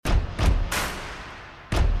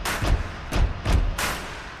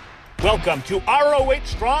Welcome to ROH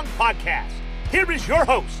Strong Podcast. Here is your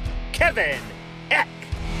host, Kevin Eck.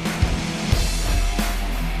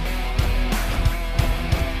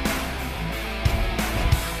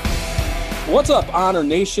 What's up, Honor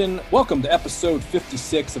Nation? Welcome to episode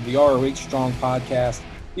 56 of the ROH Strong Podcast,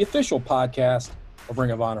 the official podcast of Ring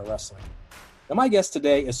of Honor Wrestling. Now, my guest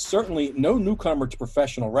today is certainly no newcomer to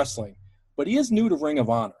professional wrestling, but he is new to Ring of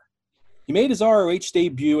Honor. He made his ROH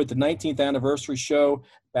debut at the 19th anniversary show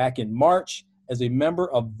back in March as a member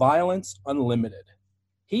of Violence Unlimited.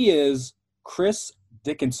 He is Chris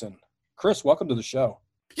Dickinson. Chris, welcome to the show.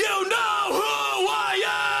 You know who I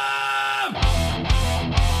am!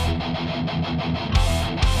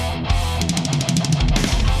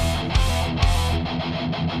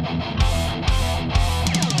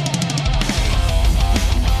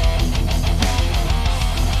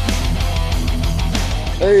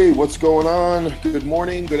 Hey, what's going on? Good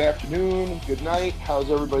morning, good afternoon, good night.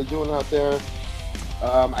 How's everybody doing out there?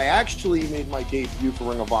 I actually made my debut for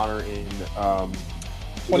Ring of Honor in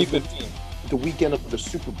 2015. The weekend of the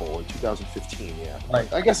Super Bowl in 2015. Yeah,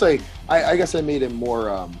 Right. I guess I made a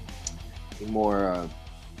more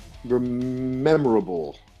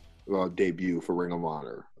memorable debut for Ring of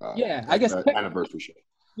Honor. I guess anniversary show.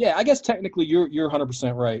 Yeah, I guess technically you're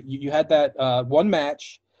 100% right. You had that one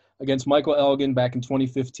match against Michael Elgin back in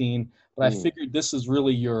 2015, but I figured this is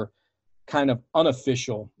really your kind of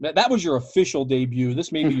unofficial. That was your official debut.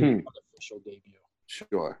 This may be your unofficial debut.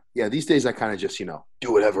 Sure. Yeah, these days I kind of just,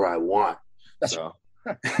 do whatever I want. That's so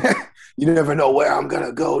you never know where I'm going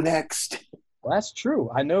to go next. Well, that's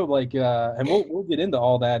true. I know, and we'll get into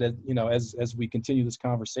all that as we continue this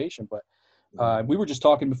conversation. But we were just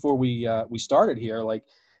talking before we started here. Like,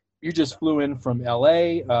 you just flew in from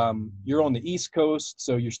LA. You're on the East Coast,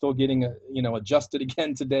 so you're still getting adjusted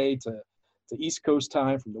again today to East Coast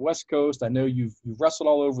time from the West Coast. I know you've wrestled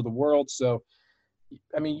all over the world, so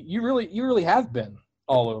I mean, you really have been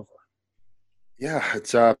all over. Yeah,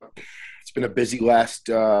 it's been a busy last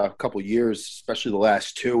couple years, especially the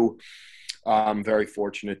last two. I'm very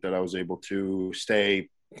fortunate that I was able to stay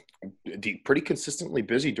pretty consistently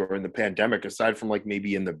busy during the pandemic, aside from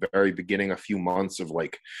maybe in the very beginning, a few months of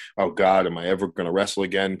oh God, am I ever going to wrestle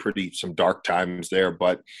again? Some dark times there.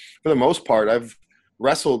 But for the most part, I've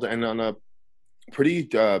wrestled and on a pretty,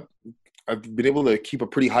 I've been able to keep a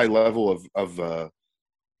pretty high level of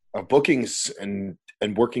bookings and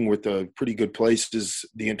working with pretty good places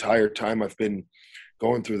the entire time I've been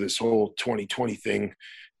going through this whole 2020 thing.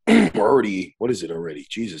 What is it already?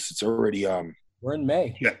 Jesus, it's already, we're in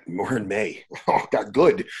May. Yeah, we're in May. Oh, God,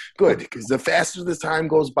 good. Because the faster the time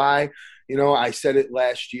goes by, I said it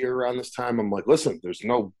last year around this time. I'm like, listen, there's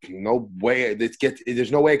no way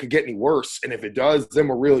there's no way it could get any worse. And if it does, then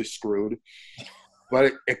we're really screwed.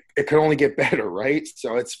 But it can only get better, right?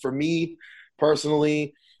 So it's for me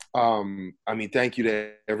personally. Thank you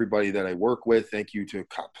to everybody that I work with. Thank you to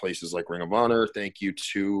places like Ring of Honor. Thank you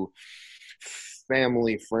to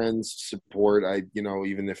family, friends, support.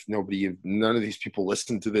 Even if none of these people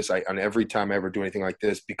listen to this, on every time I ever do anything like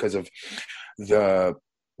this, because of the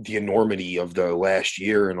enormity of the last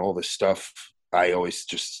year and all this stuff, I always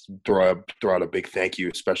just throw out a big thank you,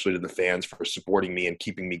 especially to the fans, for supporting me and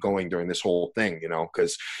keeping me going during this whole thing,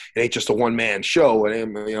 because it ain't just a one-man show,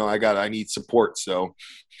 and I need support. So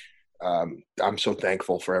I'm so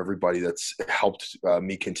thankful for everybody that's helped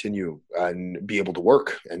me continue and be able to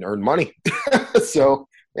work and earn money. So,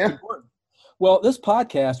 yeah. Well, this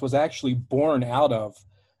podcast was actually born out of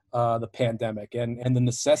the pandemic and the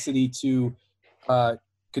necessity to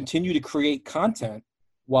continue to create content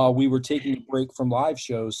while we were taking a break from live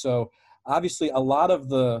shows. So obviously a lot of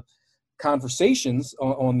the conversations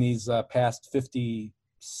on these past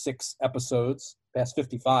 56 episodes, past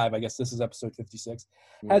 55, I guess this is episode 56,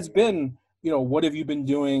 has been, what have you been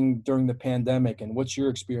doing during the pandemic and what's your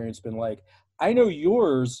experience been like? I know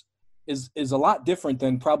yours is a lot different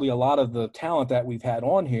than probably a lot of the talent that we've had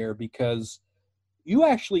on here, because you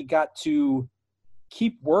actually got to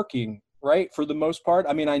keep working, right, for the most part.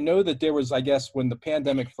 I mean, I know that there was, I guess, when the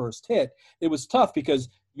pandemic first hit, it was tough because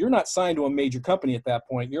you're not signed to a major company at that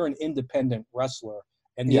point. You're an independent wrestler,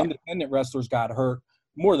 and the independent wrestlers got hurt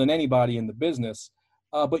more than anybody in the business.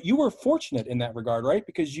 But you were fortunate in that regard, right?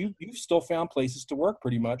 Because you've still found places to work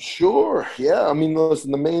pretty much. Sure. Yeah. I mean,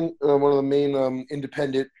 listen, one of the main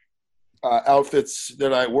independent outfits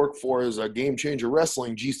that I work for is Game Changer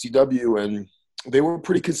Wrestling, GCW, and they were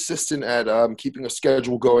pretty consistent at keeping a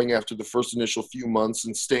schedule going after the first initial few months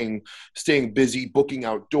and staying busy, booking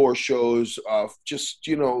outdoor shows,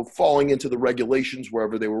 falling into the regulations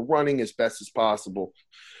wherever they were running as best as possible.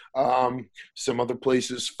 Some other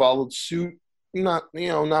places followed suit. not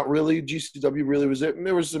really. GCW really was it. And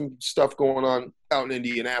there was some stuff going on out in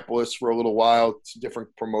Indianapolis for a little while, different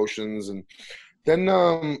promotions, and then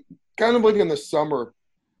kind of like in the summer,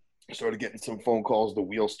 I started getting some phone calls. The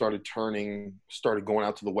wheel started turning. Started going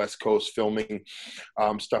out to the West Coast, filming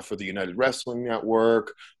stuff for the United Wrestling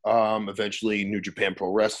Network. Eventually, New Japan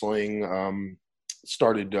Pro Wrestling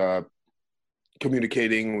started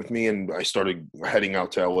communicating with me, and I started heading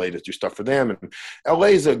out to LA to do stuff for them. And LA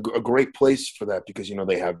is a great place for that because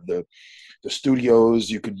they have the studios.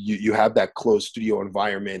 You have that closed studio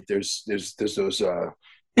environment. There's those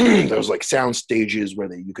those like sound stages where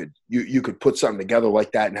you could put something together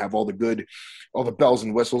like that and have all the bells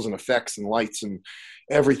and whistles and effects and lights and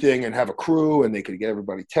everything, and have a crew, and they could get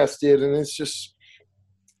everybody tested. And it's just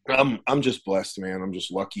I'm just blessed, man. I'm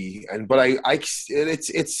just lucky. But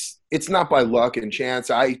it's not by luck and chance.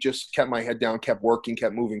 I just kept my head down, kept working,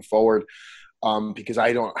 kept moving forward, because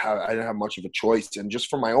I didn't have much of a choice. And just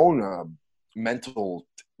for my own mental,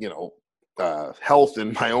 health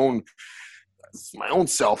and my own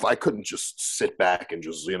self, I couldn't just sit back and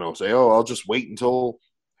just say, oh, I'll just wait until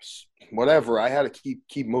whatever. I had to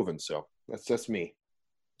keep moving. So that's me.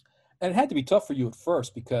 And it had to be tough for you at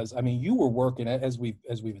first because, I mean, you were working, as we've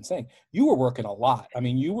been saying, you were working a lot. I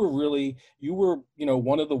mean, you were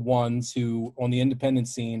one of the ones who, on the independent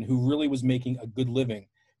scene, who really was making a good living.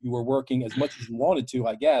 You were working as much as you wanted to,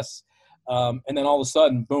 I guess. And then all of a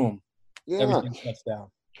sudden, boom, everything shuts down.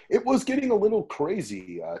 It was getting a little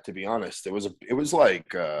crazy, to be honest. It was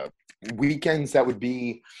like weekends that would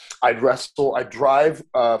be, I'd drive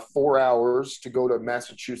 4 hours to go to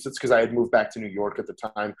Massachusetts because I had moved back to New York at the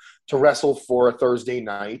time to wrestle for a Thursday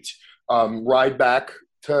night, ride back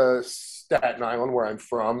to Staten Island where I'm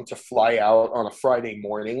from to fly out on a Friday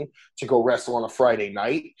morning to go wrestle on a Friday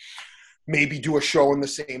night. Maybe do a show in the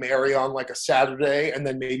same area on like a Saturday, and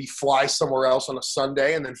then maybe fly somewhere else on a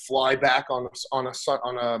Sunday, and then fly back on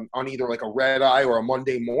either like a red eye or a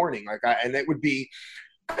Monday morning. And it would be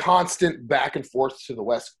constant back and forth to the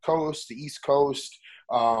West Coast, the East Coast.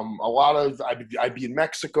 I'd be in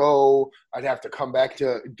Mexico. I'd have to come back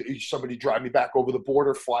to somebody drive me back over the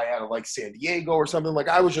border, fly out of like San Diego or something. Like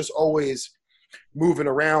I was just always moving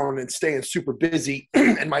around and staying super busy.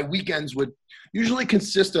 And my weekends would usually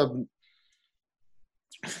consist of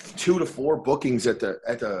 2 to 4 bookings at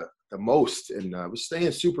the most, and I was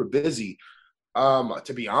staying super busy.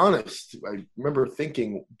 To be honest, I remember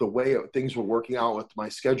thinking the way things were working out with my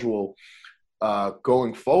schedule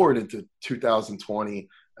going forward into 2020,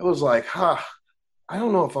 I was like, I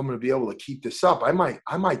don't know if I'm going to be able to keep this up. I might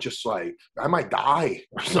die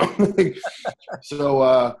or something. So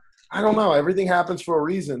I don't know. Everything happens for a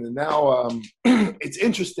reason, and now it's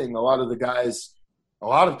interesting. A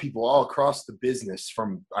lot of people all across the business,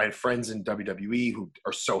 I have friends in WWE who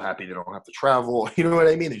are so happy they don't have to travel. You know what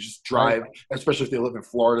I mean? They just drive, especially if they live in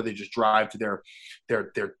Florida, they just drive to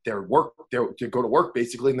their work, to go to work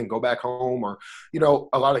basically, and then go back home. Or,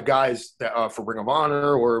 a lot of guys that for Ring of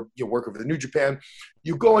Honor or work over the New Japan,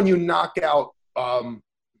 you go and you knock out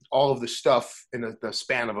all of the stuff in the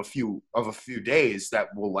span of a few days that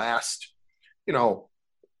will last,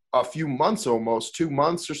 a few months, almost 2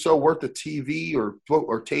 months or so worth of TV or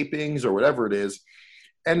tapings or whatever it is.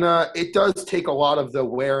 And it does take a lot of the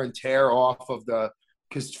wear and tear off of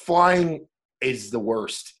because flying is the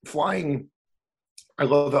worst. Flying, I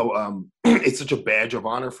love how it's such a badge of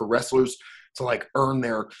honor for wrestlers to like earn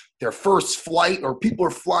their first flight, or people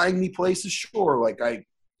are flying me places. Sure. Like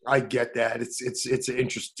I get that. It's an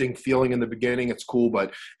interesting feeling in the beginning. It's cool.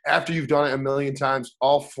 But after you've done it a million times,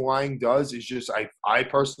 all flying does is just, I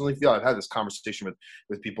personally feel, I've had this conversation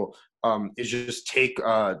with people, is just take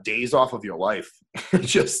days off of your life. It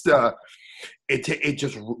just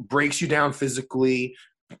breaks you down physically.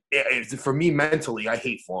 For me, mentally, I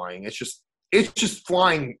hate flying. It's just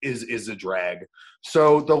flying is a drag.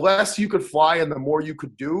 So the less you could fly and the more you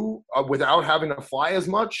could do without having to fly as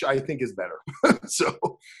much, I think is better.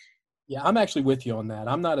 So, yeah, I'm actually with you on that.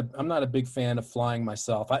 I'm not a big fan of flying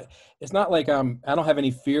myself. It's not like I don't have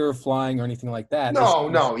any fear of flying or anything like that.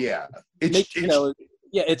 Yeah.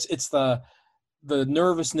 It's the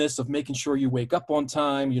nervousness of making sure you wake up on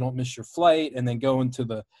time, you don't miss your flight, and then going to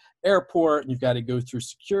the airport and you've got to go through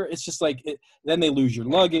secure. It's just like then they lose your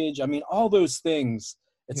luggage. I mean, all those things.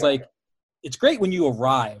 It's like, it's great when you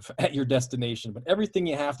arrive at your destination, but everything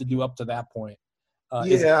you have to do up to that point.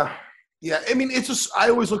 Yeah. I mean, it's just, I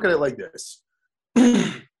always look at it like this.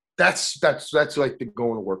 That's like the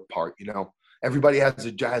going to work part. Everybody has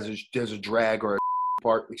a drag or a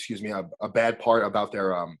part. Excuse me, a bad part about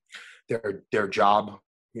their job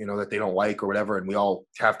that they don't like or whatever, and we all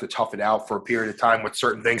have to tough it out for a period of time with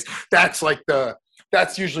certain things. That's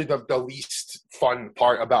usually the least fun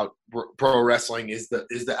part about pro wrestling is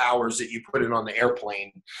the hours that you put in on the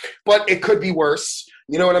airplane. But it could be worse.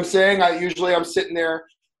 You know what I'm saying? I'm sitting there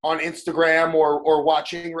on Instagram or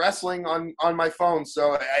watching wrestling on my phone.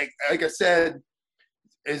 So like I said,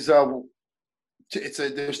 there's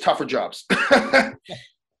tougher jobs.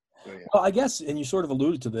 So, yeah. Well, I guess, and you sort of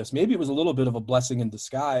alluded to this, maybe it was a little bit of a blessing in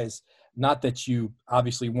disguise. Not that you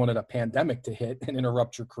obviously wanted a pandemic to hit and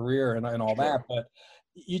interrupt your career and all that, but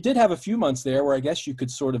you did have a few months there where I guess you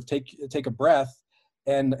could sort of take a breath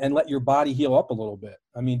and let your body heal up a little bit.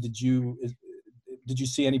 I mean, did you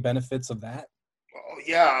see any benefits of that? Oh,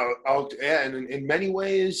 yeah. And in many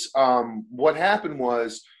ways, what happened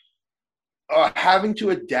was having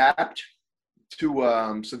to adapt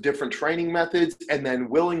to some different training methods, and then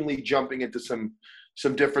willingly jumping into some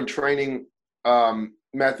different training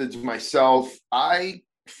methods myself. I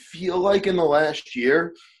feel like in the last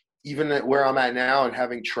year, even at where I'm at now and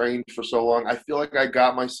having trained for so long, I feel like I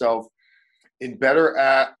got myself in better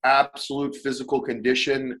absolute physical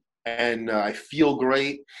condition, and I feel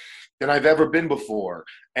great than I've ever been before.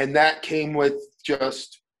 And that came with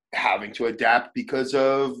just having to adapt because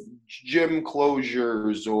of gym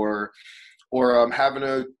closures or having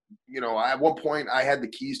at one point I had the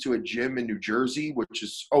keys to a gym in New Jersey, which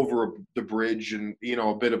is over the bridge and,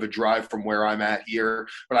 a bit of a drive from where I'm at here,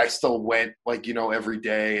 but I still went every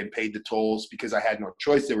day and paid the tolls because I had no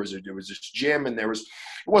choice. There was this gym, and it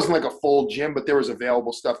wasn't like a full gym, but there was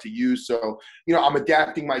available stuff to use. So, I'm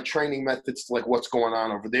adapting my training methods to what's going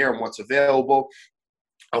on over there and what's available.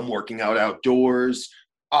 I'm working out outdoors.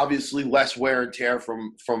 Obviously less wear and tear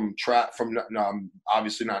from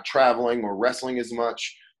obviously not traveling or wrestling as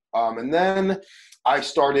much. And then I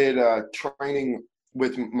started training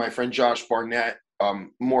with my friend Josh Barnett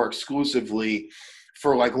more exclusively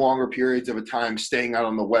for longer periods of a time, staying out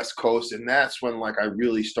on the West Coast. And that's when I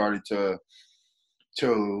really started to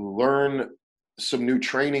learn some new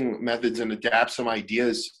training methods and adapt some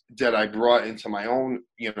ideas that I brought into my own,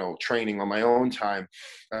 training on my own time,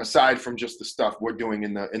 aside from just the stuff we're doing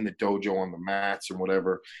in the dojo on the mats or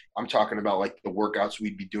whatever. I'm talking about the workouts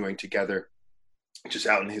we'd be doing together, just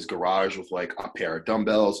out in his garage with a pair of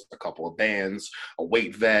dumbbells, a couple of bands, a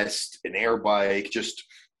weight vest, an air bike, just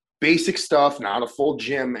basic stuff, not a full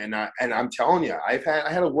gym. And I'm telling you, I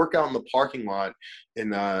had a workout in the parking lot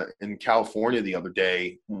in California the other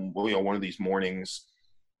day, one of these mornings,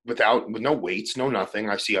 with no weights, no nothing.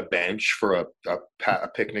 I see a bench for a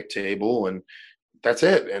picnic table, and that's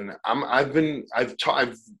it. And I've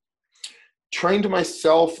trained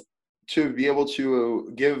myself to be able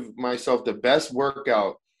to give myself the best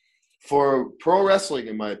workout for pro wrestling,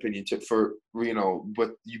 in my opinion,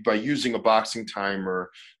 by using a boxing timer,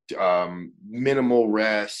 minimal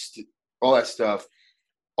rest, all that stuff.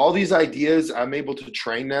 All these ideas I'm able to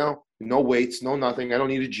train now, no weights, no nothing. I don't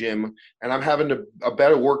need a gym, and I'm having a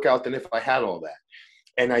better workout than if I had all that.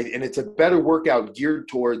 And it's a better workout geared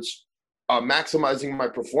towards maximizing my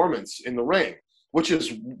performance in the ring, which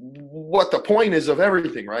is what the point is of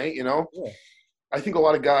everything, right? Yeah. I think a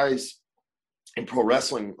lot of guys in pro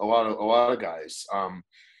wrestling, a lot of guys,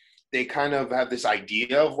 they kind of have this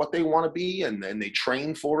idea of what they want to be, and then they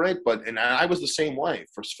train for it. And I was the same way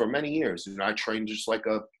for many years. I trained just like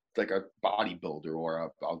a bodybuilder, or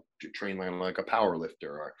I'll train like a power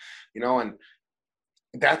lifter, or and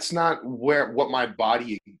that's not what my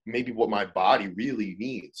body really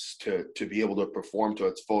needs to be able to perform to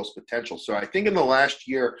its fullest potential. So I think in the last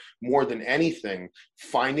year, more than anything,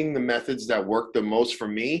 finding the methods that work the most for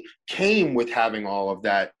me came with having all of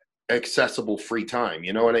that accessible free time.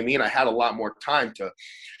 You know what I mean? I had a lot more time to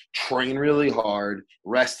train really hard,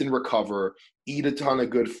 rest and recover, eat a ton of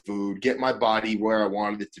good food, get my body where I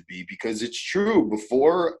wanted it to be. Because it's true,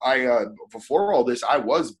 before all this, it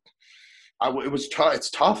was tough. It's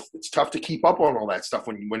tough. It's tough to keep up on all that stuff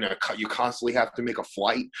when you constantly have to make a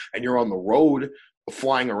flight and you're on the road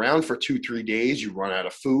flying around for 2-3 days. You run out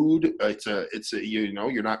of food.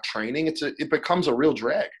 You're not training. It becomes a real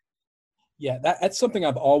drag. Yeah, that's something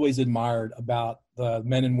I've always admired about the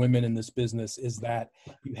men and women in this business, is that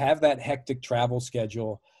you have that hectic travel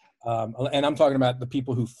schedule. And I'm talking about the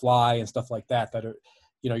people who fly and stuff like that are,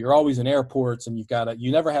 you're always in airports, and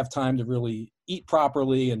you never have time to really eat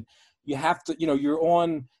properly. And you have to,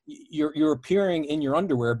 you're appearing in your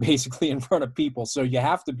underwear basically in front of people. So you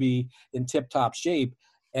have to be in tip-top shape.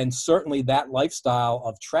 And certainly that lifestyle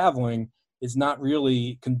of traveling is not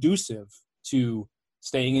really conducive to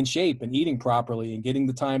staying in shape and eating properly and getting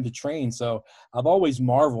the time to train. So I've always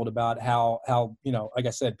marveled about how like I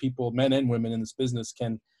said, people, men and women in this business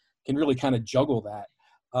can really kind of juggle that.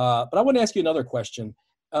 But I want to ask you another question.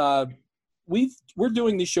 We're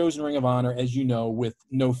doing these shows in Ring of Honor, as you know, with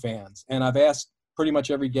no fans. And I've asked pretty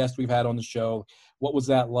much every guest we've had on the show, what was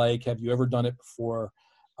that like? Have you ever done it before?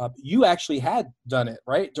 You actually had done it,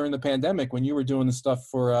 right? During the pandemic when you were doing the stuff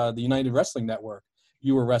for the United Wrestling Network.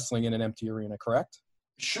 You were wrestling in an empty arena, correct?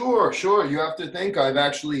 Sure. You have to think I've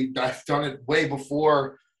done it way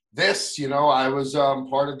before this. I was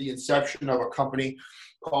part of the inception of a company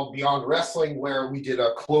called Beyond Wrestling, where we did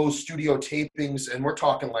closed studio tapings, and we're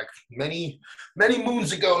talking like many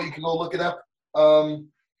moons ago. You can go look it up.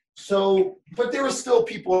 But there were still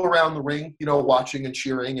people around the ring, watching and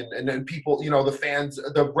cheering, and then people, the fans,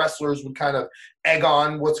 the wrestlers would kind of egg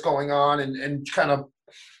on what's going on and kind of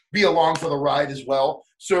be along for the ride as well.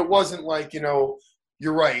 So it wasn't like,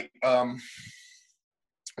 you're right.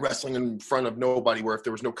 Wrestling in front of nobody, where if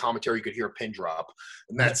there was no commentary, you could hear a pin drop,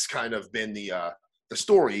 and that's kind of been the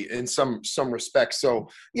story in some respects. So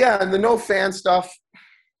yeah, and the no fan stuff,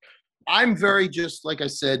 I'm very, just like I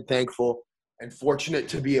said, thankful and fortunate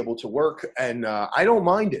to be able to work, and I don't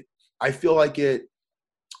mind it. I feel like it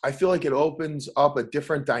opens up a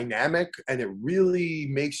different dynamic, and it really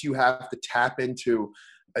makes you have to tap into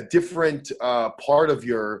a different part of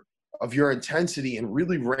your intensity and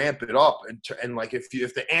really ramp it up. And like if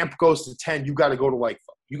the amp goes to 10, you got to go to like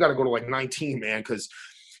 19, man, because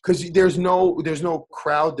there's no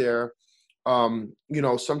crowd there.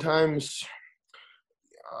 Sometimes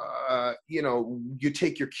you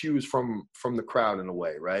take your cues from the crowd in a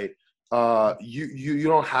way, right? You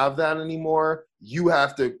don't have that anymore. You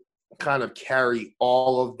have to kind of carry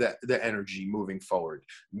all of the energy moving forward,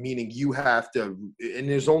 meaning you have to, and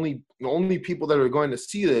there's the only people that are going to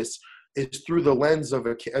see this is through the lens of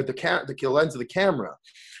the lens of the camera.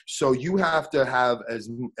 So you have to have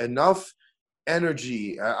enough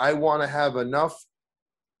energy. I want to have enough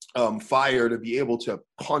fire to be able to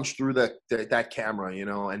punch through that camera,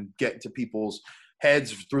 and get into people's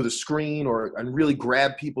heads through the screen, and really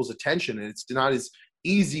grab people's attention. And it's not as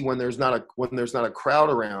easy when there's not a crowd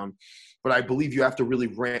around. But I believe you have to really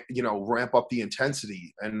ramp up the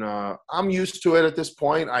intensity. And I'm used to it at this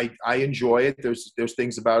point. I enjoy it. There's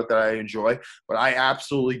things about it that I enjoy, but I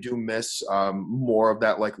absolutely do miss more of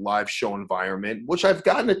that like live show environment, which I've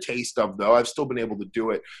gotten a taste of, though. I've still been able to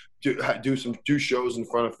do it, do shows in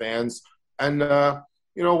front of fans, and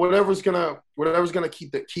whatever's gonna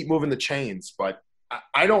keep moving the chains. But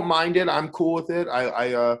I don't mind it. I'm cool with it.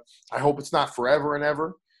 I hope it's not forever and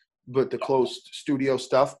ever, but the closed studio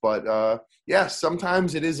stuff. But yeah,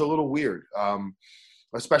 sometimes it is a little weird,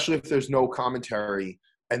 especially if there's no commentary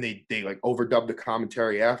and they like overdub the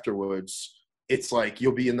commentary afterwards. It's like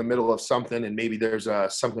you'll be in the middle of something, and maybe there's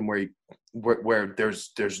something where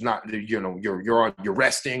there's not, you're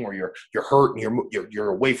resting, or you're hurt, and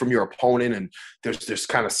you're away from your opponent, and there's this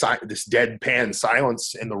kind of this deadpan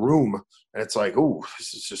silence in the room, and it's like, ooh,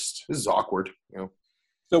 this is awkward,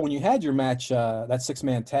 So when you had your match, that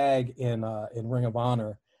 6-man tag in Ring of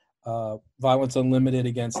Honor, Violence Unlimited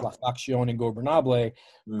against La Facción Ingobernable,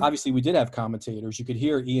 obviously we did have commentators. You could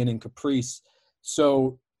hear Ian and Caprice.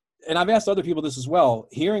 So, and I've asked other people this as well,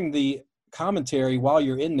 hearing the commentary while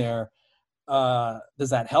you're in there, does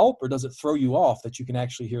that help, or does it throw you off that you can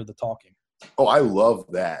actually hear the talking? Oh, I love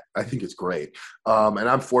that. I think it's great. And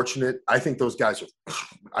I'm fortunate. I think those guys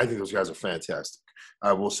are fantastic.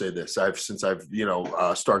 I will say this. Since I've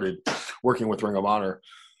started working with Ring of Honor,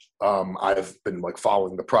 I've been like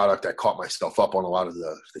following the product. I caught myself up on a lot of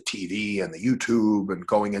the TV and the YouTube, and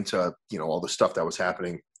going into, all the stuff that was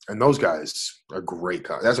happening. And those guys are great.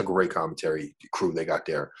 That's a great commentary crew they got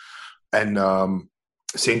there. And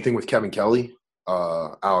same thing with Kevin Kelly,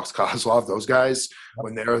 Alex Kozlov, those guys,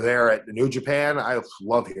 when they're there at New Japan, I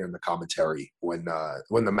love hearing the commentary when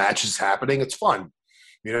the match is happening. It's fun.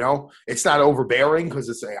 It's not overbearing,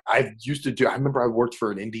 because I remember I worked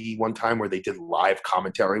for an indie one time where they did live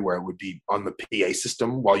commentary where it would be on the PA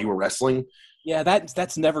system while you were wrestling. Yeah,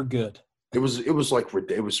 that's never good. It was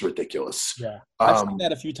ridiculous. Yeah, I've seen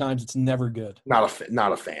that a few times. It's never good. Not a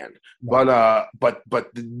fan. No. But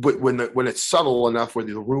when it's subtle enough where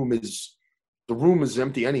the room is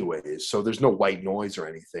empty anyways, so there's no white noise or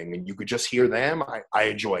anything, and you could just hear them. I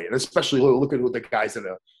enjoy it, and especially look at what the guys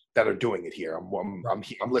that are doing it here.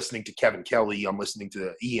 I'm listening to Kevin Kelly. I'm listening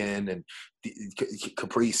to Ian and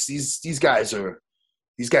Caprice. These guys are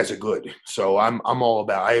good. So I'm all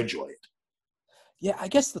about. I enjoy it. Yeah, I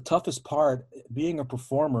guess the toughest part being a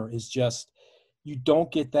performer is just you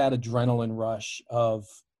don't get that adrenaline rush of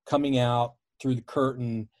coming out through the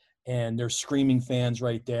curtain and there's screaming fans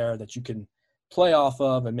right there that you can play off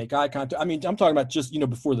of and make eye contact. I mean, I'm talking about just,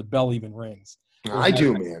 before the bell even rings. I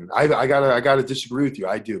do, man. I gotta disagree with you.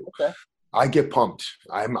 I do. Okay. I get pumped.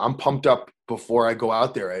 I'm pumped up before I go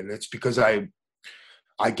out there, and it's because I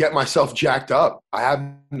get myself jacked up.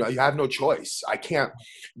 You have no choice.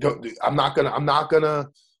 I'm not gonna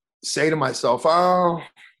say to myself, oh,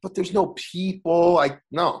 but there's no people.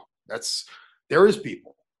 No, there is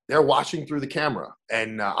people. They're watching through the camera,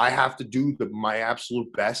 and I have to do my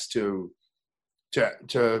absolute best to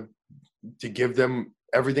give them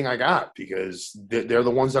everything I got, because they're the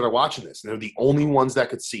ones that are watching this. They're the only ones that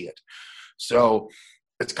could see it. So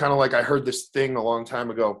it's kind of like I heard this thing a long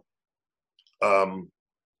time ago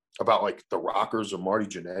about like the Rockers or Marty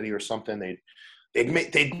Jannetty or something.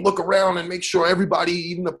 They'd look around and make sure everybody,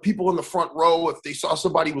 even the people in the front row, if they saw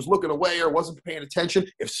somebody was looking away or wasn't paying attention,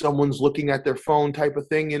 if someone's looking at their phone type of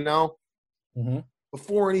thing, Mm-hmm.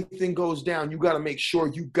 Before anything goes down, you got to make sure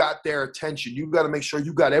you got their attention. You got to make sure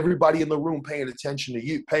you got everybody in the room paying attention to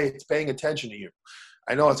you, paying attention to you.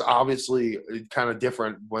 I know it's obviously kind of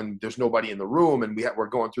different when there's nobody in the room and we're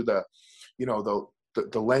going through the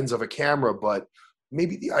lens of a camera, but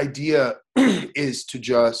maybe the idea is to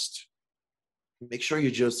just make sure you're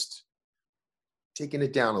just taking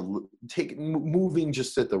it down, moving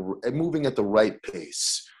at the right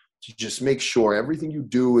pace, to just make sure everything you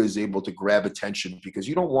do is able to grab attention, because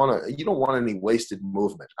you don't want any wasted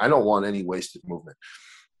movement. I don't want any wasted movement.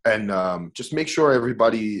 And just make sure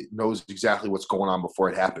everybody knows exactly what's going on before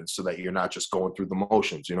it happens, so that you're not just going through the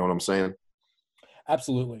motions. You know what I'm saying?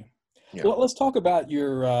 Absolutely. Yeah. Well, let's talk about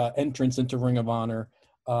your entrance into Ring of Honor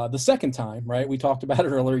the second time, right? We talked about it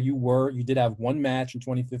earlier. You did have one match in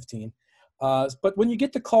 2015. But when you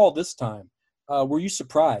get the call this time, were you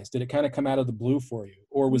surprised? Did it kind of come out of the blue for you,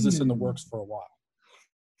 or was this in the works for a while?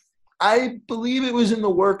 I believe it was in the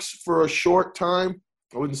works for a short time.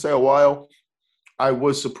 I wouldn't say a while. I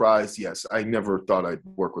was surprised, yes. I never thought I'd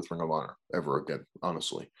work with Ring of Honor ever again,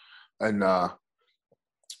 honestly. And, well,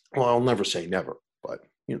 I'll never say never, but,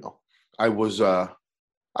 I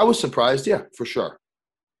was surprised, yeah, for sure.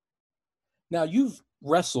 Now, you've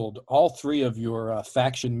wrestled all three of your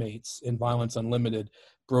faction mates in Violence Unlimited,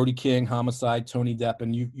 Brody King, Homicide, Tony Depp,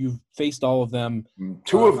 and you've faced all of them.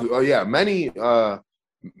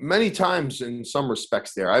 Many times in some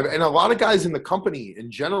respects there. And a lot of guys in the company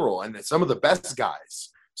in general, and some of the best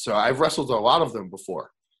guys. So I've wrestled a lot of them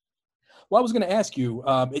before. Well, I was going to ask you,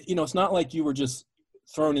 it's not like you were just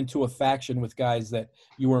thrown into a faction with guys that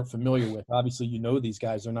you weren't familiar with. Obviously, these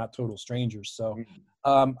guys are not total strangers. So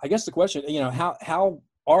I guess the question, how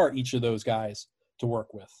are each of those guys to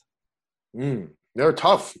work with? They're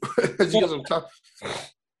tough. Tough.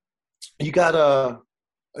 I got a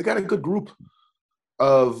good group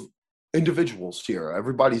of individuals here.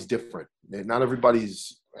 Everybody's different. Not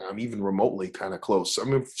everybody's even remotely kind of close. I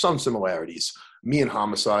mean, some similarities. Me and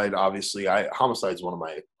Homicide, obviously, Homicide's one of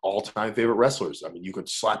my all-time favorite wrestlers. I mean, you could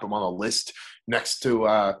slap him on a list next to,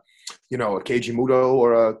 a Keiji Muto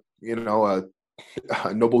or a Nobuhiko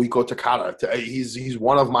Takada. He's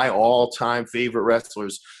one of my all-time favorite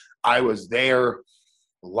wrestlers. I was there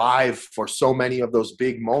live for so many of those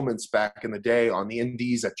big moments back in the day on the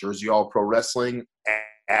Indies, at Jersey All Pro Wrestling,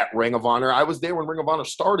 at Ring of Honor. I was there when Ring of Honor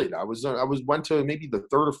started. I went to maybe the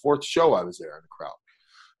third or fourth show I was there in the crowd.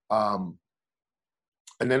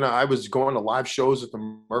 And then I was going to live shows at the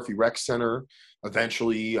Murphy Rec Center,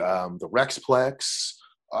 eventually the Rexplex,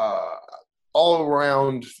 all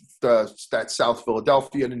around that South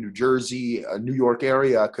Philadelphia to New Jersey, New York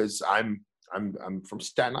area, because I'm from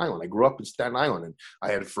Staten Island. I grew up in Staten Island, and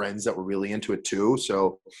I had friends that were really into it too.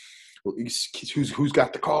 So who's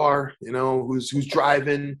got the car, who's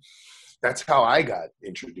driving. That's how I got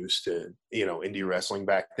introduced to, indie wrestling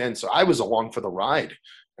back then. So I was along for the ride,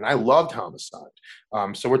 and I loved Homicide.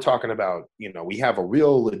 So we're talking about, we have a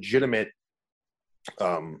real legitimate,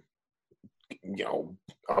 a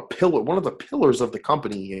pillar, one of the pillars of the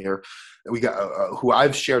company here that we got, who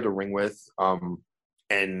I've shared a ring with.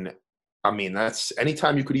 And I mean, that's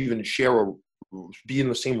anytime you could even be in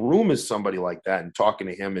the same room as somebody like that and talking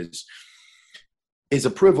to him is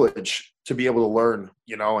a privilege to be able to learn,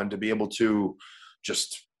 and to be able to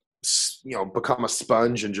just, become a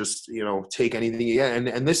sponge and just, take anything. Yeah.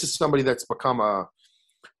 And this is somebody that's become a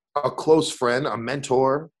close friend, a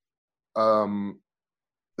mentor,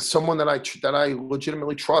 someone that I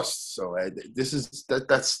legitimately trust. So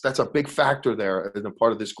that's a big factor there in a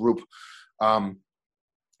part of this group.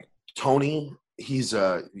 Tony, he's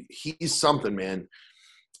something, man.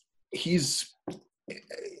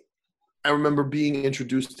 I remember being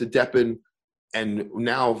introduced to Deppen and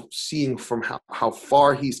now seeing from how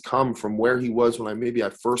far he's come from where he was when I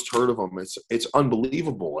first heard of him, it's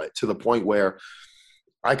unbelievable, to the point where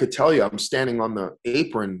I could tell you I'm standing on the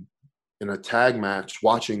apron in a tag match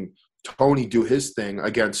watching Tony do his thing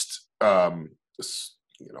against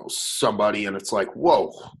somebody, and it's like,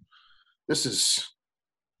 whoa, this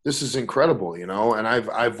is incredible, and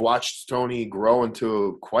I've watched Tony grow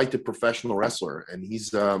into quite the professional wrestler, and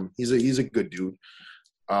he's a good dude.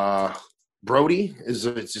 Brody is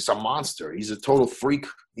just a monster. He's a total freak.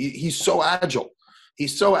 He's so agile.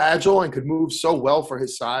 He's so agile and could move so well for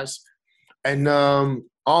his size. And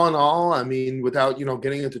all in all, I mean, without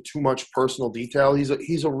getting into too much personal detail, he's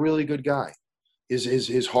a really good guy.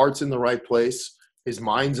 His heart's in the right place. His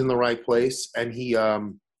mind's in the right place, and he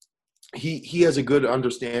has a good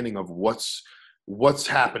understanding of what's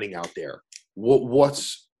happening out there, what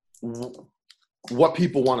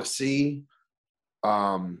people want to see,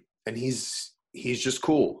 and he's just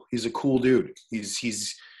cool. He's a cool dude.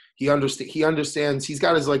 He understands. He's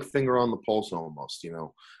got his finger on the pulse almost,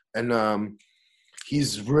 and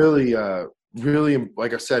he's really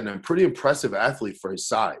like I said, a pretty impressive athlete for his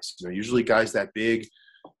size. Usually guys that big,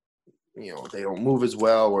 they don't move as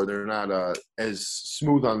well, or they're not as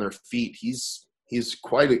smooth on their feet. He's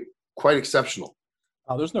quite exceptional.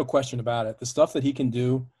 Oh, there's no question about it. The stuff that he can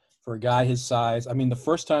do for a guy his size. I mean, the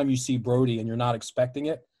first time you see Brody and you're not expecting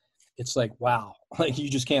it, it's like, wow, you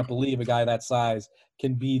just can't believe a guy that size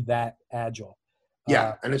can be that agile.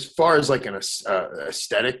 Yeah, and as far as an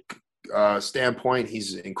aesthetic standpoint,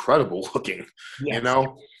 he's incredible looking. Yes.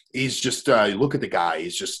 He's just look at the guy.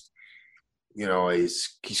 He's just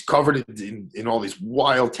he's covered in all these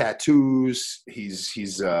wild tattoos.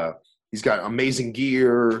 He's got amazing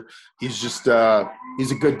gear. He's just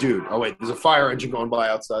he's a good dude. Oh wait, there's a fire engine going by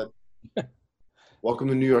outside. Welcome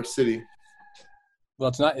to New York City.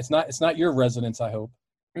 Well, it's not your residence, I hope.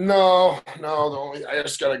 No. I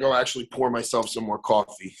just gotta go actually pour myself some more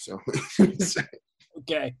coffee. So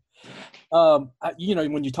okay.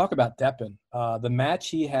 When you talk about Deppen, the match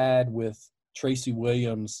he had with Tracy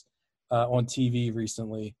Williams on TV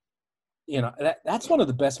recently, that's one of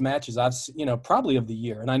the best matches I've seen, probably of the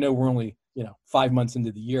year. And I know we're only 5 months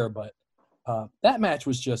into the year, but that match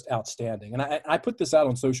was just outstanding. And I put this out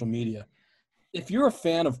on social media. If you're a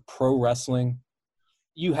fan of pro wrestling,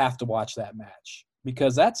 you have to watch that match,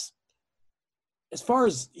 because that's, as far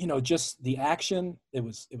as just the action, it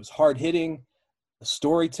was hard hitting, the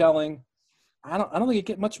storytelling. I don't think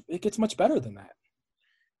it gets much better than that.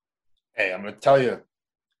 Hey, I'm gonna tell you,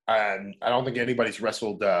 I don't think anybody's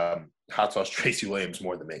wrestled Hot Sauce Tracy Williams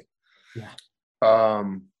more than me. Yeah.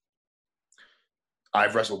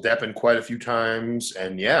 I've wrestled Deppen quite a few times,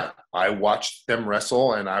 and yeah, I watched them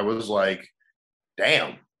wrestle, and I was like,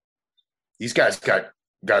 damn, these guys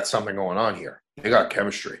got something going on here. They got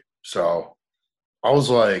chemistry. So I was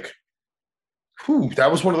like, whew,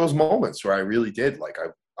 that was one of those moments where I really did.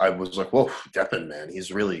 I was like, whoa, Deppen, man,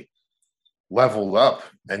 he's really leveled up.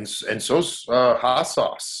 And so's Hot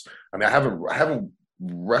Sauce. I mean, I haven't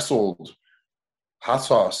wrestled Hot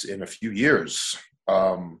Sauce in a few years.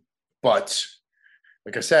 But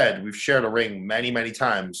like I said, we've shared a ring many, many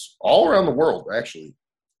times all around the world, actually.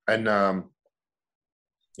 And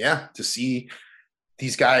yeah, to see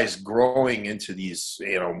these guys growing into these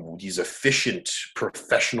efficient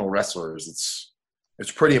professional wrestlers,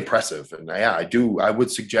 it's pretty impressive. And yeah, I would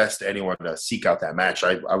suggest anyone to seek out that match.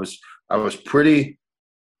 I was pretty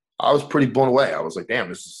blown away. I was like, damn,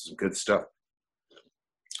 this is some good stuff.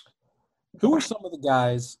 Who are some of the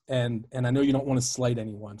guys, and I know you don't want to slight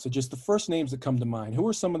anyone, so just the first names that come to mind, who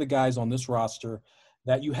are some of the guys on this roster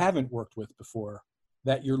that you haven't worked with before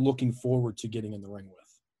that you're looking forward to getting in the ring with?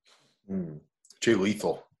 Jay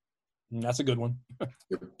Lethal. That's a good one.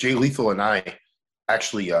 Jay Lethal and I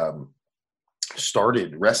actually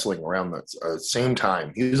started wrestling around the same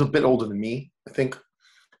time. He was a bit older than me, I think,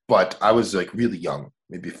 but I was really young,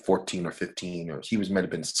 maybe 14 or 15, or he might have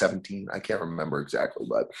been 17. I can't remember exactly,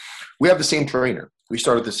 but we have the same trainer. We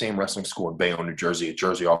started the same wrestling school in Bayonne, New Jersey, at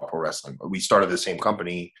Jersey All Pro Wrestling. We started the same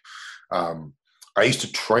company. I used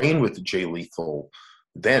to train with Jay Lethal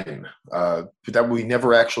then, but that we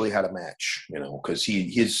never actually had a match, because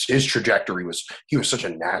his trajectory he was such a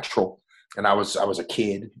natural, and I was a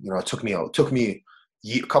kid. It took me a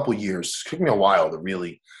couple years. It took me a while to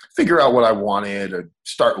really figure out what I wanted, or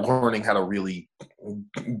start learning how to really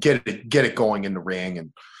get it going in the ring.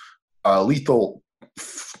 And Lethal,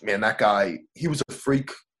 man, that guy, he was a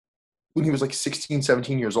freak when he was 16,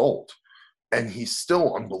 17 years old. And he's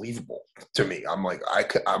still unbelievable to me. I'm like,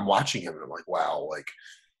 I'm watching him and I'm like, wow,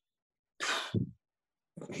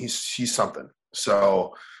 he's something.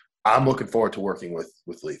 So I'm looking forward to working with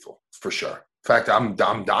Lethal for sure. In fact, I'm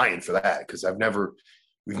dying for that because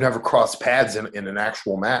we've never crossed paths in an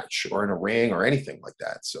actual match or in a ring or anything like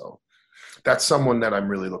that. So that's someone that I'm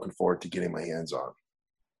really looking forward to getting my hands on.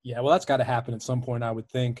 Yeah, well, that's got to happen at some point, I would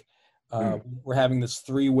think. Mm. We're having this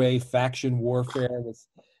 3-way faction warfare with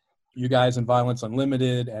you guys in Violence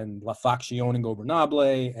Unlimited and La Facción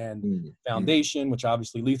Ingobernable and Foundation, which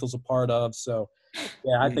obviously Lethal's a part of. So,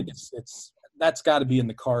 yeah, I think it's that's got to be in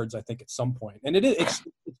the cards, I think, at some point. And it's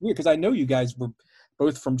weird because I know you guys were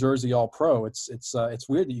both from Jersey All Pro. It's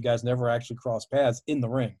weird that you guys never actually crossed paths in the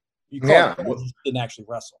ring. You Yeah. you just didn't actually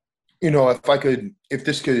wrestle. You know, if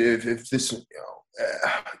this, you know,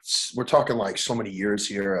 we're talking like so many years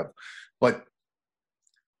here, but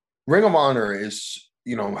Ring of Honor is,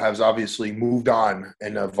 you know, has obviously moved on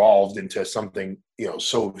and evolved into something, you know,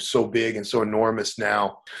 so big and so enormous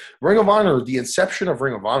now. Ring of Honor, the inception of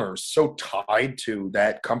Ring of Honor is so tied to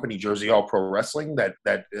that company, Jersey All Pro Wrestling, that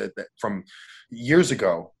from years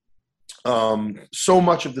ago. So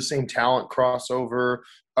much of the same talent crossover,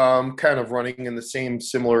 kind of running in the same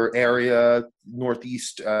similar area,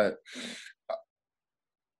 Northeast.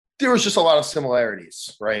 There was just a lot of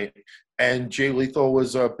similarities, right? And Jay Lethal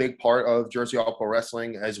was a big part of Jersey All Pro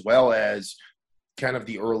Wrestling, as well as kind of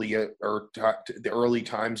the early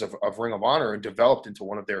times of Ring of Honor, and developed into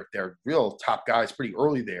one of their real top guys pretty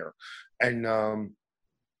early there. And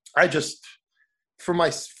I just, for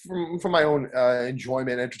my own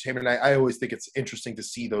enjoyment, entertainment, I always think it's interesting to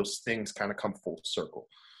see those things kind of come full circle.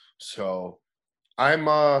 So I'm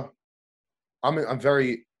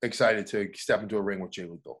very excited to step into a ring with Jay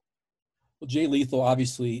Lethal. Well, Jay Lethal,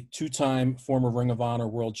 obviously, 2-time former Ring of Honor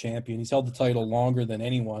world champion. He's held the title longer than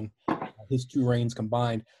anyone, his 2 reigns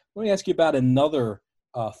combined. Let me ask you about another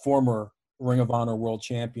former Ring of Honor world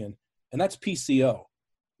champion, and that's PCO.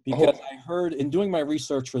 Because I heard, in doing my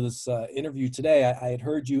research for this interview today, I had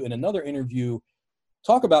heard you in another interview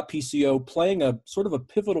talk about PCO playing a sort of a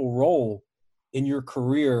pivotal role in your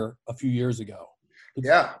career a few years ago.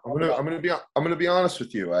 Yeah, I'm gonna be honest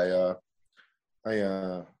with you.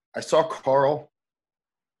 I saw Carl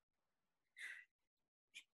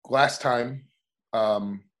last time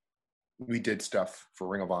we did stuff for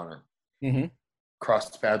Ring of Honor. Mm-hmm.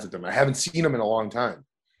 Crossed paths with him. I haven't seen him in a long time,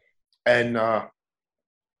 and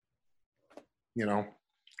you know,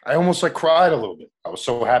 I almost like cried a little bit. I was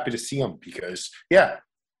so happy to see him because, yeah,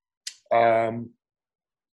 I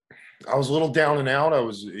was a little down and out. I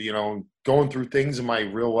was, you know, going through things in my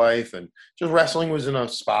real life, and just wrestling was in a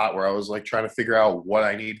spot where I was like trying to figure out what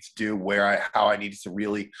I needed to do, how I needed to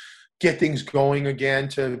really get things going again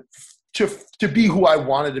to be who I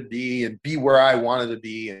wanted to be and be where I wanted to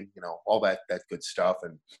be, and, you know, all that good stuff.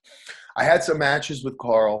 And I had some matches with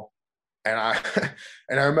Carl, and I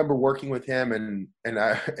remember working with him, and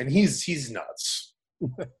he's nuts.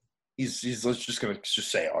 He's let's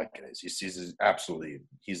just say it like it is. He's absolutely,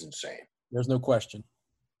 he's insane. There's no question.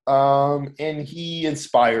 And he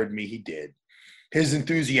inspired me. He did. His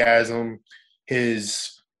enthusiasm,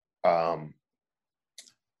 his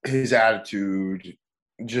attitude,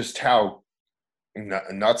 just how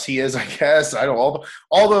nuts he is, I guess. I don't,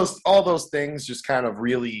 all those things just kind of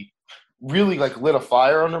really like lit a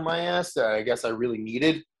fire under my ass that I guess I really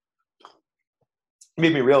needed.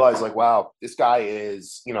 Made me realize, like, wow, this guy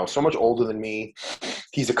is, you know, so much older than me.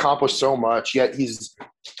 He's accomplished so much, yet he's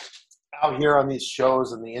out here on these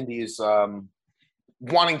shows in the indies,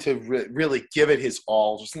 wanting to really give it his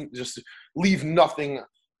all, just leave nothing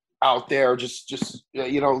out there, just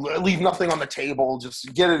you know, leave nothing on the table,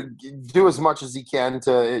 just do as much as he can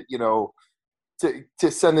to, you know, to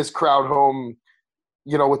send this crowd home,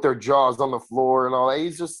 you know, with their jaws on the floor and all that.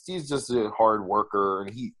 He's just a hard worker, and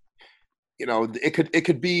he, you know, it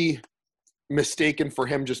could be mistaken for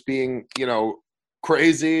him just being, you know,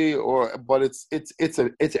 crazy, but it's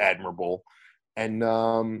admirable.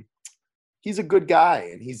 And he's a good guy,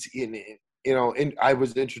 and he's in, you know, and I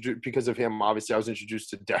was introduced because of him. Obviously, I was introduced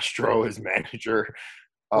to Destro, his manager.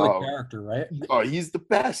 What a character, right? Oh, he's the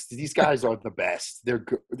best. These guys are the best.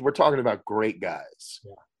 We're talking about great guys.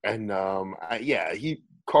 Yeah. And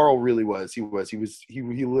Carl really was. He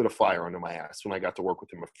lit a fire under my ass when I got to work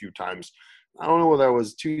with him a few times. I don't know whether that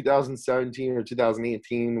was 2017 or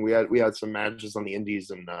 2018. We had some matches on the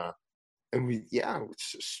indies, and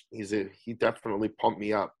he definitely pumped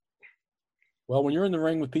me up. Well, when you're in the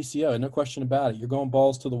ring with PCO, no question about it, you're going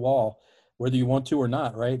balls to the wall, whether you want to or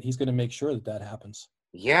not, right? He's going to make sure that happens.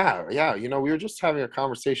 Yeah. You know, we were just having a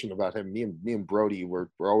conversation about him. Me and Brody we're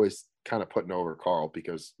always kind of putting over Carl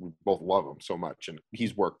because we both love him so much, and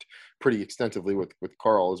he's worked pretty extensively with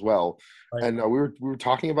Carl as well. Right. And we were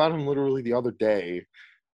talking about him literally the other day.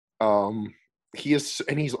 He is,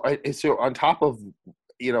 and he's so on top of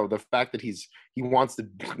the fact that he wants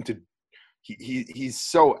he's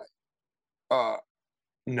so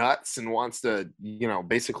nuts and wants to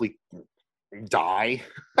basically die.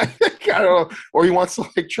 I don't know, or he wants to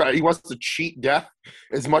he wants to cheat death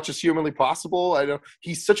as much as humanly possible. I don't.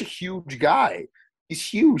 He's such a huge guy. He's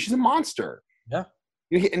huge. He's a monster. Yeah.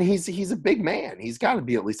 And he's a big man. He's got to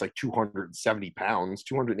be at least like 270 pounds,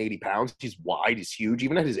 280 pounds. He's wide. He's huge.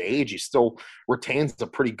 Even at his age, he still retains a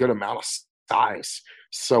pretty good amount of size.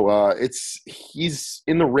 So he's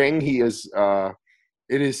in the ring. He is.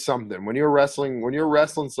 It is something when you're wrestling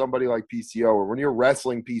somebody like PCO, or when you're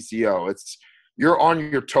wrestling PCO, you're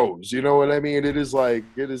on your toes. You know what I mean? It is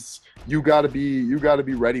you got to be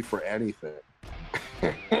ready for anything.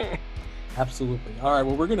 Absolutely. All right,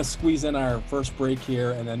 well, we're going to squeeze in our first break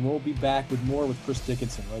here, and then we'll be back with more with Chris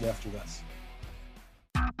Dickinson right after this.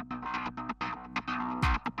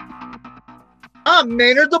 I'm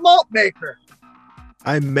Maynard the Malt Maker.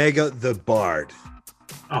 I'm Mega the Bard.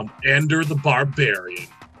 I'm Ender the Barbarian.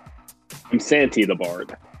 I'm Santi the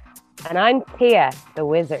Bard. And I'm Tia the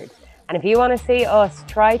Wizard. And if you want to see us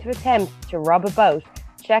try to attempt to rob a boat,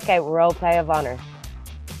 check out Roleplay of Honor.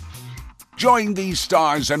 Join these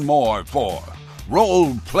stars and more for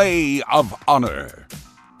Role Play of Honor.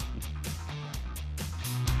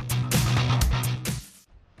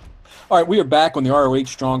 All right, we are back on the ROH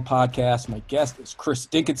Strong podcast. My guest is Chris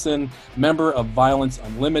Dickinson, member of Violence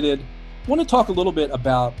Unlimited. I want to talk a little bit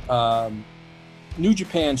about New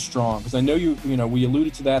Japan Strong, because I know we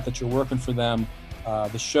alluded to that you're working for them.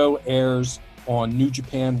 The show airs on New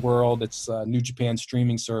Japan World. It's New Japan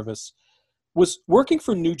streaming service. Was working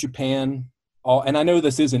for New Japan, and I know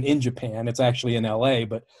this isn't in Japan, it's actually in LA,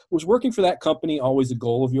 but was working for that company always a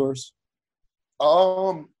goal of yours?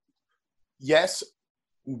 Yes,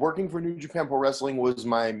 working for New Japan Pro Wrestling was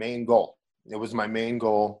my main goal. It was my main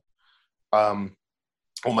goal.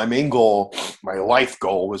 My main goal, my life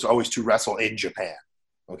goal, was always to wrestle in Japan.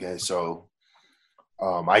 Okay, so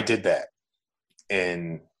I did that.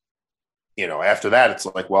 And, after that, it's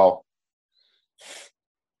like, well,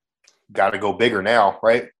 got to go bigger now,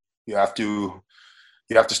 right? You have to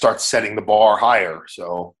start setting the bar higher.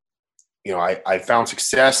 So, I found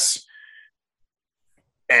success,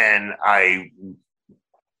 and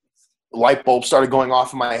light bulbs started going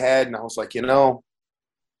off in my head, and I was like,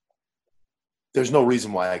 there's no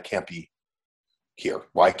reason why I can't be here.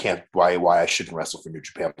 Why I shouldn't wrestle for New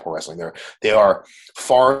Japan Pro Wrestling. They are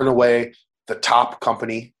far and away the top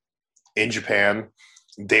company in Japan.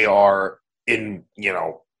 They are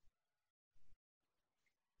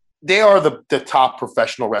they are the top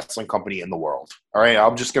professional wrestling company in the world. All right,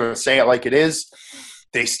 I'm just going to say it like it is.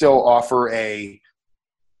 They still offer a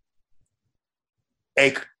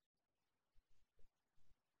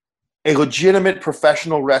legitimate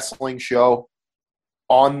professional wrestling show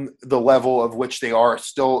on the level of which they are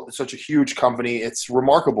still such a huge company. It's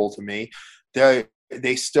remarkable to me. They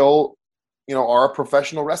still, are a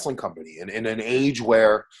professional wrestling company, and in an age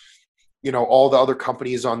where, all the other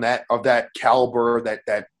companies of that caliber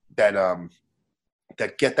that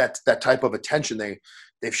get that type of attention,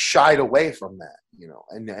 they've shied away from that,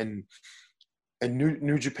 and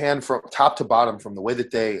New Japan from top to bottom, from the way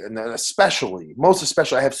that and then most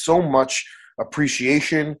especially, I have so much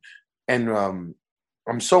appreciation, and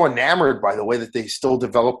I'm so enamored by the way that they still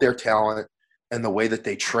develop their talent and the way that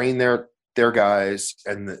they train their guys,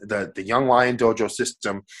 and the Young Lion Dojo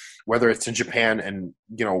system, whether it's in Japan and,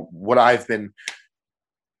 what I've been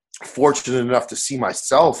fortunate enough to see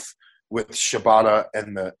myself with Shibata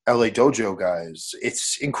and the LA Dojo guys.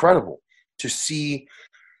 It's incredible to see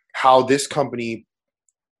how this company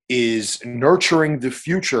is nurturing the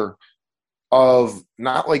future of,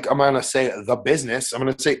 not like I'm going to say the business, I'm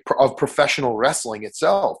going to say of professional wrestling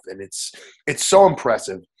itself. And it's so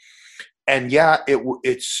impressive. And yeah,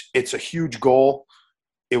 it's a huge goal.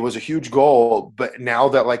 It was a huge goal, but now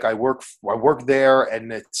that I work there,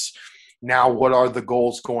 and it's now what are the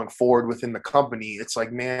goals going forward within the company? It's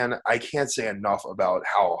like, man, I can't say enough about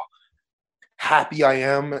how happy I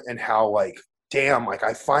am, and how damn,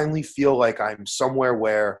 I finally feel like I'm somewhere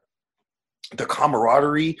where the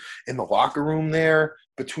camaraderie in the locker room there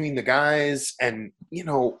between the guys and,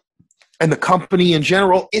 and the company in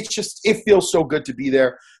general, it feels so good to be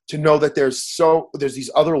there, to know that there's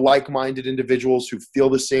these other like-minded individuals who feel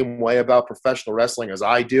the same way about professional wrestling as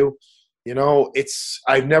I do.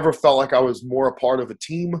 I've never felt like I was more a part of a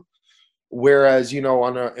team. Whereas, in a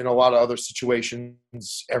lot of other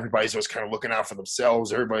situations, everybody's always kind of looking out for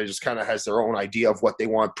themselves. Everybody just kind of has their own idea of what they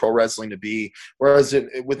want pro wrestling to be. Whereas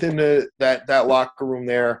within that locker room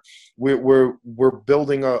there, we're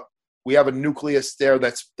building we have a nucleus there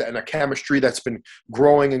and a chemistry that's been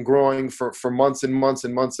growing and growing for months and months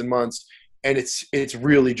and months and months. And it's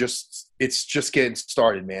really just getting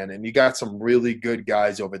started, man. And you got some really good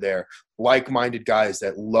guys over there, like-minded guys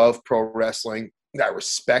that love pro wrestling, that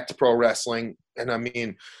respect pro wrestling. And I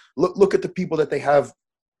mean, look at the people that they have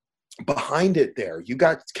behind it there. You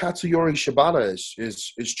got Katsuyori Shibata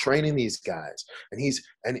is training these guys, and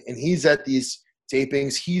he's at these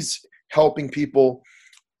tapings. He's helping people.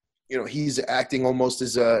 You know, he's acting almost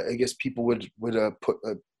as I guess people would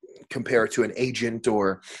compare it to an agent,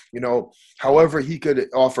 or, you know, however he could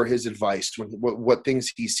offer his advice to what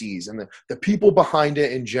things he sees, and the people behind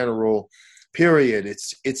it in general. Period.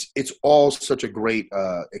 It's all such a great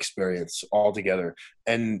experience altogether,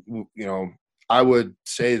 and you know, I would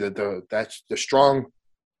say that that's the strong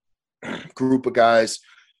group of guys,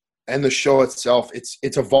 and the show itself, it's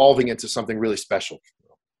evolving into something really special.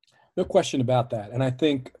 No question about that. And I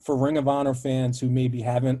think for Ring of Honor fans who maybe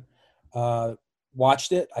haven't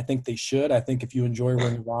watched it, I think they should. I think if you enjoy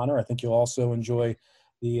Ring of Honor, I think you'll also enjoy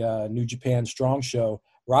the New Japan Strong show.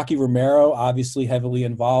 Rocky Romero, obviously heavily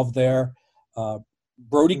involved there.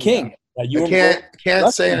 Brody King. I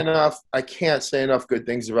can't say enough good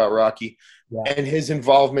things about Rocky and his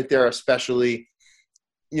involvement there, especially,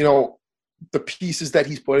 you know, the pieces that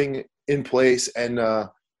he's putting in place. And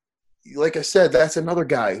like I said, that's another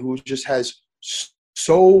guy who just has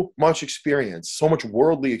so much experience, so much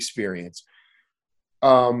worldly experience.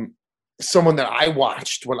 Someone that I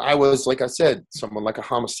watched when I was, like I said, someone like a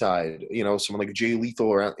Homicide, you know, someone like a Jay Lethal,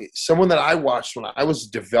 or someone that I watched when I was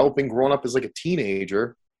developing, growing up as like a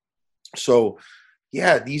teenager. So,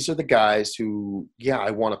 yeah, these are the guys who,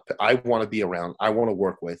 I want to be around. I want to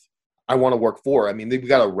work with. I want to work for. I mean, they've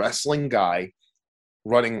got a wrestling guy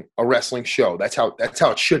running a wrestling show. That's how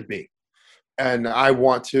it should be. And I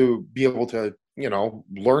want to be able to, you know,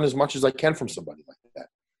 learn as much as I can from somebody like that.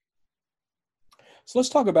 So let's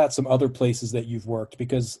talk about some other places that you've worked,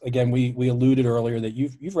 because again, we alluded earlier that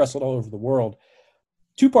you've wrestled all over the world.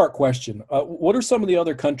 Two-part question. What are some of the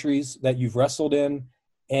other countries that you've wrestled in?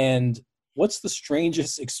 And what's the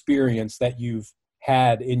strangest experience that you've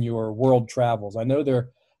had in your world travels? I know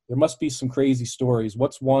there must be some crazy stories.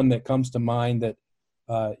 What's one that comes to mind that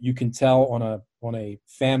you can tell on a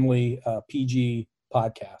family PG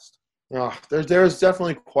podcast? Oh, there's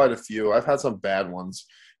definitely quite a few. I've had some bad ones.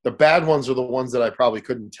 The bad ones are the ones that I probably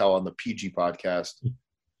couldn't tell on the PG podcast.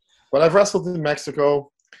 But I've wrestled in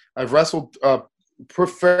Mexico. I've wrestled a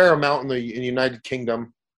fair amount in the United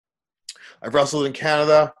Kingdom. I've wrestled in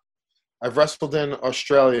Canada. I've wrestled in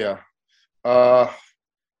Australia. I've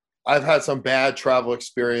had some bad travel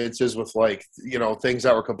experiences with, like, you know, things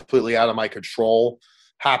that were completely out of my control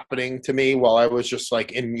happening to me while I was just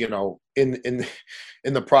like in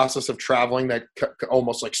the process of traveling, that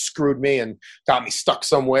almost like screwed me and got me stuck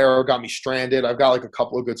somewhere or got me stranded. I've got like a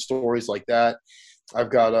couple of good stories like that.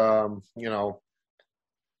 I've got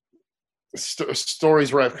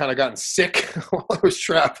stories where I've kind of gotten sick while I was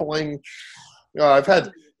traveling. I've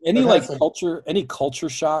had any culture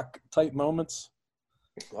shock type moments.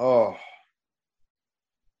 Oh,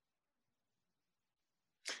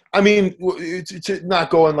 I mean, to not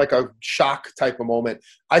go in like a shock type of moment.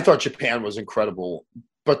 I thought Japan was incredible,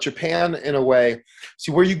 but Japan, in a way,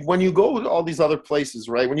 see when you go to all these other places,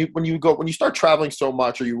 right? When you start traveling so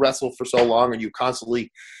much, or you wrestle for so long, and you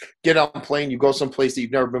constantly get on a plane, you go someplace that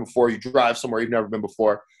you've never been before, you drive somewhere you've never been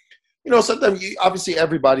before. You know, sometimes obviously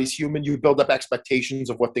everybody's human. You build up expectations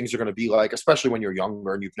of what things are going to be like, especially when you're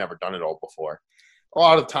younger and you've never done it all before. A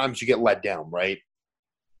lot of times you get let down, right?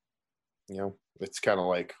 You know, it's kind of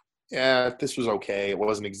like, yeah, this was okay. It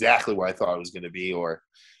wasn't exactly what I thought it was going to be. Or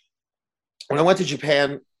when I went to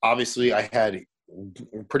Japan, obviously I had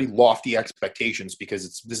pretty lofty expectations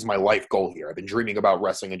because this is my life goal here. I've been dreaming about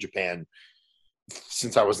wrestling in Japan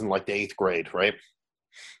since I was in like the 8th grade, right?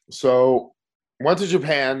 So went to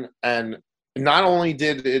Japan, and not only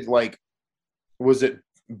did it was it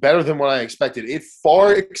better than what I expected, it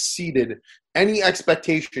far exceeded any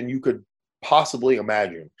expectation you could possibly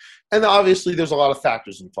imagine. And obviously there's a lot of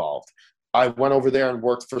factors involved. I went over there and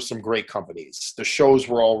worked for some great companies. The shows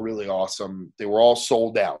were all really awesome. They were all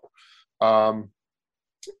sold out. The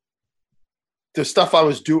stuff I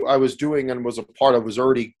was doing and was a part of was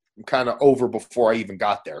already kind of over before I even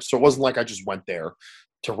got there. So it wasn't like I just went there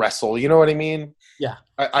to wrestle. You know what I mean? Yeah.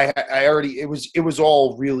 I already, it was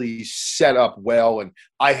all really set up well, and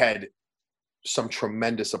I had some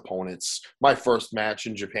tremendous opponents. My first match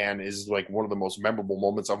in Japan is like one of the most memorable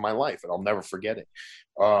moments of my life, and I'll never forget it.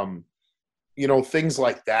 You know, things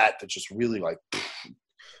like that just really like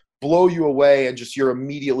blow you away and just you're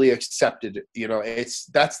immediately accepted. You know,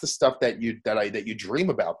 that's the stuff that you dream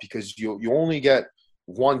about, because you only get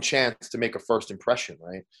one chance to make a first impression,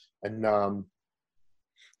 right? And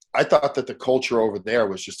I thought that the culture over there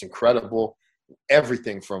was just incredible.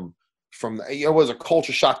 Everything from it was a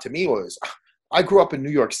culture shock to me. Was I grew up in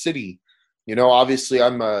New York City. You know, obviously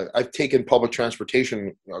I've taken public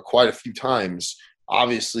transportation quite a few times.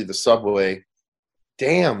 Obviously the subway.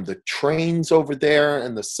 Damn, the trains over there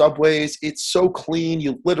and the subways, it's so clean.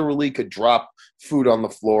 You literally could drop food on the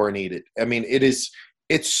floor and eat it. I mean, it's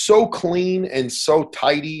so clean and so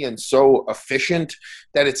tidy and so efficient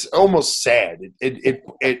that it's almost sad. It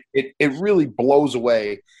really blows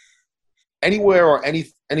away anywhere or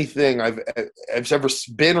anything I've ever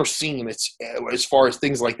been or seen. It's as far as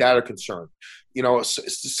things like that are concerned. You know,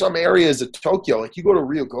 some areas of Tokyo, like you go to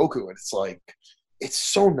Ryogoku and it's like, it's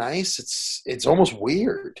so nice. It's almost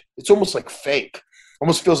weird. It's almost like fake.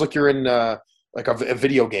 Almost feels like you're in like a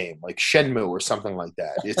video game, like Shenmue or something like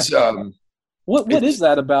that. It's what is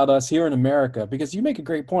that about us here in America? Because you make a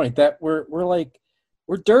great point that we're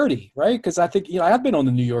dirty, right? Because I think, you know, I've been on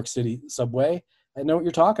the New York City subway. I know what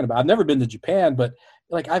you're talking about. I've never been to Japan, but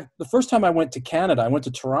like the first time I went to Canada, I went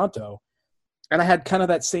to Toronto, and I had kind of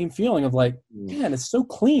that same feeling of like, man, it's so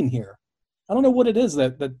clean here. I don't know what it is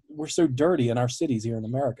that we're so dirty in our cities here in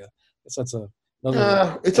America. It's a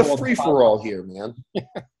free for all here, man.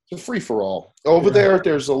 It's a free for all. Over there,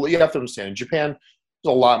 you have to understand. In Japan,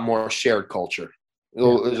 there's a lot more shared culture.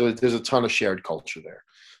 There's a ton of shared culture there,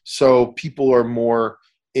 so people are more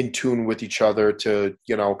in tune with each other to,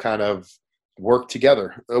 you know, kind of work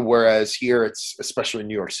together. Whereas here, it's, especially in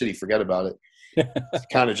New York City, forget about it. It's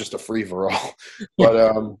kind of just a free for all.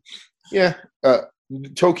 But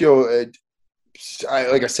Tokyo.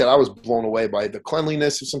 Like I said, I was blown away by the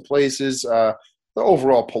cleanliness of some places, the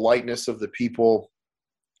overall politeness of the people.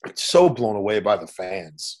 So blown away by the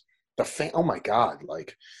fans. Oh my God.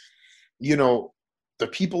 Like, you know, the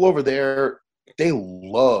people over there, they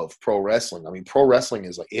love pro wrestling. I mean, pro wrestling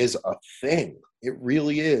is a thing. It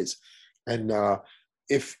really is. And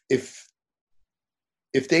if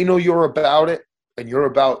they know you're about it, and you're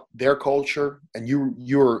about their culture, and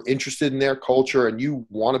you're interested in their culture, and you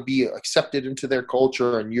want to be accepted into their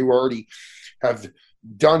culture, and you already have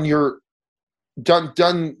done you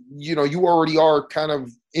know, you already are kind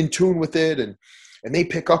of in tune with it, and they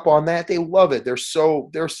pick up on that. They love it.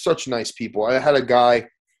 They're such nice people. I had a guy,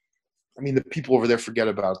 I mean, the people over there, forget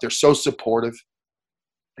about it. They're so supportive.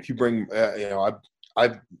 If you bring, you know,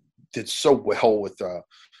 I did so well with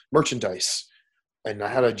merchandise. And I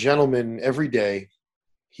had a gentleman every day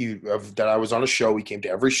that I was on a show. He came to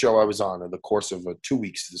every show I was on in the course of 2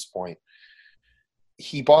 weeks at this point.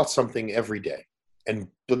 He bought something every day. And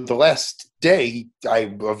the last day,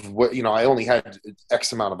 I only had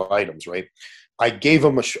X amount of items, right? I gave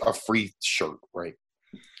him a free shirt, right?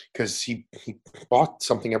 Because he bought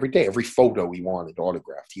something every day. Every photo he wanted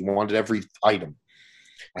autographed. He wanted every item.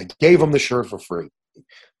 I gave him the shirt for free.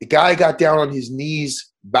 The guy got down on his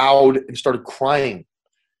knees, bowed, and started crying.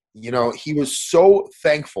 You know, he was so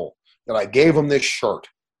thankful that I gave him this shirt.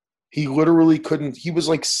 He literally couldn't. He was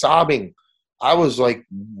like sobbing. I was like,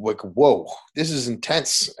 whoa, this is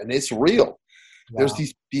intense, and it's real. Wow.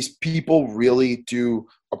 There's these people really do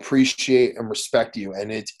appreciate and respect you, and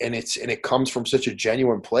it comes from such a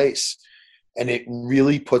genuine place, and it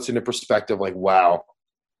really puts into perspective, like, wow.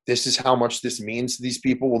 This is how much this means to these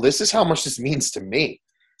people. Well, this is how much this means to me.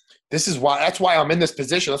 That's why I'm in this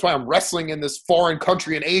position. That's why I'm wrestling in this foreign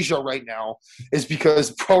country in Asia right now, is because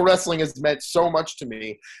pro wrestling has meant so much to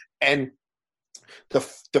me. And the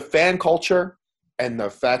fan culture and the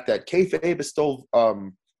fact that kayfabe is still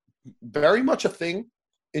very much a thing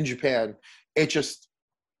in Japan, it just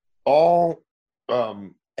all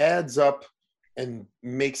adds up and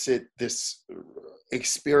makes it this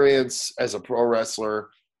experience as a pro wrestler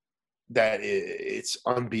that it's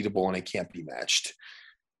unbeatable and it can't be matched.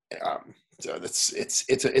 So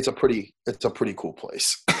it's a pretty cool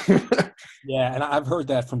place. Yeah, and I've heard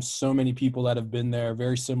that from so many people that have been there.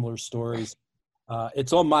 Very similar stories.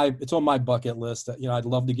 It's on my bucket list. You know, I'd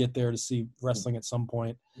love to get there to see wrestling at some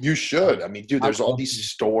point. You should. I mean, dude, there's all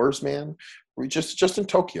these stores, man. Just in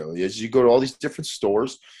Tokyo, as you go to all these different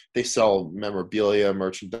stores, they sell memorabilia,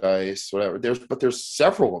 merchandise, whatever. There's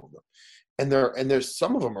several of them. And there's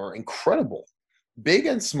some of them are incredible, big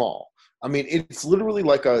and small. I mean, it's literally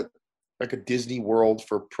like a Disney World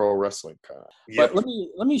for pro wrestling kind of. But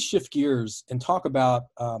let me shift gears and talk about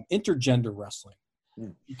intergender wrestling,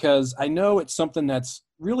 because I know it's something that's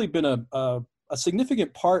really been a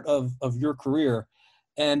significant part of your career,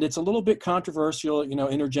 and it's a little bit controversial. You know,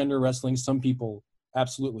 intergender wrestling. Some people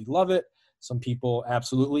absolutely love it. Some people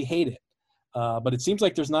absolutely hate it. But it seems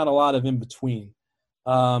like there's not a lot of in between.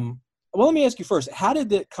 Well, let me ask you first, how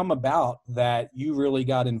did it come about that you really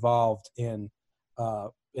got involved in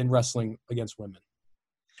wrestling against women?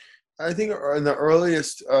 I think in the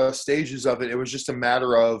earliest stages of it, it was just a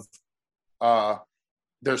matter of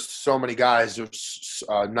there's so many guys, there's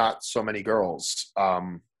not so many girls.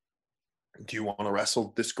 Do you want to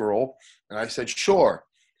wrestle this girl? And I said, sure.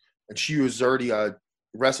 And she was already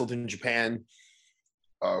wrestled in Japan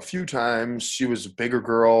a few times. She was a bigger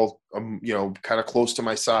girl, kind of close to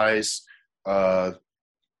my size.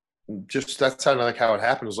 Just that's kind of like how it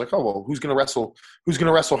happened. It was like, oh, well, who's going to wrestle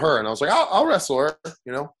her? And I was like, I'll wrestle her.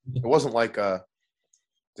 It wasn't like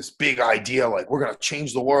this big idea, like we're going to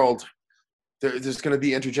change the world. There's going to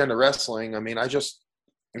be intergender wrestling. I mean, it just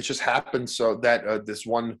happened. So that this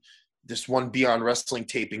one Beyond Wrestling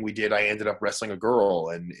taping we did, I ended up wrestling a girl,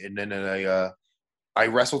 and then I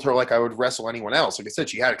wrestled her like I would wrestle anyone else. Like I said,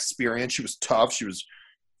 she had experience. She was tough. She was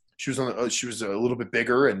a little bit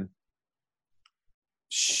bigger, and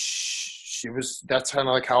that's kind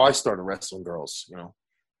of like how I started wrestling girls.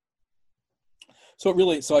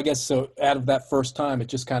 So I guess out of that first time, it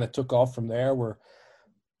just kind of took off from there, where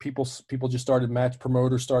people just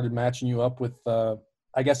promoters started matching you up with, I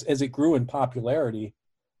guess, as it grew in popularity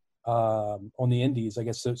on the indies, I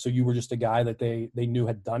guess. So you were just a guy that they knew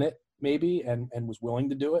had done it, maybe, and was willing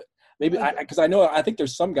to do it, maybe. Because I think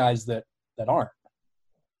there's some guys that aren't.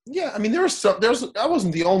 Yeah, I mean, I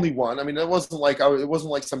wasn't the only one. I mean, it wasn't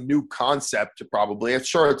like some new concept. Probably, I'm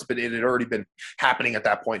sure it had already been happening at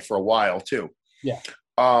that point for a while too. Yeah.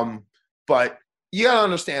 But you gotta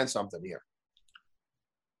understand something here.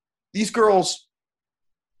 These girl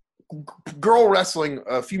wrestling,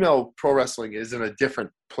 female pro wrestling is in a different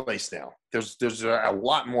place now. There's a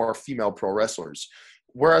lot more female pro wrestlers.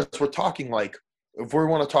 Whereas we're talking like, if we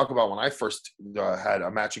want to talk about when I first had a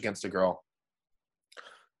match against a girl,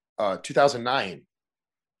 2009.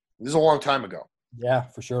 This is a long time ago. Yeah,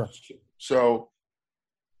 for sure. So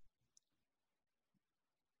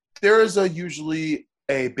there is usually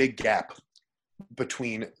a big gap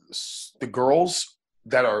between the girls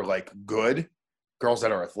that are like good, girls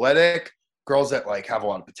that are athletic, girls that like have a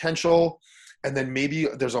lot of potential, and then maybe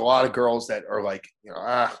there's a lot of girls that are like,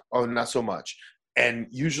 not so much. And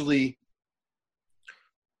usually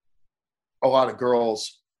a lot of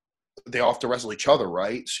girls, they all have to wrestle each other,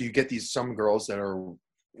 right? So you get some girls that are,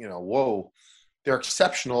 they're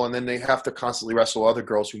exceptional, and then they have to constantly wrestle other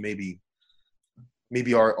girls who maybe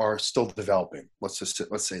are still developing. Let's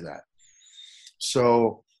say that.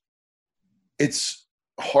 So it's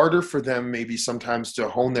harder for them maybe sometimes to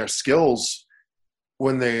hone their skills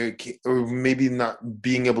when or maybe not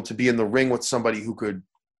being able to be in the ring with somebody who could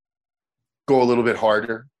go a little bit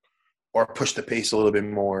harder or push the pace a little bit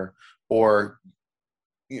more, or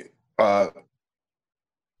are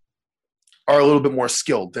a little bit more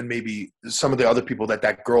skilled than maybe some of the other people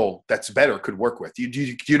that girl that's better could work with. Do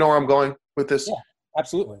you know where I'm going with this? Yeah,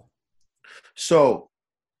 absolutely. So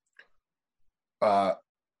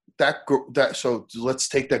so let's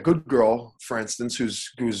take that good girl, for instance,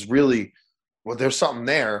 who's really, well, there's something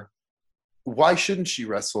there. Why shouldn't she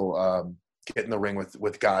wrestle, get in the ring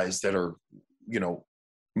with guys that are,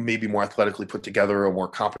 maybe more athletically put together or more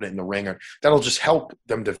competent in the ring? Or that'll just help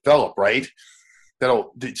them develop, right?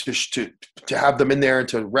 That'll to have them in there and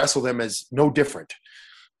to wrestle them as no different.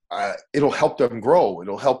 It'll help them grow.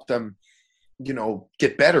 It'll help them,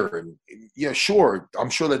 get better. And sure,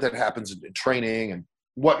 I'm sure that happens in training and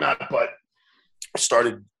whatnot. But I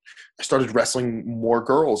started wrestling more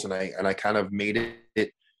girls, and I kind of made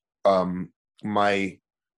it my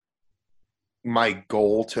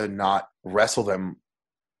goal to not wrestle them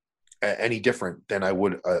any different than I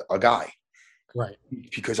would a guy. Right.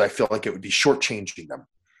 Because I feel like it would be shortchanging them.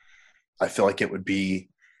 I feel like it would be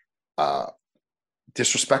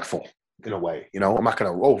disrespectful in a way. I'm not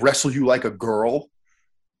going to wrestle you like a girl.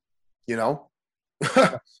 And I'm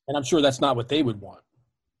sure that's not what they would want.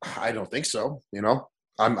 I don't think so.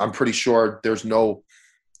 I'm pretty sure there's no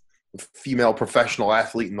female professional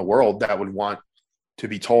athlete in the world that would want to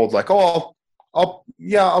be told like, oh, I'll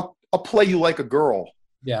play you like a girl.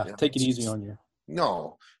 Yeah, take it easy on you.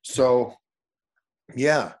 No. So,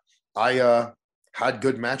 yeah, I had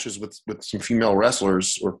good matches with some female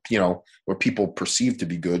wrestlers, or where people perceived to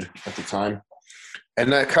be good at the time,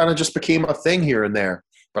 and that kind of just became a thing here and there.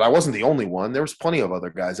 But I wasn't the only one. There was plenty of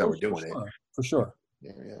other guys that were doing it. For sure.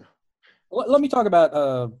 Yeah. Let me talk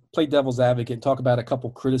about play devil's advocate and talk about a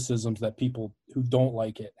couple criticisms that people who don't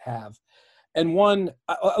like it have. And one,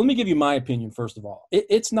 let me give you my opinion first of all.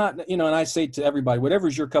 It's not, and I say to everybody,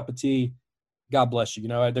 whatever's your cup of tea, God bless you. You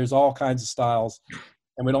know, there's all kinds of styles,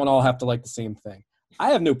 and we don't all have to like the same thing. I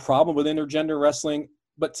have no problem with intergender wrestling,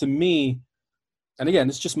 but to me, and again,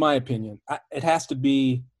 it's just my opinion, it has to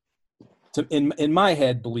be, in my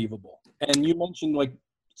head, believable. And you mentioned like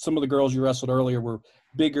some of the girls you wrestled earlier were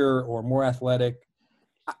bigger or more athletic.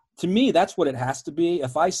 To me, that's what it has to be.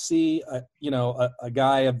 If I see a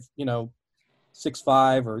guy of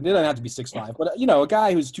 6'5", or it doesn't have to be 6'5", but a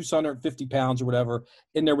guy who's 250 pounds or whatever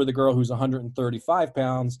in there with a girl who's 135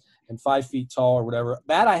 pounds and 5 feet tall or whatever,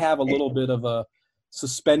 that I have a little bit of a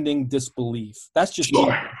suspending disbelief. That's just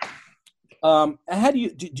me. How do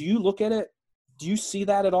you look at it? Do you see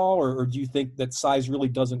that at all, or do you think that size really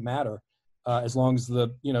doesn't matter as long as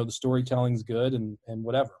the storytelling's good and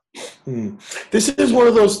whatever? This is one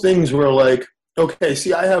of those things where, like, okay,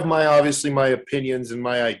 see, I have my opinions and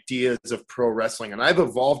my ideas of pro wrestling, and I've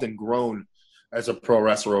evolved and grown as a pro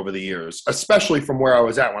wrestler over the years, especially from where I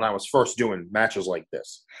was at when I was first doing matches like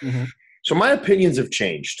this. Mm-hmm. So my opinions have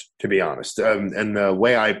changed, to be honest, and the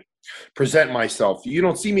way I present myself. You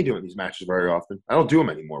don't see me doing these matches very often. I don't do them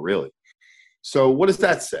anymore, really. So what does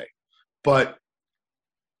that say? But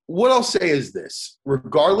what I'll say is this: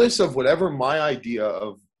 regardless of whatever my idea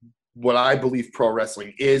of what I believe pro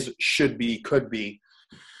wrestling is, should be, could be,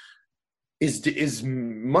 is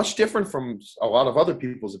much different from a lot of other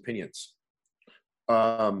people's opinions.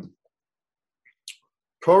 Pro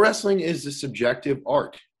wrestling is a subjective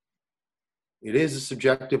art. It is a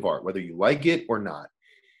subjective art, whether you like it or not.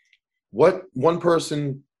 What one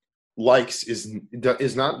person likes is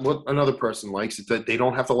not what another person likes. It's that they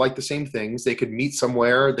don't have to like the same things. They could meet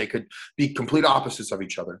somewhere. They could be complete opposites of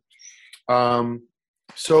each other.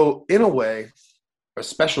 So in a way,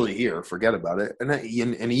 especially here, forget about it. And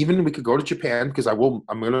even we could go to Japan, because I'm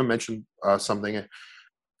going to mention something.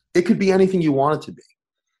 It could be anything you want it to be.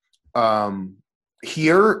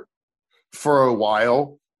 Here, for a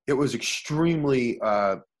while, it was extremely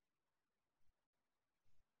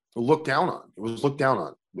looked down on. It was looked down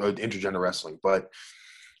on, intergender wrestling. But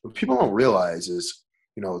what people don't realize is,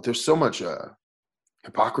 there's so much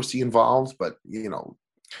hypocrisy involved. But,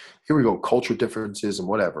 here we go, culture differences and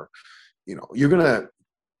whatever. You're going to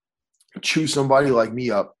choose somebody like me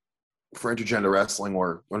up for intergender wrestling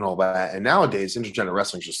and all that. And nowadays, intergender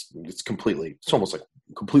wrestling it's almost like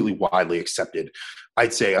completely widely accepted,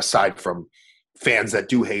 I'd say, aside from fans that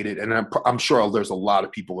do hate it. And I'm sure there's a lot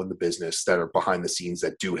of people in the business that are behind the scenes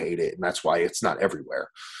that do hate it. And that's why it's not everywhere.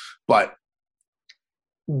 But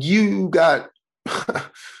you got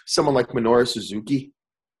someone like Minoru Suzuki.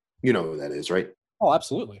 You know who that is, right? Oh,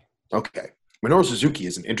 absolutely. Okay. Minoru Suzuki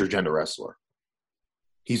is an intergender wrestler.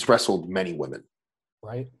 He's wrestled many women.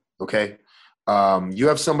 Right. Okay. You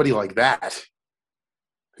have somebody like that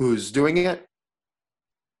who's doing it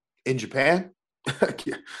in Japan.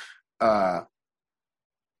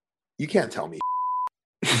 You can't tell me,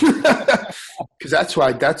 because that's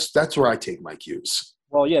where I take my cues.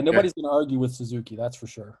 Well, yeah, nobody's going to argue with Suzuki, that's for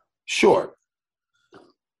sure. Sure.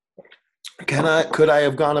 Could I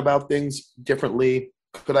have gone about things differently?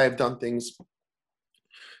 Could I have done things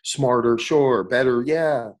smarter? Sure. Better?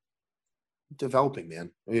 Yeah. Developing, man.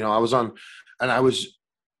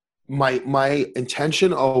 My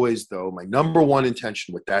intention always, though, my number one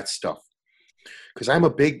intention with that stuff, because I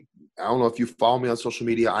don't know if you follow me on social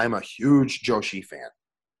media, I'm a huge Joshi fan.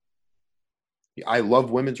 I love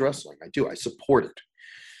women's wrestling. I do. I support it.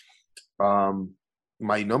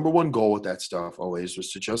 My number one goal with that stuff always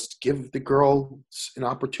was to just give the girls an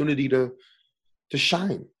opportunity to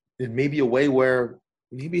shine in maybe a way where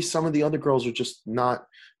maybe some of the other girls are just not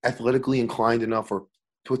athletically inclined enough or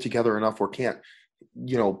put together enough or can't,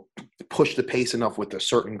 push the pace enough with a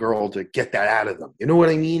certain girl to get that out of them. You know what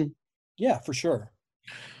I mean? Yeah, for sure.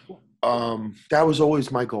 That was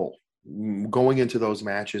always my goal, going into those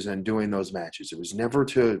matches and doing those matches. It was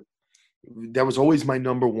that was always my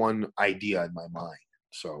number one idea in my mind.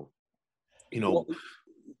 So, Well,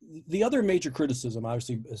 the other major criticism,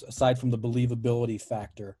 obviously, aside from the believability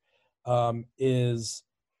factor, is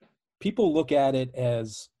people look at it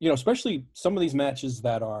as, especially some of these matches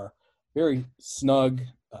that are very snug,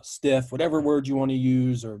 stiff, whatever word you want to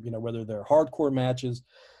use, or, whether they're hardcore matches,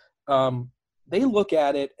 they look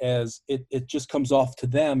at it as it just comes off to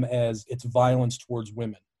them as it's violence towards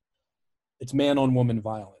women. It's man-on-woman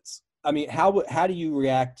violence. I mean, how do you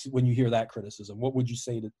react when you hear that criticism? What would you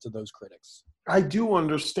say to those critics? I do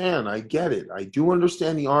understand. I get it. I do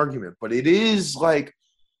understand the argument, but it's like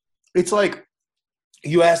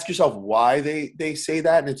you ask yourself why they say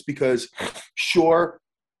that, and it's because, sure,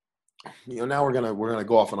 now we're gonna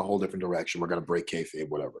go off in a whole different direction. We're gonna break kayfabe,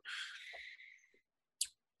 whatever.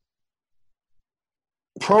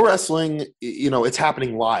 pro wrestling, it's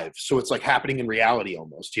happening live. So it's like happening in reality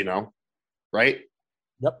almost, right?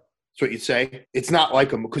 Yep. That's what you'd say. It's not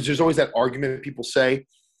like because there's always that argument that people say,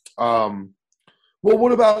 well,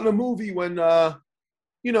 what about in a movie when,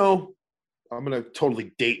 I'm going to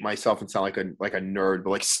totally date myself and sound like a nerd, but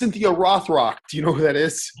like Cynthia Rothrock, do you know who that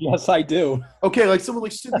is? Yes, I do. Okay, like someone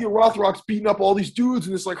like Cynthia Rothrock's beating up all these dudes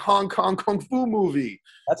in this like Hong Kong Kung Fu movie.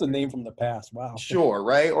 That's a name from the past. Wow. Sure,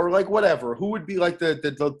 right? Or like whatever. Who would be like the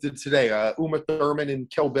today? Uma Thurman in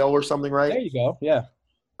Kill Bill or something, right? There you go. Yeah.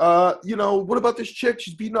 What about this chick?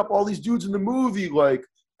 She's beating up all these dudes in the movie. Like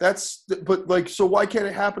but like, so why can't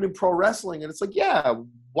it happen in pro wrestling? And it's like, yeah,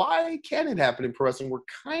 why can't it happen in pro wrestling? We're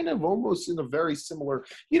kind of almost in a very similar,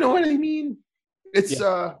 you know what I mean? It's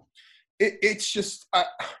it's just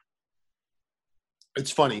it's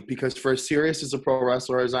funny because for as serious as a pro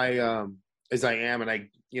wrestler as I am, and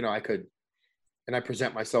I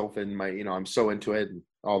present myself and I'm so into it and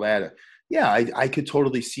all that. Yeah, I could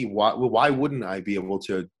totally see why wouldn't I be able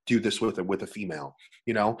to do this with a female?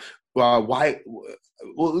 Why?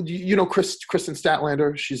 Well, Kristen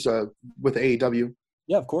Statlander. She's with AEW.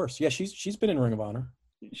 Yeah, of course. Yeah, she's been in Ring of Honor.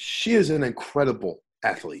 She is an incredible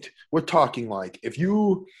athlete. We're talking like if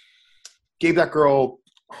you gave that girl,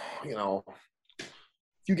 if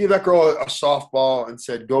you gave that girl a softball and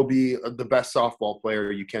said, go be the best softball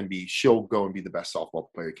player you can be, she'll go and be the best softball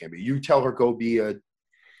player you can be. You tell her go be a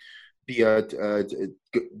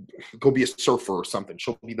surfer or something.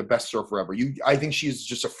 She'll be the best surfer ever. I think she's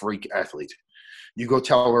just a freak athlete. You go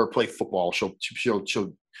tell her play football. She'll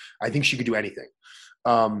I think she could do anything.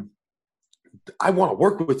 I want to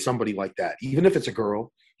work with somebody like that, even if it's a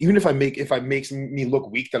girl, even if it makes me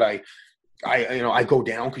look weak that I go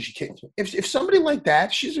down because she can't. If somebody like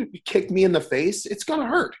that, she's kicked me in the face, it's gonna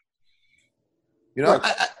hurt.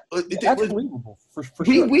 That's believable for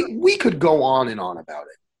sure. We could go on and on about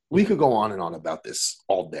it. We could go on and on about this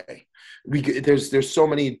all day. There's so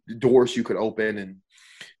many doors you could open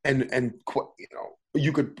and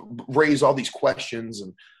you could raise all these questions,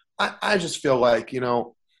 and I just feel like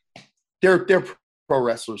they're pro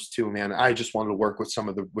wrestlers too, man. I just wanted to work with some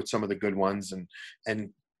of the good ones, and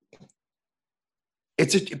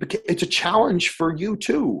it's a challenge for you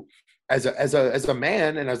too. As a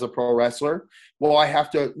man and as a pro wrestler, well, I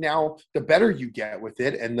have to now. The better you get with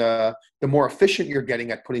it, and the more efficient you're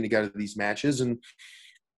getting at putting together these matches, and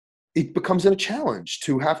it becomes a challenge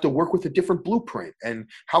to have to work with a different blueprint. And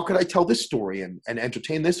how could I tell this story and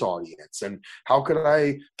entertain this audience? And how could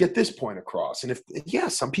I get this point across? And if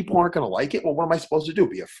some people aren't going to like it, well, what am I supposed to do?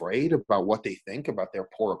 Be afraid about what they think, about their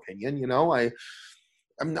poor opinion?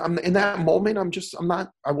 I'm in that moment.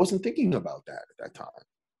 I wasn't thinking about that at that time.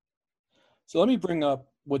 So let me bring up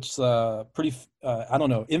what's pretty,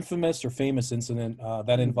 infamous or famous incident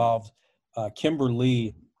that involved Kimber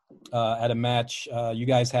Lee at a match you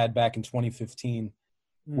guys had back in 2015,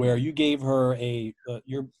 where you gave her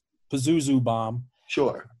your Pazuzu bomb.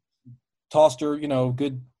 Sure. Tossed her,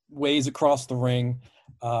 good ways across the ring,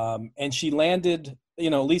 and she landed.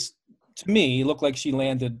 At least to me, it looked like she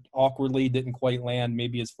landed awkwardly. Didn't quite land,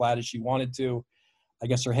 maybe as flat as she wanted to. I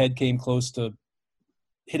guess her head came close to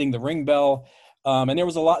hitting the ring bell, and there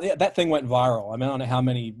was a lot. That thing went viral. I mean, I don't know how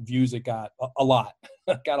many views it got. A lot.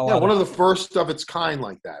 Got a lot. Yeah, one of the first of its kind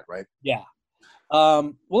like that, right? Yeah.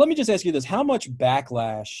 Well, let me just ask you this: how much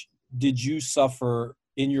backlash did you suffer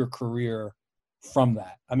in your career from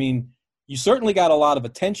that? I mean, you certainly got a lot of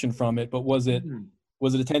attention from it, but was it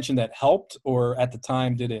attention that helped, or at the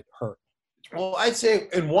time did it hurt? Well, I'd say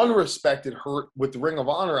in one respect it hurt with the Ring of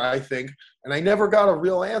Honor, I think, and I never got a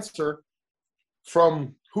real answer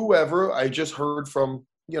from whoever. I just heard from,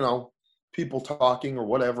 people talking or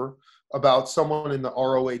whatever about someone in the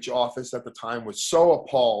ROH office at the time was so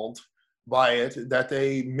appalled by it that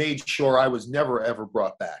they made sure I was never, ever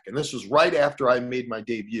brought back. And this was right after I made my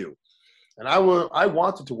debut. And I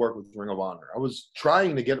wanted to work with Ring of Honor. I was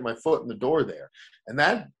trying to get my foot in the door there. And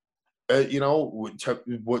that,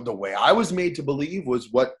 the way I was made to believe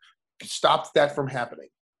was what stopped that from happening.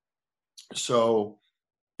 So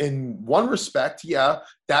in one respect, yeah,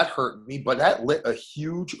 that hurt me, but that lit a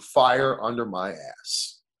huge fire under my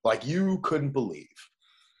ass. Like you couldn't believe.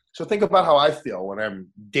 So think about how I feel when I'm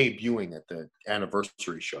debuting at the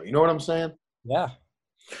anniversary show. You know what I'm saying? Yeah.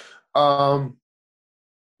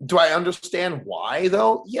 Do I understand why,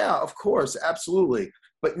 though? Yeah, of course, absolutely.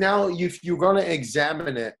 But now if you're going to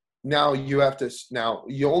examine it, now you have to – now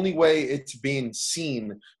the only way it's being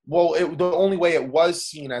seen – the only way it was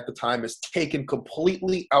seen at the time is taken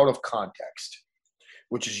completely out of context.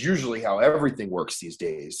 which is usually how everything works these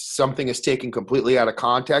days. Something is taken completely out of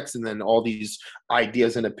context, and then all these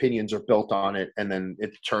ideas and opinions are built on it, and then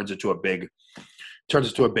it turns into a big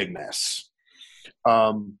mess.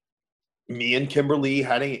 Me and Kimberly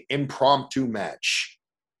had an impromptu match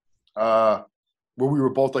where we were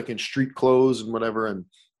both like in street clothes and whatever, and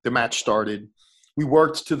the match started. We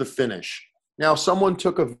worked to the finish. Now, someone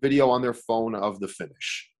took a video on their phone of the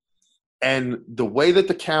finish, and the way that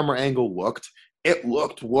the camera angle looked, it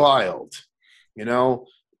looked wild. You know,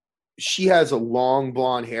 she has a long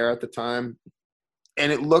blonde hair at the time,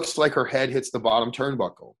 and it looks like her head hits the bottom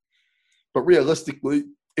turnbuckle. But realistically,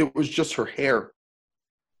 it was just her hair.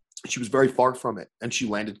 She was very far from it, and she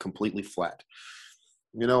landed completely flat.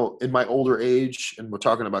 You know, in my older age, and we're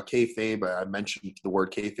talking about kayfabe, I mentioned the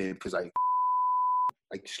word kayfabe because I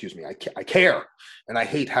care, and I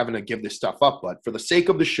hate having to give this stuff up. But for the sake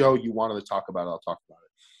of the show, you wanted to talk about it, I'll talk about it.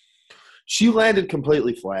 She landed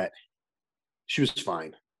completely flat. She was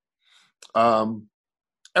fine.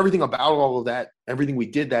 Everything about all of that, everything we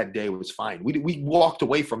did that day was fine. We walked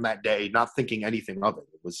away from that day not thinking anything of it.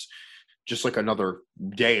 It was just like another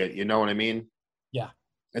day, you know what I mean? Yeah.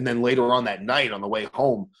 And then later on that night on the way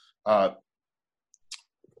home,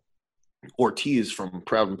 Ortiz from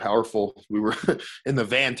Proud and Powerful, we were in the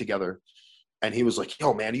van together, and he was like,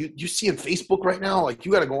 yo, man, you see in Facebook right now? Like,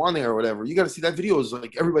 you got to go on there or whatever. You got to see that video. Is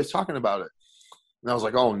like, everybody's talking about it. And I was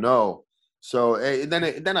like, oh, no. So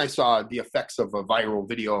then I saw the effects of a viral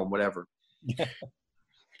video and whatever.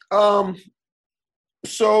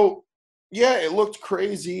 So, yeah, it looked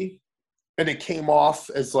crazy, and it came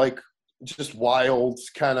off as like just wild,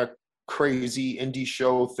 kind of crazy indie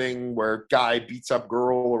show thing where guy beats up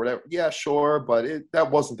girl or whatever. Yeah, sure, but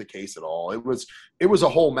that wasn't the case at all. It was a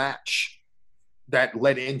whole match that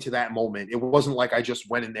led into that moment. It wasn't like I just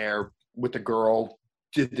went in there with the girl,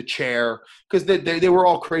 did the chair, because they were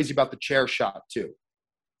all crazy about the chair shot too.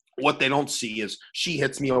 What they don't see is she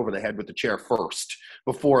hits me over the head with the chair first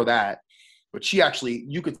before that. But she actually,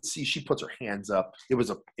 you could see she puts her hands up. It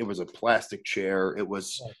was a plastic chair. It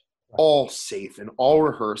was all safe and all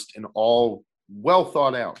rehearsed and all well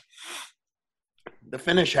thought out. The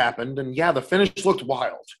finish happened, and yeah, the finish looked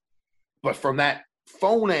wild. But from that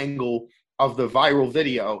phone angle of the viral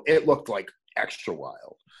video, it looked like extra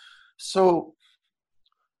wild. So,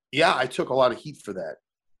 yeah, I took a lot of heat for that.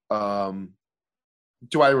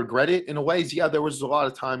 Do I regret it in a ways? Yeah, there was a lot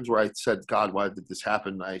of times where I said, God, why did this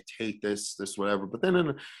happen? I hate this, whatever. But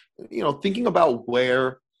then, thinking about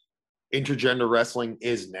where intergender wrestling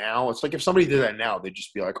is now, it's like if somebody did that now, they'd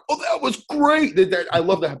just be like, oh, that was great. I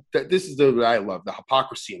love that. This is what I love, the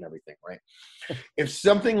hypocrisy and everything, right? If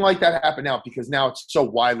something like that happened now, because now it's so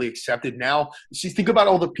widely accepted now, see, think about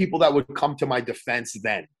all the people that would come to my defense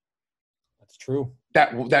then. That's true.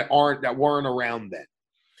 That weren't around then.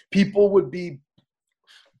 People would be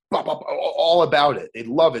all about it. They'd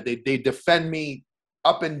love it. They defend me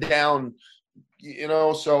up and down,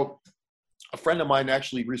 so a friend of mine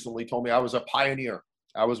actually recently told me I was a pioneer.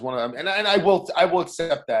 I was one of them. And I will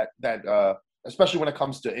accept that especially when it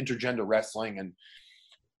comes to intergender wrestling and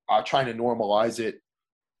trying to normalize it,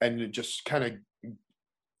 and just kind of,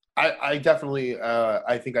 I definitely,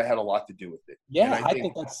 I think I had a lot to do with it. Yeah, I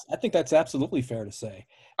think that's absolutely fair to say.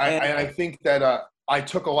 I think that I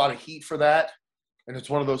took a lot of heat for that. And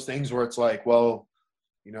it's one of those things where it's like, well,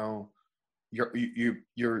 you're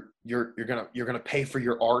gonna pay for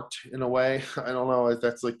your art in a way. I don't know if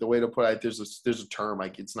that's like the way to put it. There's a term,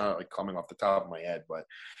 like it's not like coming off the top of my head, but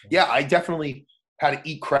yeah, I definitely had to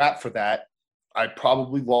eat crap for that. I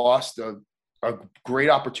probably lost a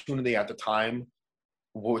great opportunity at the time,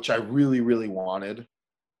 which I really, really wanted.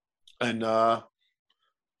 And yeah,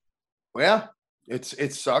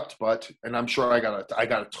 it sucked, and I'm sure I got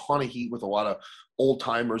a ton of heat with a lot of old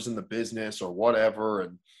timers in the business or whatever,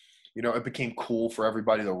 and it became cool for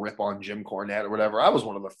everybody to rip on Jim Cornette or whatever. I was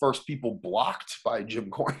one of the first people blocked by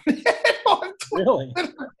Jim Cornette on Twitter. Really?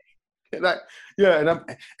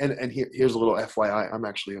 And here's a little FYI. I'm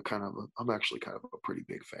actually kind of a pretty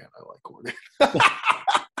big fan. I like Cornette.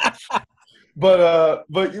 but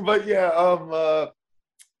yeah,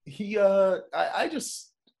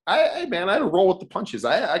 I had to roll with the punches.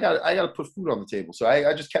 I got to put food on the table. So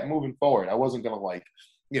I just kept moving forward. I wasn't going to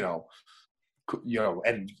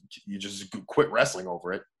and you just quit wrestling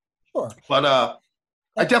over it. Sure. But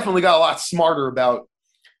I definitely got a lot smarter about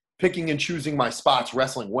picking and choosing my spots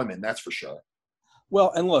wrestling women. That's for sure.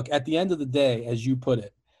 Well, and look, at the end of the day, as you put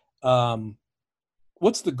it,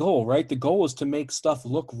 what's the goal, right? The goal is to make stuff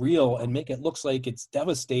look real and make it look like it's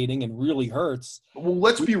devastating and really hurts. Well,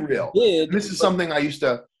 let's be real. This is something I used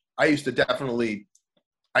to definitely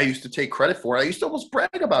I used to take credit for it. I used to almost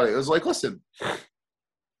brag about it. It was like, listen,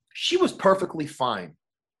 she was perfectly fine.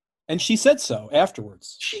 And she said so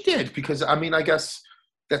afterwards. She did, because, I mean, I guess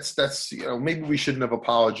that's maybe we shouldn't have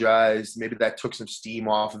apologized. Maybe that took some steam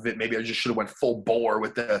off of it. Maybe I just should have went full bore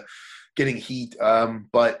with the getting heat.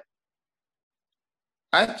 But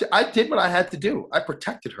I did what I had to do. I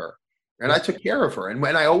protected her, and I took care of her, and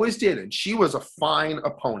I always did. And she was a fine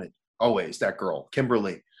opponent, always, that girl,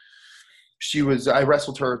 Kimberly. I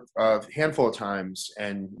wrestled her a handful of times,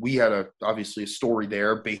 and we had obviously a story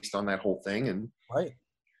there based on that whole thing. And right.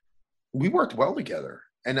 We worked well together.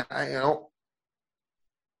 And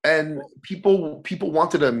and people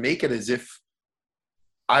wanted to make it as if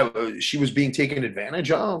she was being taken advantage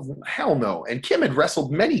of. Hell no. And Kim had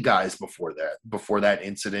wrestled many guys before that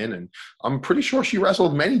incident. And I'm pretty sure she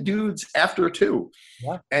wrestled many dudes after too.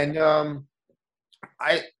 Yeah. And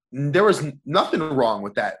there was nothing wrong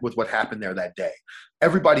with what happened there that day.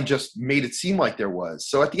 Everybody just made it seem like there was.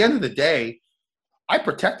 So at the end of the day, I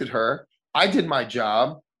protected her. I did my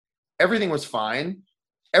job. Everything was fine.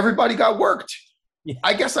 Everybody got worked. Yeah.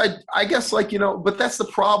 I guess but that's the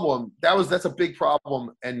problem. That's a big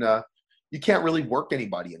problem. And you can't really work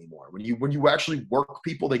anybody anymore. When you actually work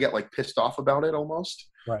people, they get like pissed off about it almost.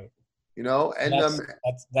 Right. And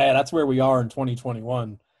that's where we are in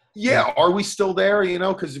 2021. Yeah, are we still there?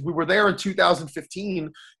 Because we were there in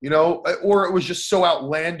 2015, or it was just so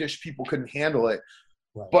outlandish people couldn't handle it.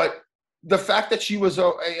 Right. But the fact that she was,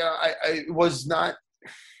 I was not.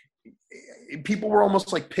 People were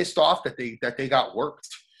almost like pissed off that they got worked,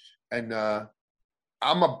 and I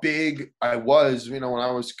was when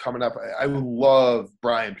I was coming up, I love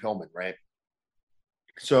Brian Pillman, right?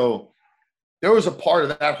 So there was a part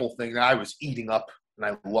of that whole thing that I was eating up, and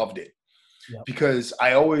I loved it. Yep. Because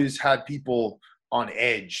I always had people on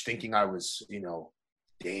edge thinking I was,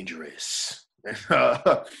 dangerous.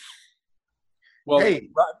 Well, hey,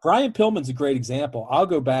 Brian Pillman's a great example. I'll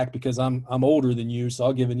go back because I'm older than you, so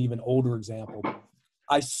I'll give an even older example.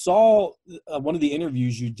 I saw one of the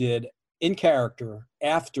interviews you did in character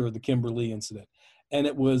after the Kimberly incident, and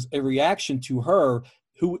it was a reaction to her.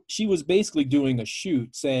 She was basically doing a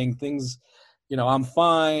shoot, saying things. I'm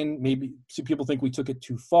fine. Maybe some people think we took it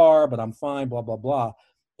too far, but I'm fine, blah, blah, blah.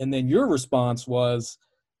 And then your response was,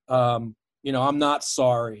 I'm not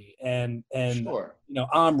sorry. And sure.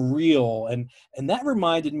 I'm real. And that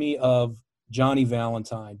reminded me of Johnny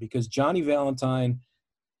Valentine, because Johnny Valentine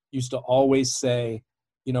used to always say,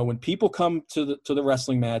 when people come to the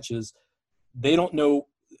wrestling matches, they don't know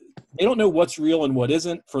what's real and what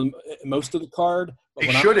isn't for most of the card. They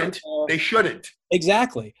shouldn't.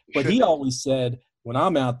 Exactly. But he always said, when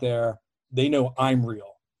I'm out there, they know I'm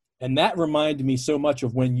real. And that reminded me so much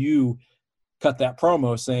of when you cut that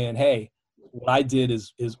promo saying, hey, what I did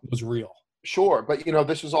was real. Sure. But,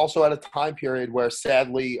 this was also at a time period where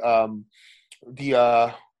sadly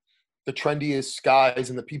the trendiest guys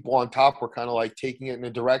and the people on top were kind of like taking it in a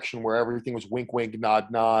direction where everything was wink, wink, nod,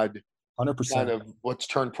 nod. 100%. Kind of let's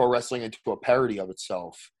turn pro wrestling into a parody of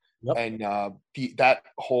itself. Yep. And that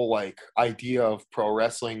whole idea of pro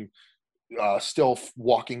wrestling still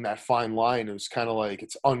walking that fine line, it was kind of like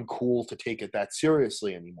it's uncool to take it that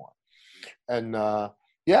seriously anymore. And I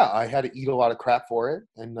had to eat a lot of crap for it.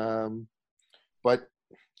 And but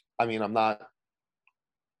I mean, I'm not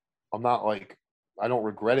like, I don't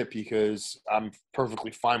regret it because I'm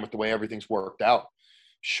perfectly fine with the way everything's worked out.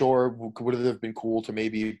 Sure, would it have been cool to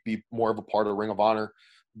maybe be more of a part of Ring of Honor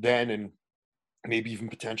then, and maybe even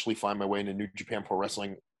potentially find my way into New Japan Pro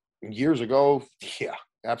Wrestling years ago? Yeah,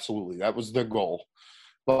 absolutely. That was the goal.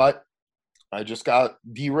 But I just got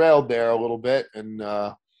derailed there a little bit, and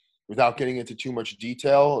without getting into too much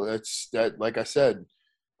detail, like I said,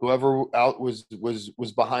 whoever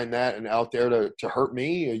was behind that and out there to hurt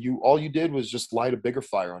me, all you did was just light a bigger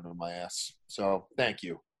fire under my ass. So thank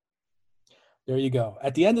you. There you go.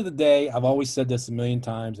 At the end of the day, I've always said this a million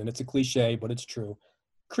times, and it's a cliche, but it's true.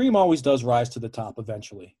 Cream always does rise to the top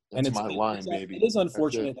eventually. That's my line, baby. It is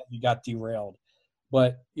unfortunate that you got derailed,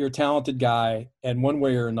 but you're a talented guy, and one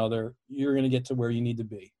way or another, you're going to get to where you need to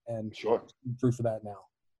be. And sure, proof of that now.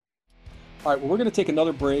 All right, well, we're going to take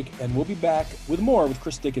another break, and we'll be back with more with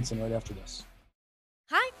Chris Dickinson right after this.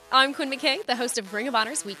 Hi, I'm Quinn McKay, the host of Ring of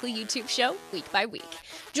Honor's weekly YouTube show, Week by Week.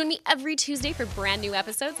 Join me every Tuesday for brand new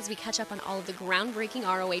episodes as we catch up on all of the groundbreaking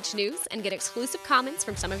ROH news and get exclusive comments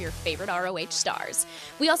from some of your favorite ROH stars.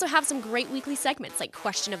 We also have some great weekly segments like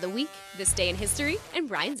Question of the Week, This Day in History, and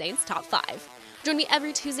Brian Zane's Top 5. Join me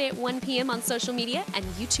every Tuesday at 1 p.m. on social media and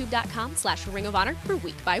youtube.com/Ring of Honor for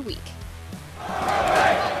Week by Week.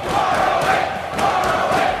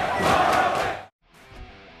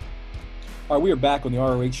 All right, we are back on the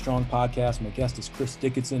ROH Strong podcast. My guest is Chris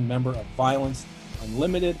Dickinson, member of Violence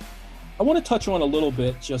Unlimited. I want to touch on a little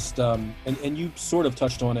bit, just and you sort of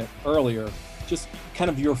touched on it earlier, just kind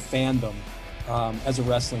of your fandom as a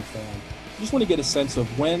wrestling fan. I just want to get a sense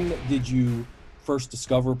of when did you first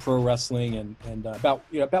discover pro wrestling, and about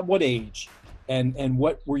what age, and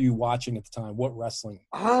what were you watching at the time? What wrestling?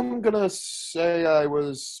 I'm gonna say I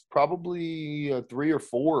was probably 3 or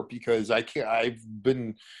 4 because I've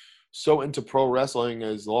been so into pro wrestling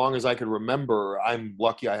as long as I can remember. I'm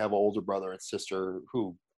lucky I have an older brother and sister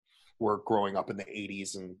who were growing up in the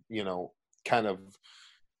 80s, and kind of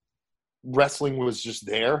wrestling was just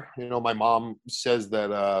there. My mom says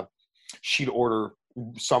that she'd order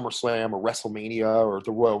SummerSlam or WrestleMania or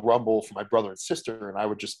the Royal Rumble for my brother and sister, and I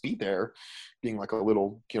would just be there being like a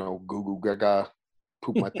little goo goo gaga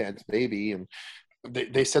poop my pants baby. And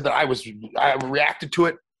they said that I reacted to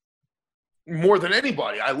it more than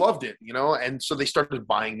anybody. I loved it, and so they started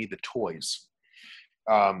buying me the toys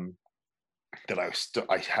that I still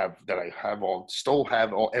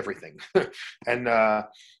have everything. And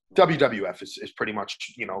WWF is pretty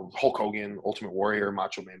much, Hulk Hogan, Ultimate Warrior,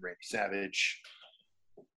 Macho Man Randy Savage.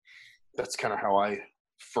 That's kind of how I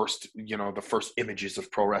first, the first images of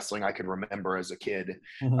pro wrestling I can remember as a kid.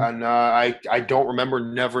 Mm-hmm. And I don't remember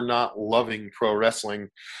never not loving pro wrestling.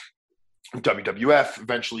 WWF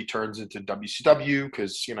eventually turns into WCW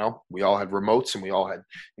because, we all had remotes and we all had,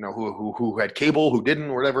 who had cable, who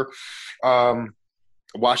didn't, or whatever.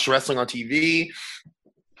 Watched wrestling on TV.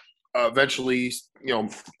 Eventually,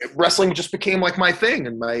 wrestling just became like my thing,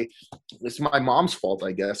 and it's my mom's fault,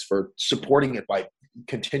 I guess, for supporting it by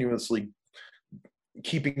continuously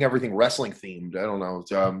keeping everything wrestling themed. I don't know.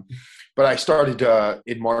 But I started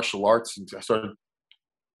in martial arts, and I started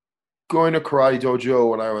going to karate dojo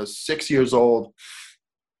when I was 6 years old,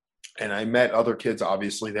 and I met other kids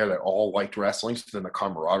obviously there that all liked wrestling. So then the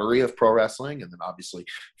camaraderie of pro wrestling, and then obviously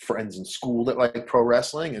friends in school that liked pro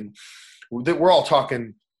wrestling, and we're all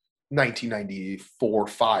talking 1994,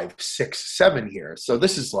 5, 6, 7 here. So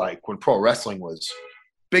this is like when pro wrestling was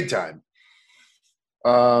big time.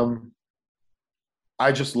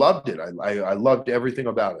 I just loved it. I loved everything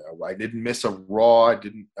about it. I didn't miss a Raw.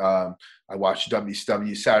 I watched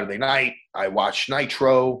WCW Saturday Night. I watched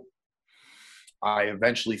Nitro. I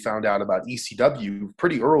eventually found out about ECW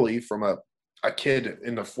pretty early from a kid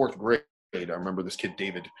in the 4th grade. I remember this kid,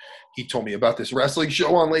 David. He told me about this wrestling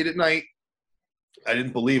show on late at night. I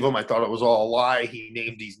didn't believe him. I thought it was all a lie. He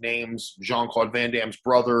named these names: Jean-Claude Van Damme's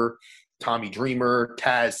brother, Tommy Dreamer,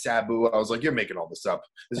 Taz, Sabu. I was like, you're making all this up.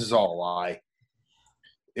 This is all a lie.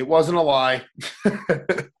 It wasn't a lie.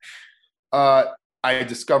 I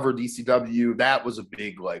discovered ECW. That was a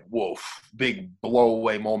big, big blow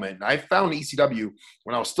away moment. And I found ECW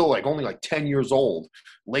when I was still only 10 years old,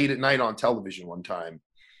 late at night on television one time.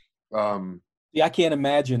 Yeah, I can't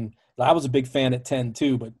imagine. I was a big fan at 10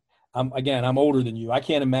 too, but I'm older than you. I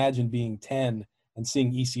can't imagine being 10 and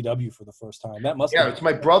seeing ECW for the first time. That must. Yeah, it's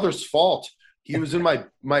my brother's fault. He was in my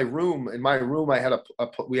room. In my room, I had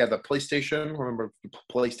we had the PlayStation. Remember the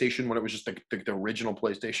PlayStation when it was just the original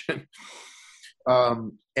PlayStation?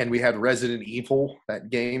 And we had Resident Evil,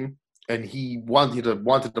 that game, and he wanted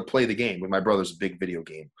to play the game. My brother's a big video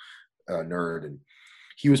game nerd, and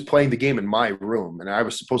he was playing the game in my room, and I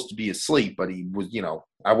was supposed to be asleep, but he was,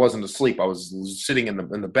 I wasn't asleep. I was sitting in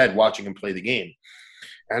the bed watching him play the game,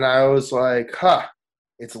 and I was like,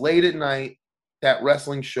 it's late at night. That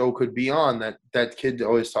wrestling show could be on that kid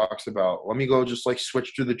always talks about. Let me go just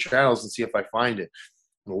switch through the channels and see if I find it.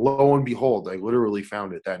 And lo and behold, I literally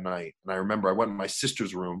found it that night. And I remember I went in my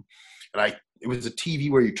sister's room, and it was a TV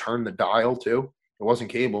where you turn the dial too. It wasn't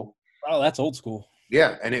cable. Oh, that's old school.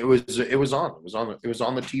 Yeah, and it was on. It was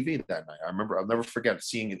on the TV that night. I remember. I'll never forget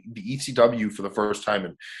seeing the ECW for the first time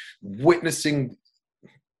and witnessing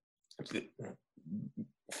the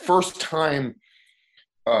first time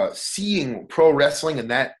seeing pro wrestling in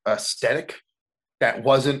that aesthetic that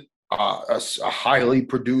wasn't a highly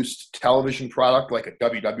produced television product like a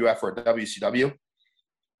WWF or a WCW.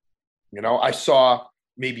 I saw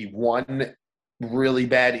maybe one really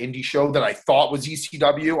bad indie show that I thought was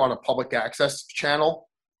ECW on a public access channel,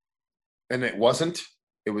 and it wasn't.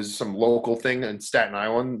 It was some local thing in Staten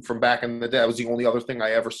Island from back in the day. That was the only other thing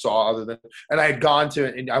I ever saw and I had gone to,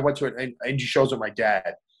 and I went to an indie shows with my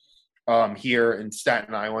dad here in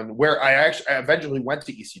Staten Island, where I eventually went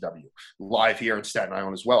to ECW live here in Staten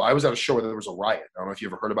Island as well. I was at a show where there was a riot. I don't know if you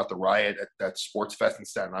ever heard about the riot at that Sports Fest in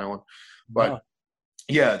Staten Island, but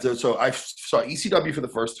yeah, so I saw ECW for the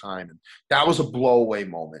first time, and that was a blow away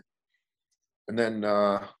moment. And then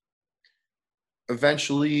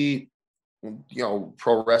eventually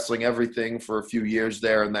pro wrestling, everything for a few years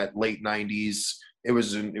there in that late 90s. It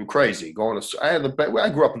was crazy going to. I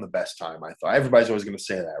grew up in the best time. I thought everybody's always going to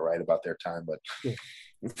say that, right, about their time, but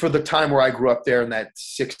for the time where I grew up there in that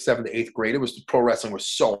 6th, 7th, 8th grade, pro wrestling was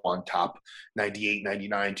so on top. 98,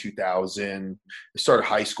 99, 2000. I started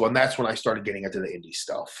high school, and that's when I started getting into the indie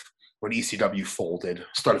stuff. When ECW folded,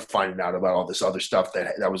 started finding out about all this other stuff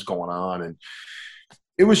that was going on, and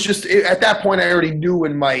it was just at that point I already knew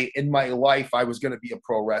in my life I was going to be a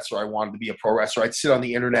pro wrestler. I wanted to be a pro wrestler. I'd sit on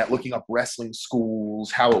the internet looking up wrestling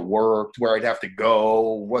schools, how it worked, where I'd have to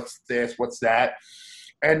go, what's this, what's that,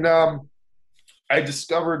 and I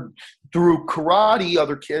discovered through karate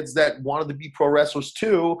other kids that wanted to be pro wrestlers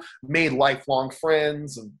too, made lifelong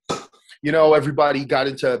friends, and everybody got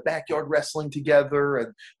into backyard wrestling together,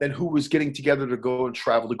 and then who was getting together to go and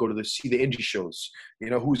travel to go to see the indie shows,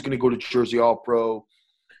 who was going to go to Jersey All Pro,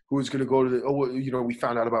 who was going to go to we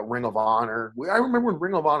found out about Ring of Honor. I remember when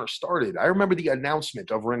Ring of Honor started. I remember the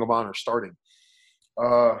announcement of Ring of Honor starting.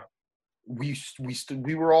 We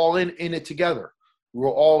were all in it together. We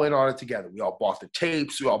were all in on it together. We all bought the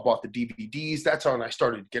tapes. We all bought the DVDs. That's how I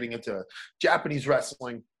started getting into Japanese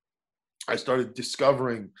wrestling. I started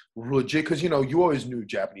discovering legit, because, you always knew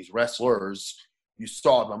Japanese wrestlers. You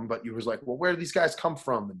saw them, but you was like, well, where do these guys come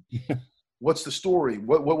from? And what's the story?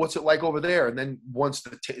 What's it like over there? And then once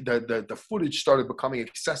the footage started becoming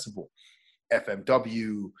accessible,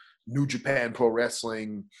 FMW, New Japan Pro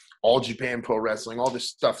Wrestling, All Japan Pro Wrestling, all this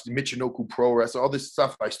stuff, Michinoku Pro Wrestling, all this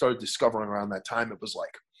stuff I started discovering around that time. It was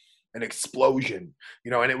like an explosion,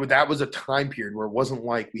 and that was a time period where it wasn't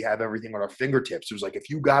like we have everything at our fingertips. It was like if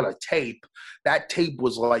you got a tape, that tape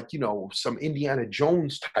was like, some Indiana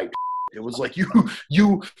Jones type. It was like you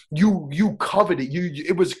coveted.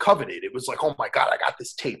 It was coveted. It was like, oh my God, I got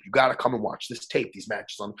this tape. You got to come and watch this tape. These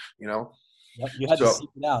matches on, You had to seek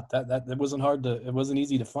it out. That wasn't hard to. It wasn't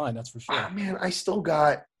easy to find. That's for sure. Man, I still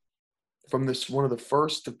got from this one of the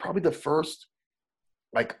first, probably the first,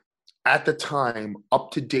 like at the time,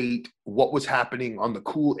 up to date, what was happening on the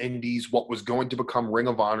cool indies, what was going to become Ring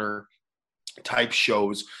of Honor type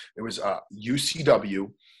shows. It was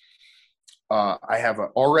UCW. I have a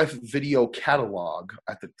RF video catalog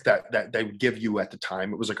that they would give you at the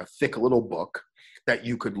time. It was like a thick little book that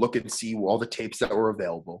you could look and see all the tapes that were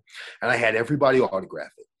available. And I had everybody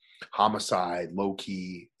autograph it. Homicide,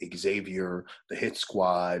 Low-Ki, Xavier, The Hit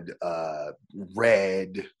Squad,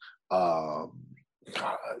 Red,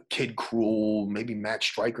 Kid Cruel, maybe Matt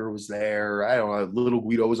Stryker was there. I don't know. Little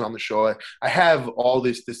Guido was on the show. I have all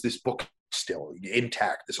this book still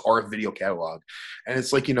intact, this RF video catalog. And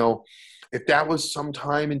it's like, if that was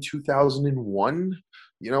sometime in 2001,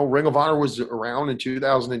 Ring of Honor was around in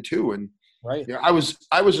 2002. And right. I was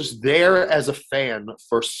just there as a fan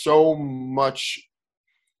for so much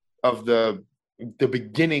of the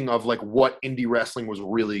beginning of like what indie wrestling was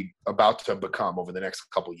really about to become over the next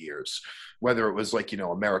couple of years, whether it was like,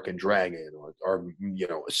 American Dragon or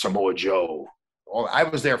Samoa Joe. I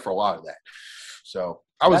was there for a lot of that. So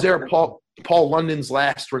I was there at Paul London's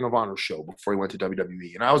last Ring of Honor show before he went to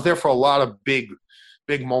WWE. And I was there for a lot of big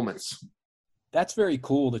moments. That's very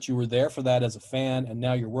cool that you were there for that as a fan, and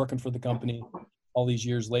now you're working for the company all these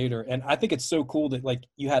years later. And I think it's so cool that like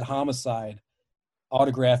you had Homicide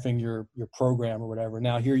autographing your program or whatever.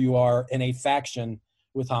 Now here you are in a faction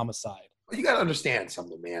with Homicide. You got to understand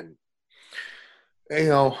something, man.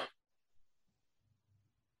 I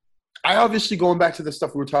obviously, going back to the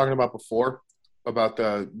stuff we were talking about before, about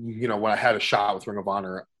when I had a shot with Ring of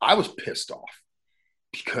Honor, I was pissed off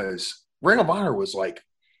because Ring of Honor was like,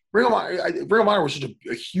 Ring of Honor was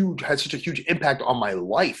had such a huge impact on my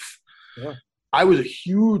life. Yeah. I was a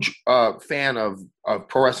huge fan of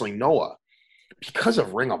Pro Wrestling Noah because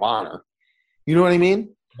of Ring of Honor. You know what I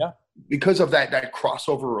mean? Yeah. Because of that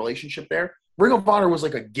crossover relationship there. Ring of Honor was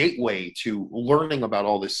like a gateway to learning about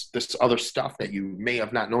all this other stuff that you may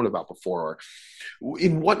have not known about before. Or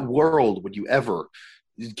in what world would you ever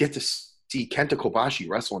get to see Kenta Kobashi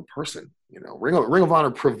wrestle in person? Ring of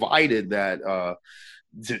Honor provided that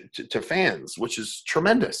to fans, which is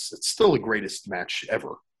tremendous. It's still the greatest match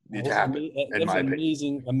ever to happen, in my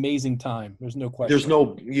opinion. Amazing time. There's no question. There's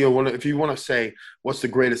no, if you want to say what's the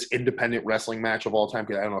greatest independent wrestling match of all time,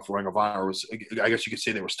 because I don't know if Ring of Honor was, I guess you could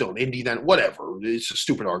say they were still an indie then, whatever. It's a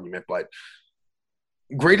stupid argument, but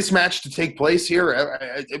greatest match to take place here,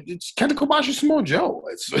 it's Kenta Kobashi Samoa Joe.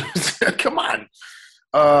 It's come on.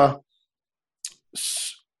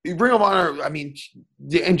 Ring of Honor, I mean,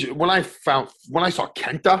 when I saw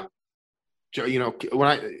Kenta,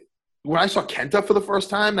 when I saw Kenta for the first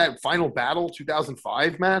time, that Final Battle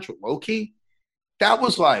 2005 match with Low-Ki, that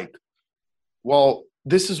was like, well,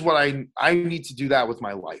 this is what I need to do that with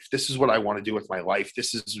my life. This is what I want to do with my life.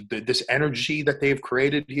 This is this energy that they've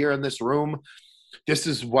created here in this room. This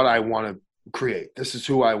is what I want to create. This is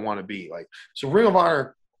who I want to be. Like, so Ring of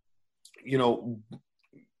Honor, you know,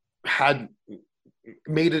 had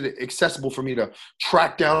made it accessible for me to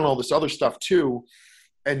track down all this other stuff too,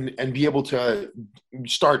 and be able to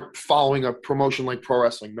start following a promotion like Pro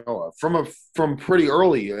Wrestling Noah from pretty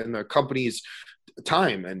early in the company's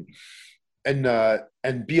time,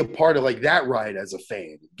 and be a part of like that ride as a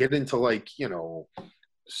fan. Get into like, you know,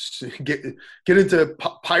 get into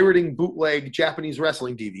pirating bootleg Japanese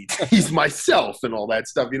wrestling DVDs myself and all that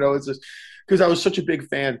stuff. You know, it's just because I was such a big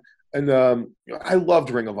fan. And I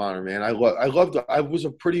loved Ring of Honor, man. I was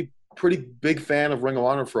a pretty big fan of Ring of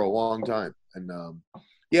Honor for a long time, and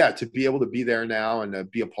yeah, to be able to be there now and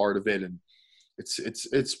be a part of it, and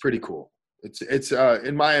it's pretty cool. It's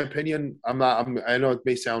in my opinion, I know it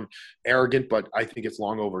may sound arrogant, but I think it's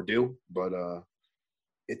long overdue. But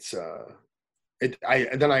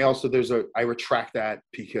I retract that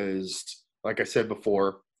because, like I said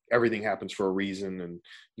before, everything happens for a reason, and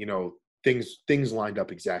you know, things lined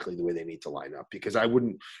up exactly the way they need to line up, because I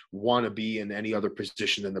wouldn't want to be in any other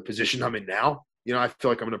position than the position I'm in now. You know, I feel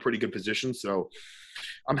like I'm in a pretty good position, so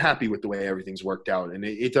I'm happy with the way everything's worked out. And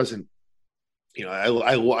it doesn't, you know,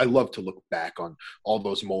 I love to look back on all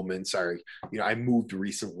those moments. I moved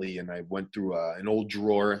recently, and I went through an old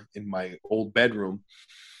drawer in my old bedroom,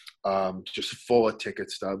 just full of ticket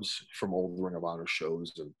stubs from old Ring of Honor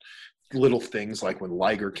shows, and little things like when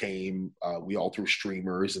Liger came, we all threw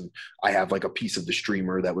streamers, and I have like a piece of the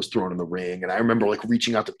streamer that was thrown in the ring. And I remember like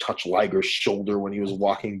reaching out to touch Liger's shoulder when he was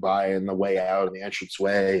walking by on the way out in the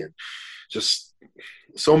entranceway, and just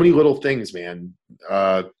so many little things, man.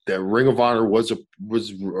 The Ring of Honor was a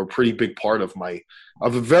pretty big part of a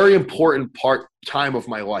very important time of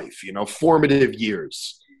my life, you know, formative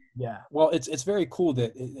years. Yeah. Well, it's very cool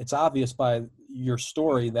that it's obvious by your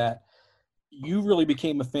story that you really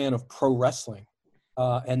became a fan of pro wrestling,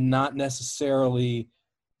 and not necessarily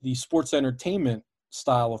the sports entertainment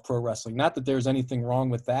style of pro wrestling. Not that there's anything wrong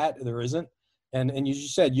with that. There isn't. And as you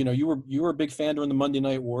said, you know, you were a big fan during the Monday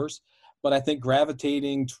Night Wars, but I think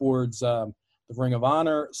gravitating towards the Ring of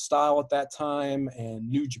Honor style at that time, and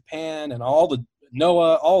New Japan, and all the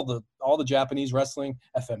Noah, all the Japanese wrestling,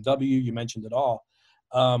 FMW, you mentioned it all.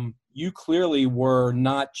 You clearly were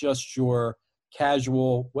not just your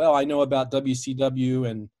casual, well, I know about WCW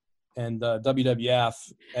and WWF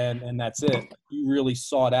and that's it. You really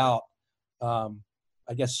sought out,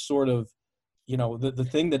 I guess, sort of, you know, the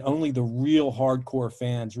thing that only the real hardcore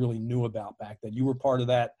fans really knew about back then. You were part of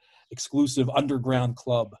that exclusive underground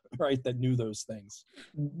club, right, that knew those things.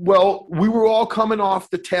 Well, we were all coming off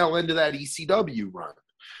the tail end of that ECW run.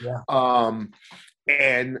 Yeah.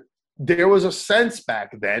 And there was a sense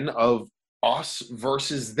back then of us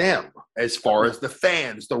versus them as far as the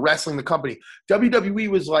fans, the wrestling, the company. WWE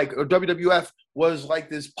was like, or WWF was like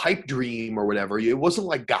this pipe dream or whatever. It wasn't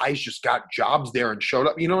like guys just got jobs there and showed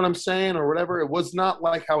up, you know what I'm saying, or whatever. It was not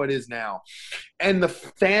like how it is now. And the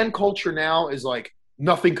fan culture now is like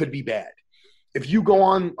nothing could be bad. If you go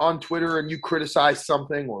on Twitter and you criticize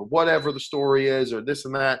something or whatever the story is or this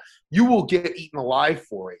and that, you will get eaten alive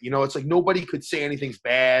for it. You know, it's like nobody could say anything's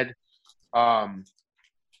bad.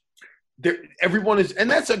 Everyone is, and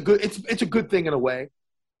that's it's a good thing in a way,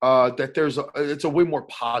 that it's a way more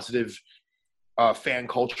positive fan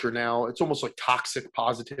culture now. It's almost like toxic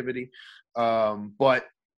positivity. But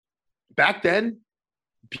back then,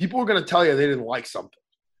 people were going to tell you they didn't like something,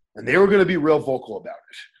 and they were going to be real vocal about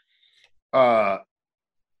it.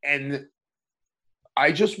 And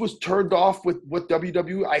I just was turned off with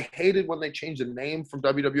WWE. I hated when they changed the name from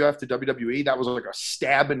WWF to WWE. That was like a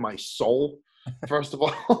stab in my soul. First of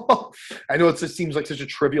all, I know it seems like such a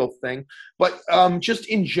trivial thing, but just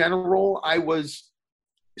in general, I was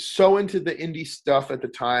so into the indie stuff at the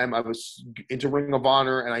time. I was into Ring of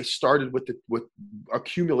Honor, and I started with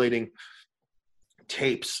accumulating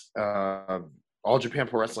tapes, All Japan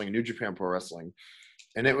Pro Wrestling and New Japan Pro Wrestling,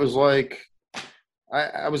 and it was like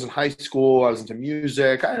I was in high school. I was into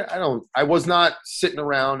music. I was not sitting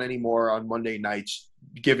around anymore on Monday nights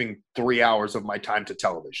giving 3 hours of my time to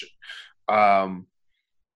television.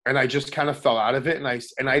 And I just kind of fell out of it,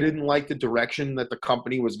 and I didn't like the direction that the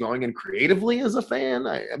company was going in creatively as a fan.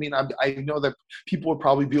 I mean, I know that people would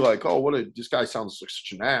probably be like, "Oh, this guy sounds like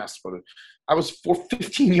such an ass," but I was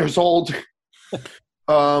 15 years old.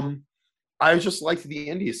 I just liked the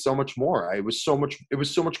indies so much more. It was so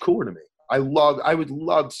much cooler to me. I would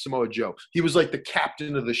love Samoa Joe. He was like the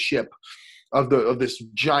captain of the ship of this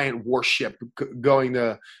giant warship going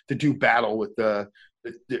to do battle with the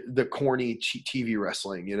the corny TV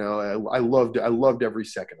wrestling. You know, I loved every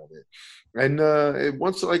second of it. And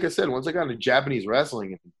once I got into Japanese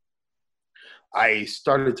wrestling, I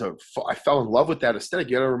fell in love with that aesthetic.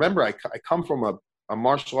 You got to remember, I come from a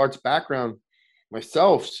martial arts background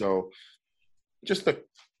myself, so just the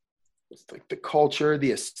culture,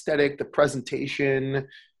 the aesthetic, the presentation,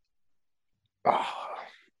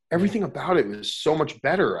 everything about it was so much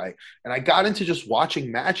better. I got into just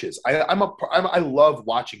watching matches. I love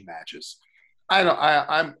watching matches. I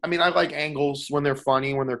like angles when they're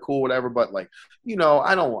funny, when they're cool, whatever. But like, you know,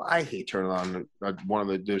 I hate turning on one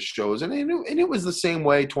of the shows, and it was the same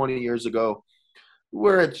way 20 years ago,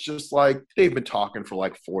 where it's just like they've been talking for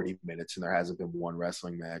like 40 minutes and there hasn't been one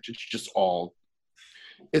wrestling match.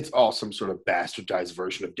 It's all some sort of bastardized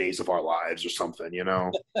version of Days of Our Lives or something, you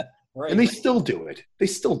know. Right. And they still do it. They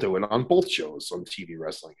still do it on both shows on TV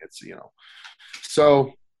wrestling. It's, you know,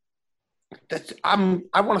 so I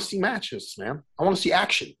want to see matches, man. I want to see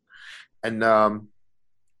action, and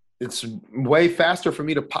it's way faster for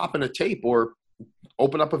me to pop in a tape or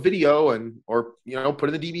open up a video or you know, put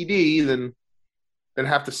in the DVD than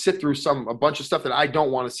have to sit through a bunch of stuff that I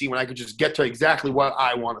don't want to see when I could just get to exactly what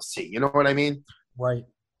I want to see. You know what I mean? Right.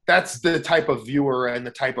 That's the type of viewer and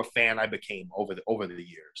the type of fan I became over the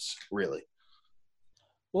years, really.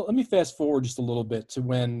 Well, let me fast forward just a little bit to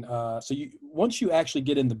when once you actually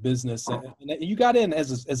get in the business, and you got in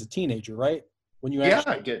as a teenager, right? When you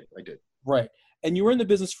I did. Right. And you were in the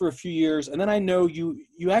business for a few years, and then I know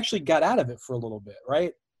you actually got out of it for a little bit,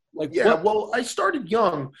 right? Like, yeah, well, I started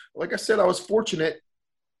young. Like I said, I was fortunate.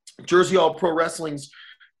 Jersey All Pro Wrestling's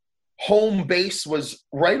home base was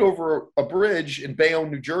right over a bridge in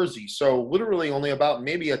Bayonne, New Jersey. So literally only about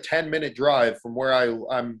maybe a 10-minute drive from where I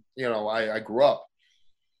grew up.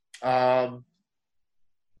 I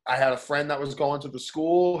had a friend that was going to the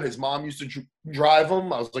school. His mom used to drive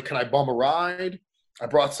him. I was like, can I bum a ride? I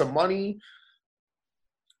brought some money.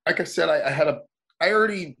 Like I said, I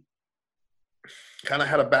already kind of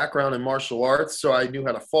had a background in martial arts, so I knew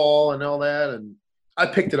how to fall and all that. And I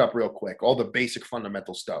picked it up real quick, all the basic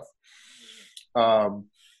fundamental stuff. I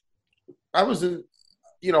was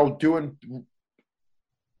doing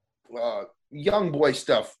young boy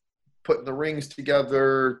stuff, putting the rings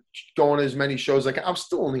together, going to as many shows. Like, I'm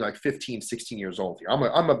still only like 15, 16 years old here.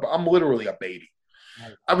 I'm literally a baby.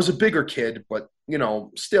 I was a bigger kid, but you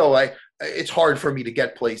know, still, it's hard for me to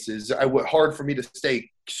get places. Hard for me to stay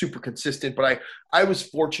super consistent. But I was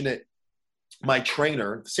fortunate. My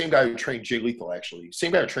trainer, the same guy who trained Jay Lethal, actually,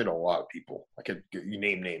 same guy who trained a lot of people. You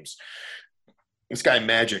name names. This guy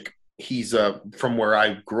Magic, he's from where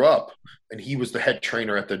I grew up, and he was the head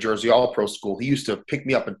trainer at the Jersey All Pro School. He used to pick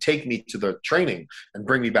me up and take me to the training and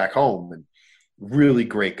bring me back home. And really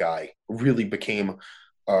great guy. Really became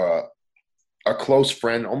a close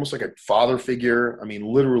friend, almost like a father figure. I mean,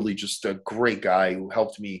 literally just a great guy who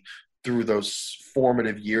helped me through those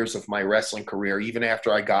formative years of my wrestling career. Even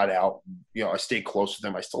after I got out, you know, I stayed close with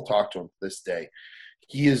him. I still talk to him to this day.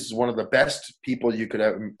 He is one of the best people you could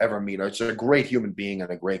ever meet. It's a great human being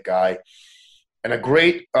and a great guy and a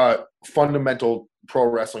great fundamental pro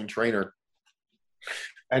wrestling trainer.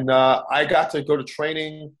 And I got to go to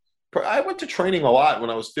training. I went to training a lot when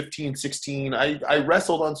I was 15, 16. I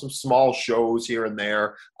wrestled on some small shows here and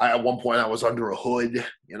there. At one point I was under a hood,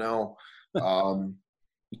 you know,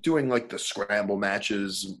 doing like the scramble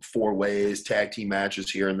matches, 4-ways, tag team matches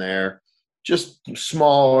here and there, just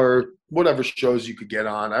smaller, whatever shows you could get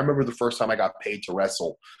on. I remember the first time I got paid to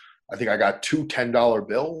wrestle. I think I got 2 $10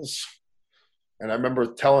 bills. And I remember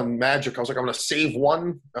telling Magic, I was like, I'm going to save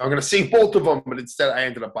one. I'm going to save both of them. But instead, I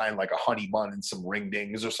ended up buying like a honey bun and some ring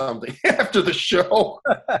dings or something after the show.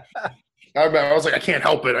 I was like, I can't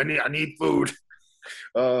help it. I need food.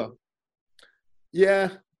 Yeah.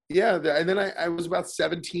 And then I was about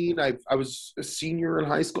 17. I was a senior in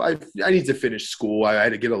high school. I needed to finish school. I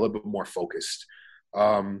had to get a little bit more focused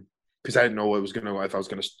because I didn't know if I was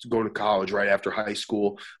going to go to college right after high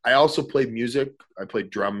school. I also played music. I played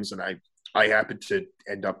drums, and I happened to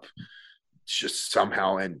end up just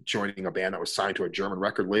somehow joining a band that was signed to a German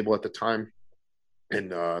record label at the time.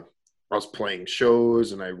 And I was playing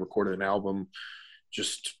shows, and I recorded an album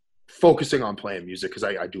just focusing on playing music because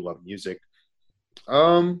I do love music.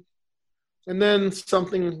 And then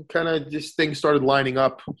something things started lining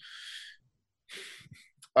up.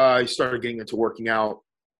 I started getting into working out.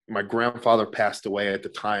 My grandfather passed away at the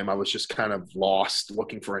time. I was just kind of lost,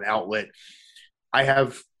 looking for an outlet. I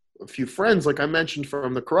have a few friends, like I mentioned,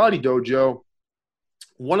 from the karate dojo.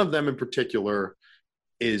 One of them in particular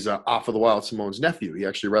is Alpha the Wild Simone's nephew. He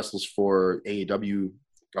actually wrestles for AEW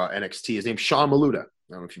NXT. His name's Sean Maluda.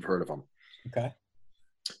 I don't know if you've heard of him. Okay.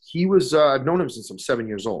 he was I've known him since I'm 7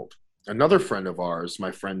 years old. Another friend of ours,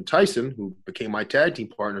 my friend Tyson, who became my tag team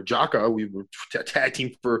partner, Jaka, we were tag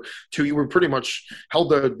team for 2 years. We pretty much held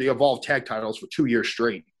the Evolve tag titles for 2 years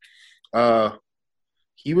straight.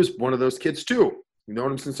 He was one of those kids too. We've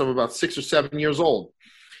known him since I'm about 6 or 7 years old.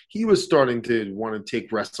 He was starting to want to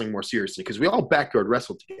take wrestling more seriously because we all backyard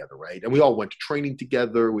wrestled together, right? And we all went to training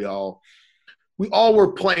together. We all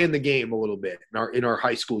were playing the game a little bit in our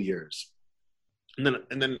high school years. And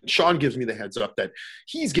then Sean gives me the heads up that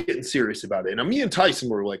he's getting serious about it. And me and Tyson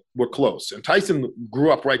were close. And Tyson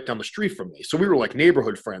grew up right down the street from me. So we were like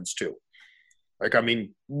neighborhood friends too. Like, I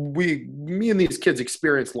mean, me and these kids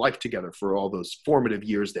experienced life together for all those formative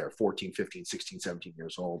years there, 14, 15, 16, 17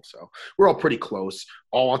 years old. So we're all pretty close,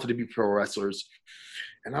 all wanted to be pro wrestlers.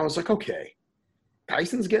 And I was like, okay,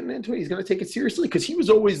 Tyson's getting into it. He's going to take it seriously because he was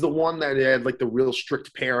always the one that had like the real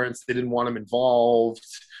strict parents. They didn't want him involved.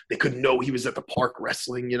 They couldn't know he was at the park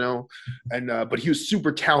wrestling, you know. And but he was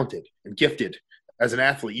super talented and gifted as an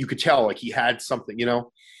athlete. You could tell like he had something, you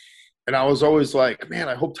know. And I was always like, man,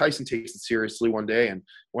 I hope Tyson takes it seriously one day. And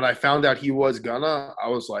when I found out he was gonna, I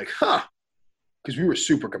was like, huh, because we were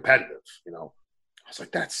super competitive, you know. I was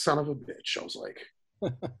like, that son of a bitch. I was like,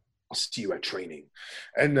 I'll see you at training.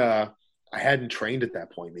 And I hadn't trained at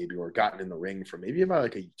that point maybe or gotten in the ring for maybe about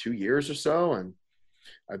like 2 years or so. And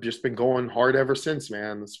I've just been going hard ever since,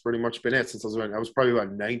 man. That's pretty much been it since I was probably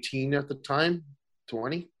about 19 at the time,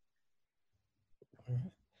 20.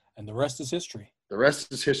 And the rest is history. The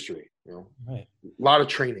rest is history, you know. Right. A lot of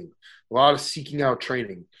training, a lot of seeking out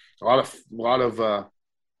training, a lot of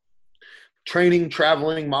training,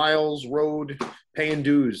 traveling, miles, road, paying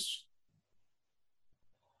dues.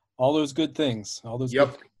 All those good things. All those. Yep.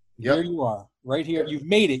 Good things. Here you are, right here. You've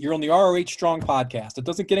made it. You're on the ROH Strong podcast. It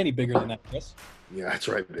doesn't get any bigger than that, Chris. Yeah, that's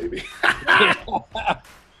right, baby.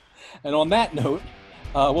 And on that note,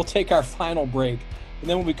 we'll take our final break. And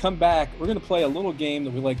then when we come back, we're going to play a little game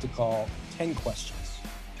that we like to call 10 Questions.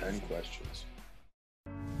 10 Questions.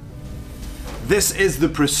 This is the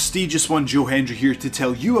prestigious one, Joe Hendry here to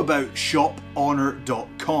tell you about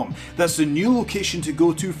ShopHonor.com. That's the new location to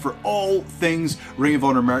go to for all things Ring of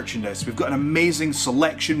Honor merchandise. We've got an amazing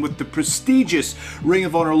selection with the prestigious Ring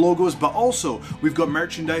of Honor logos, but also we've got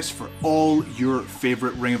merchandise for all your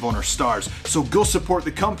favorite Ring of Honor stars. So go support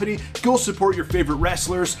the company, go support your favorite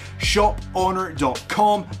wrestlers,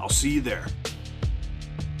 ShopHonor.com. I'll see you there.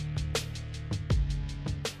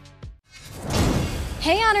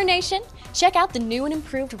 Hey Honor Nation! Check out the new and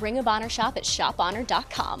improved Ring of Honor shop at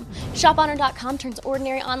ShopHonor.com. ShopHonor.com turns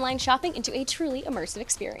ordinary online shopping into a truly immersive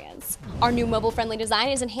experience. Our new mobile-friendly design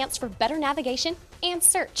is enhanced for better navigation and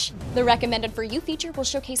search. The Recommended For You feature will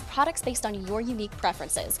showcase products based on your unique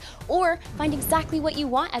preferences, or find exactly what you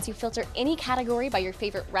want as you filter any category by your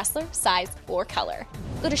favorite wrestler, size, or color.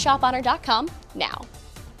 Go to ShopHonor.com now.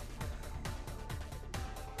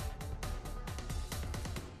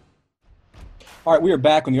 All right, we are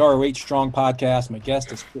back on the ROH Strong podcast. My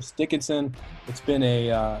guest is Chris Dickinson. It's been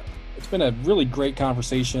a really great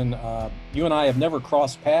conversation. You and I have never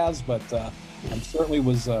crossed paths, but I certainly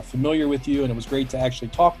was familiar with you, and it was great to actually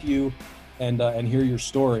talk to you and hear your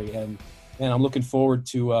story. And I'm looking forward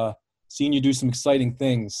to seeing you do some exciting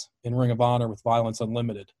things in Ring of Honor with Violence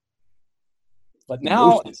Unlimited. But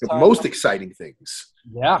now the most exciting things.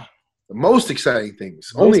 Yeah, the most exciting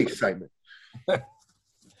things. Only excitement.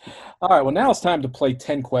 All right, well, now it's time to play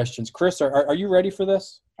 10 questions. Chris, are you ready for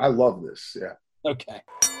this? I love this, yeah. Okay.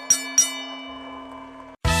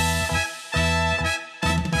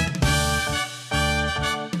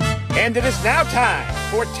 And it is now time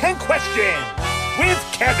for 10 Questions with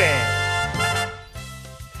Kevin.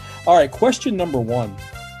 All right, question number 1.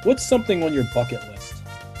 What's something on your bucket list?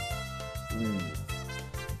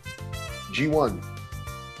 G1.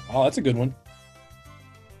 Oh, that's a good one.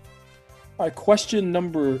 All right, question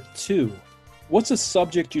number 2. What's a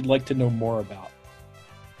subject you'd like to know more about?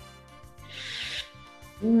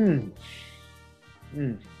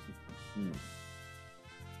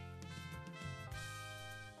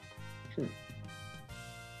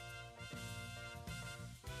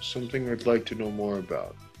 Something I'd like to know more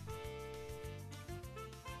about.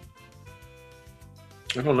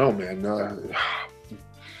 I don't know, man.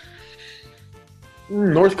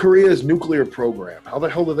 North Korea's nuclear program. How the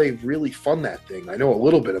hell do they really fund that thing? I know a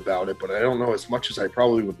little bit about it, but I don't know as much as I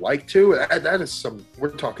probably would like to. That is some. We're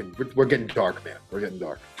getting dark, man. We're getting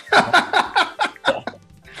dark.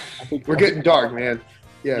 We're getting dark, man.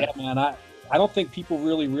 Yeah, man. I don't think people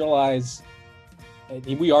really realize. I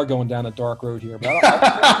mean, we are going down a dark road here, but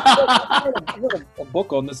I wrote a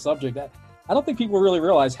book on this subject. I don't think people really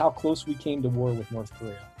realize how close we came to war with North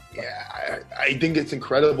Korea. Yeah, I think it's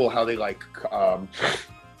incredible how they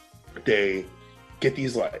they get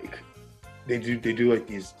these they do like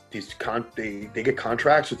they get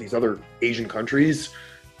contracts with these other Asian countries,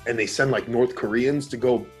 and they send like North Koreans to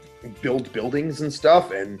go build buildings and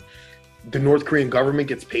stuff, and the North Korean government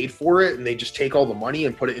gets paid for it, and they just take all the money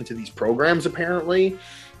and put it into these programs. Apparently,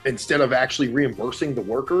 instead of actually reimbursing the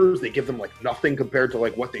workers, they give them like nothing compared to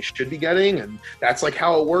like what they should be getting, and that's like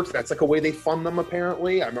how it works. That's like a way they fund them.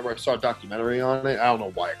 Apparently, I remember I saw a documentary on it. I don't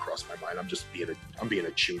know why it crossed my mind. I'm being a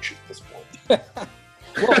chooch at this point.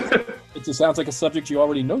 Well, it just sounds like a subject you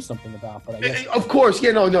already know something about, but I guess. Of course,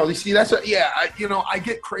 no. You see, I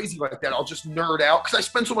get crazy like that. I'll just nerd out because I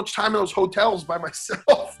spend so much time in those hotels by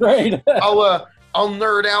myself. Right. I'll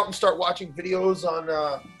nerd out and start watching videos on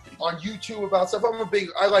YouTube about stuff.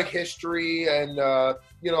 I like history and a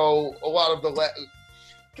lot of the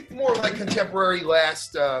more like contemporary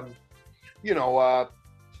last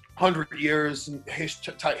 100 years in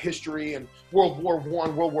history and World War I,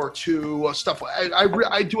 World War II stuff.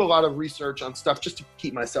 I do a lot of research on stuff just to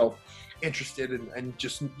keep myself interested and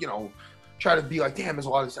just try to be like, damn, there's a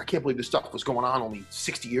lot of this. I can't believe this stuff was going on only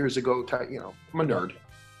 60 years ago. I'm a nerd.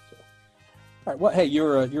 So. All right. Well, hey,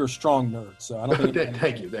 you're a strong nerd, so I don't think.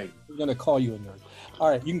 Thank you. We're gonna call you a nerd. All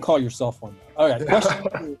right, you can call yourself one. All right.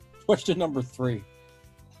 Question number 3.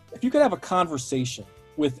 If you could have a conversation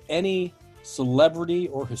with any celebrity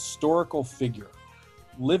or historical figure,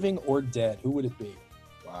 living or dead, who would it be?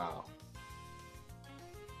 Wow,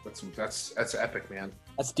 that's epic, man.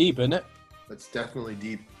 That's deep, isn't it? That's definitely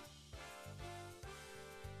deep.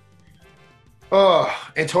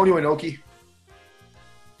 Oh, Antonio Inoki.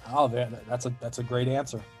 Oh, that's a great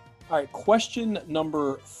answer. All right, question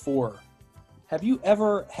number 4. Have you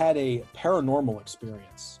ever had a paranormal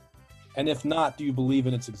experience? And if not, do you believe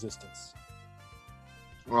in its existence?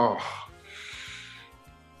 Oh.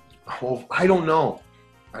 Well, I don't know.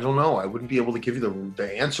 I wouldn't be able to give you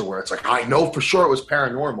the answer where it's like, I know for sure it was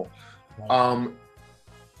paranormal. Right.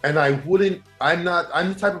 And I'm the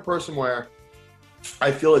type of person where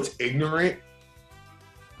I feel it's ignorant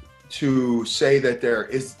to say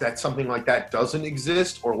that something like that doesn't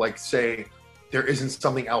exist, or like say there isn't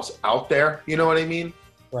something else out there. You know what I mean?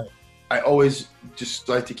 Right. I always just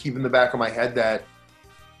like to keep in the back of my head that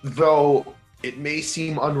though it may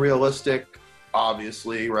seem unrealistic,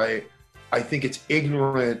 obviously, right? I think it's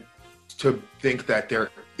ignorant to think that there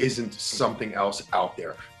isn't something else out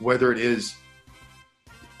there, whether it is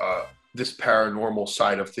this paranormal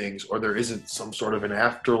side of things, or there isn't some sort of an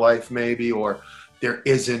afterlife maybe, or there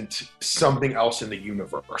isn't something else in the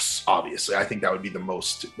universe. Obviously, I think that would be the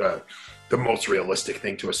most realistic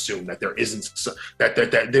thing to assume, that there isn't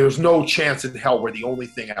that there's no chance in hell we're the only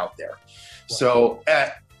thing out there. Right. So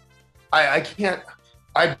I can't.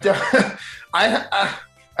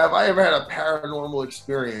 Have I ever had a paranormal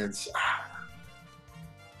experience?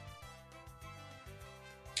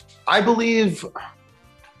 I believe.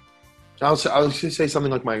 I was going to say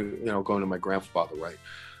something like going to my grandfather, right?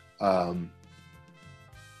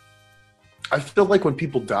 I feel like when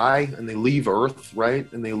people die and they leave Earth, right,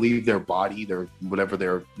 and they leave their body, their whatever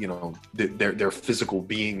their physical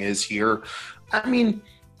being is here. I mean,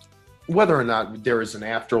 whether or not there is an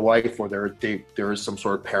afterlife or there is some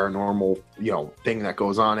sort of paranormal thing that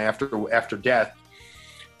goes on after death,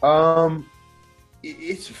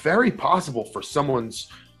 it's very possible for someone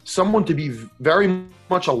to be very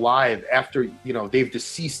much alive after they've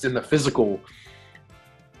deceased in the physical,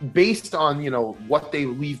 based on what they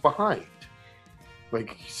leave behind.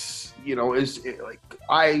 Like,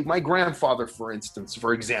 my grandfather, for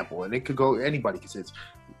example, and it could go, anybody could say it's,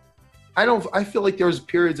 I feel like there was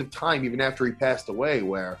periods of time, even after he passed away,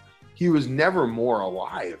 where he was never more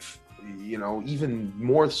alive, even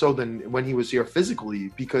more so than when he was here physically,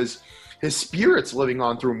 because his spirit's living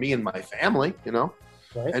on through me and my family, right.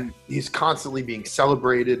 And he's constantly being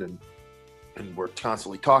celebrated, and we're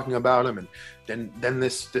constantly talking about him. And then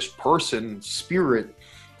this person's spirit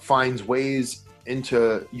finds ways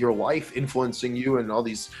into your life, influencing you and all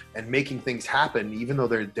these, and making things happen, even though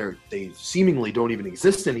they seemingly don't even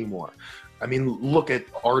exist anymore. I mean, look at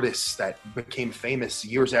artists that became famous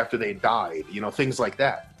years after they died, things like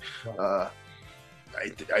that. Right.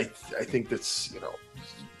 I think that's,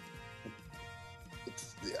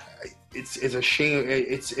 it's a shame.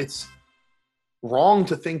 It's wrong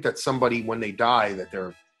to think that somebody, when they die, that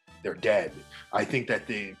they're dead. I think that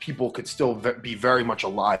the people could still be very much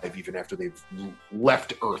alive even after they've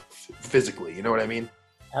left Earth physically. You know what I mean?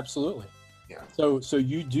 Absolutely. Yeah. So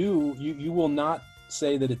you will not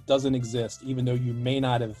say that it doesn't exist, even though you may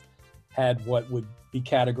not have had what would be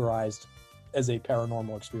categorized as a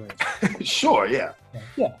paranormal experience. Sure, yeah.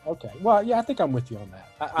 Yeah. Okay. Well, yeah, I think I'm with you on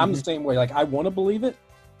that. I'm the same way. Like, I want to believe it,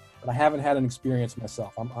 but I haven't had an experience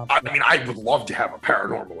myself. I mean, I would love to have a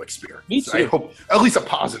paranormal experience. Me too. I hope at least a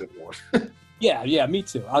positive one. Yeah, me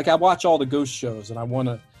too. Like, I watch all the ghost shows, and I want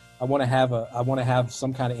to have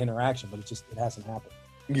some kind of interaction, but it hasn't happened.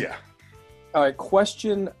 Yeah. All right.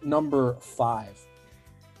 Question number 5.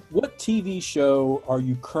 What TV show are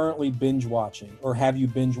you currently binge watching, or have you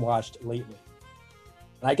binge watched lately?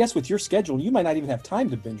 And I guess with your schedule, you might not even have time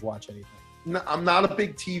to binge watch anything. No, I'm not a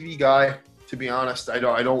big TV guy, to be honest. I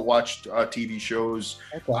don't watch TV shows.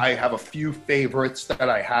 Okay. I have a few favorites that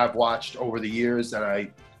I have watched over the years that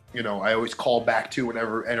I always call back to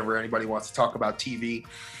whenever anybody wants to talk about TV.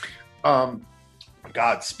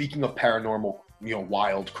 God, speaking of paranormal,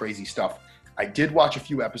 wild, crazy stuff, I did watch a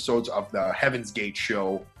few episodes of the Heaven's Gate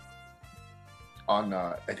show on,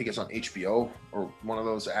 I think it's on HBO or one of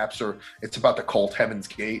those apps, or it's about the cult Heaven's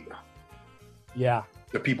Gate. Yeah.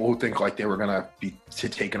 The people who think like they were going to be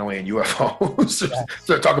taken away in UFOs. Yeah.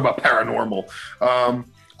 So talk about paranormal.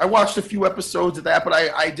 I watched a few episodes of that, but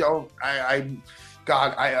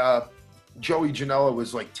Joey Janela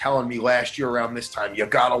was like telling me last year around this time, you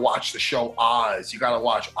got to watch the show Oz. You got to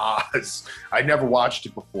watch Oz. I never watched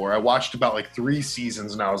it before. I watched about like 3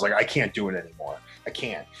 seasons and I was like, I can't do it anymore. I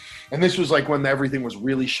can't. And this was like when everything was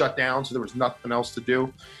really shut down, so there was nothing else to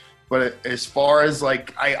do. But as far as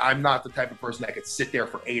like, I'm not the type of person that could sit there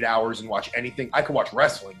for 8 hours and watch anything. I could watch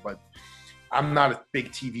wrestling, but I'm not a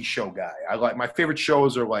big TV show guy. My favorite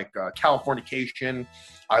shows are like Californication.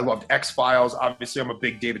 I loved X-Files. Obviously, I'm a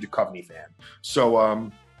big David Duchovny fan. So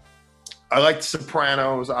I liked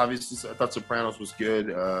Sopranos. Obviously, I thought Sopranos was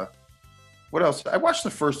good. What else? I watched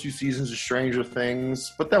the first 2 seasons of Stranger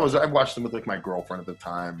Things, but I watched them with like my girlfriend at the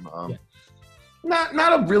time. Not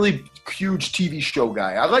a really huge TV show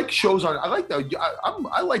guy. I like shows on.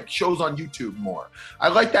 I like shows on YouTube more. I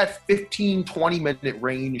like that 15-20 minute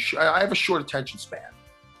range. I have a short attention span.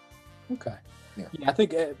 Okay. Yeah, I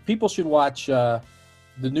think people should watch the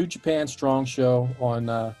New Japan Strong show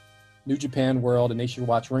on New Japan World, and they should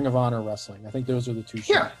watch Ring of Honor Wrestling. I think those are the 2 shows.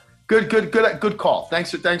 Yeah. Good call.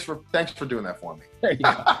 Thanks for doing that for me. There you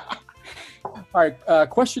go. All right.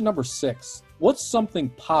 Question number 6. What's something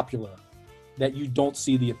popular that you don't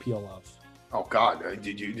see the appeal of? Oh God,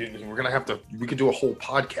 we're gonna have to. We could do a whole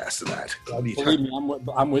podcast of that. Believe me,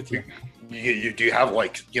 I'm with you. Do you have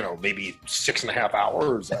like maybe 6.5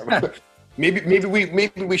 hours? maybe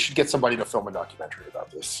we should get somebody to film a documentary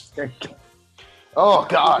about this. Oh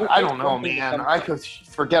God, I don't know, man. I could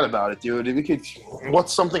forget about it, dude. We could.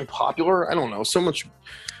 What's something popular? I don't know. So much,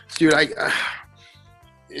 dude.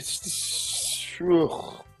 It's just,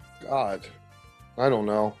 God, I don't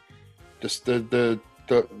know. Just the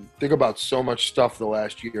think about so much stuff the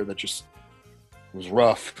last year that just was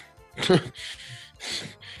rough.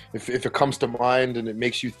 If it comes to mind and it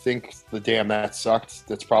makes you think, damn, that sucked,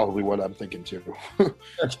 that's probably what I'm thinking too.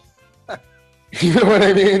 You know what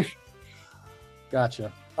I mean?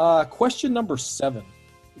 Gotcha. Question number 7.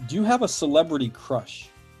 Do you have a celebrity crush?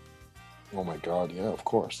 Oh my God, yeah, of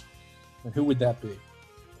course. And who would that be?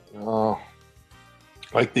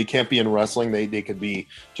 Like they can't be in wrestling. They could be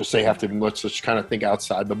let's just kind of think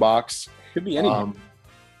outside the box. Could be any.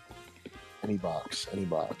 Any box. I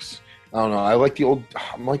don't know. I like the old.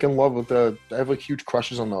 I'm like in love with I have like huge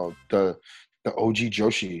crushes on the OG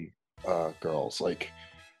Joshi girls, like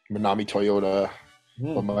Manami Toyota.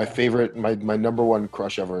 But my favorite, my number one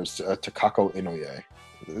crush ever is Takako Inoue.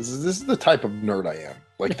 This is the type of nerd I am.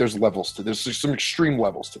 Like there's some extreme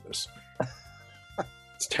levels to this.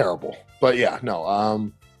 It's terrible. But yeah,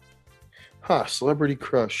 no. Celebrity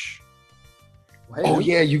crush. Oh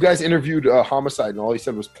yeah, you guys interviewed Homicide, and all he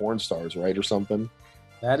said was porn stars, right, or something.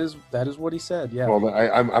 That is what he said. Yeah. Well,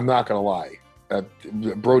 I'm not gonna lie.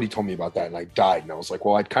 Brody told me about that, and I died. And I was like,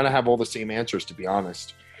 well, I'd kind of have all the same answers, to be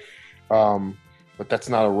honest. But that's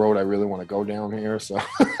not a road I really want to go down here. So,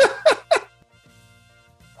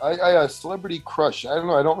 I celebrity crush. I don't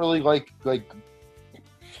know. I don't really like. I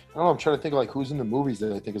don't know. I'm trying to think of like who's in the movies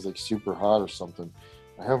that I think is like super hot or something.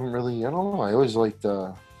 I haven't really. I don't know. I always liked.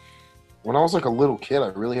 When I was like a little kid, I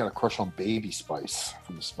really had a crush on Baby Spice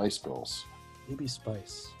from the Spice Girls. Baby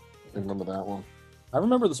Spice. Remember that one? I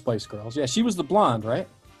remember the Spice Girls. Yeah, she was the blonde, right?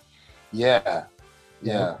 Yeah.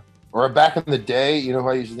 Or back in the day, you know who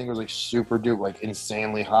I used to think was like super dupe, like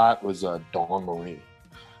insanely hot was Dawn Marie.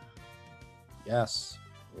 Yes.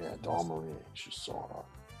 Yeah, Dawn Marie. She's so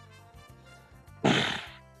hot.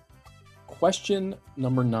 Question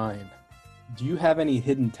number 9. Do you have any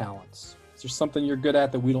hidden talents? Is there something you're good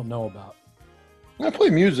at that we don't know about? I play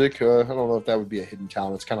music. I don't know if that would be a hidden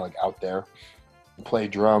talent. It's kind of like out there. I play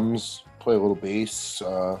drums, play a little bass.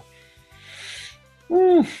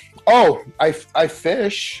 I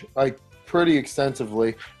fish like pretty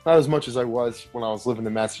extensively. Not as much as I was when I was living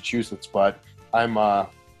in Massachusetts, but I'm I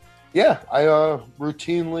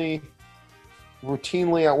routinely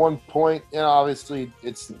at one point, and obviously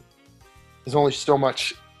there's only so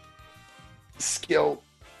much skill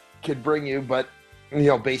could bring you, but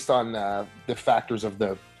based on the factors of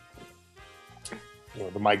the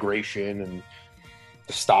migration and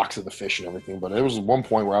the stocks of the fish and everything. But there was one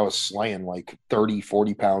point where I was slaying like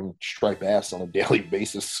 30-40 pound striped bass on a daily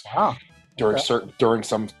basis. Wow. During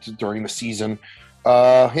the season.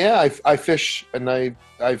 I fish, and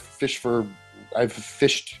I've fished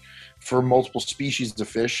for multiple species of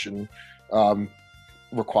fish, and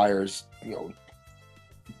requires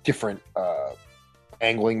different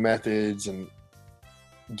angling methods and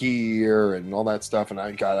gear and all that stuff. And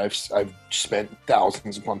I've spent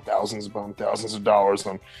thousands upon thousands of dollars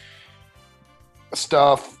on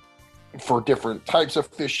stuff for different types of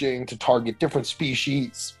fishing to target different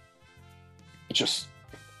species. Just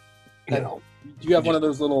Do you have one of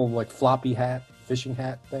those little like floppy fishing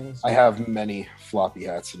hat things? I have many floppy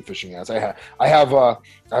hats and fishing hats. I have a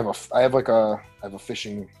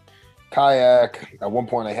fishing kayak. At one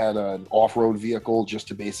point I had an off-road vehicle just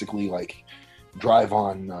to basically like drive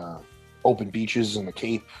on open beaches in the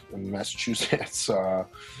Cape in Massachusetts,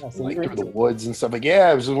 like through the woods and stuff. Like,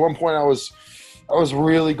 it was at one point I was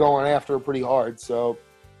really going after it pretty hard. So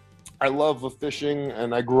I love the fishing,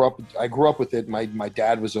 and I grew up with it. My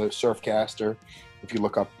dad was a surf caster. If you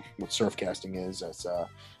look up what surf casting is, it's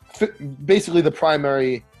basically the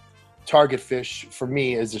primary target fish for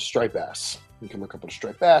me is a striped bass. You can look up what a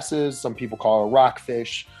striped bass is. Some people call it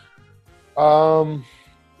rockfish.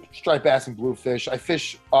 Striped bass and bluefish. I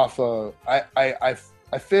fish off I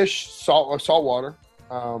fish salt water,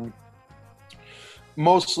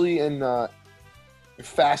 mostly in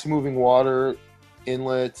fast moving water.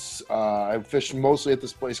 Inlets. I fish mostly at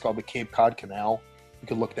this place called the Cape Cod Canal. You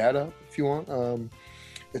can look that up if you want.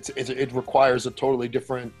 It requires a totally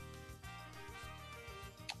different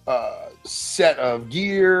set of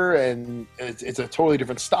gear, and it's a totally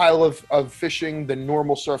different style of fishing than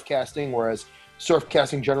normal surf casting, whereas surf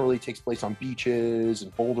casting generally takes place on beaches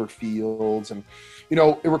and boulder fields, and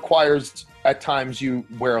it requires at times you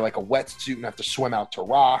wear like a wetsuit and have to swim out to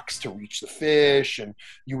rocks to reach the fish, and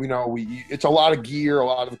it's a lot of gear, a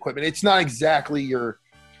lot of equipment. It's not exactly your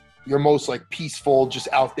most like peaceful, just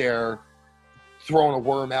out there throwing a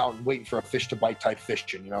worm out and waiting for a fish to bite type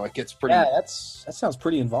fishing. It gets pretty. Yeah, that sounds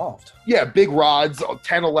pretty involved. Yeah, big rods,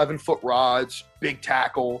 10, 11 foot rods, big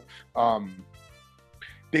tackle,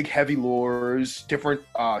 big heavy lures, different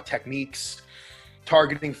techniques,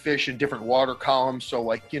 targeting fish in different water columns. So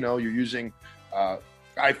like, you're using,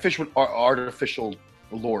 I fish with artificial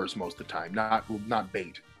lures most of the time, not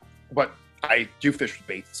bait, but I do fish with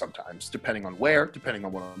bait sometimes, depending on what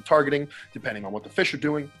I'm targeting, depending on what the fish are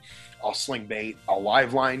doing. I'll sling bait. I'll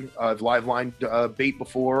live line. I've live lined bait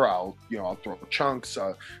before. I'll throw chunks.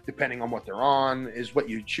 Depending on what they're on is what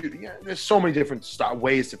you shoot. Yeah, there's so many different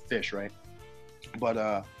ways to fish, right? But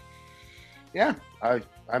I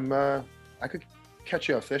could catch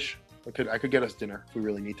you a fish. I could get us dinner if we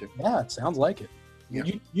really need to. Yeah, it sounds like it. Yeah.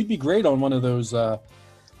 You'd be great on one of those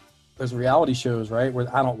reality shows, right? Where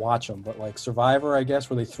I don't watch them, but like Survivor, I guess,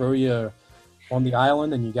 where they throw you on the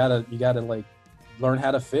island and you gotta like learn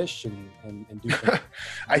how to fish and do things.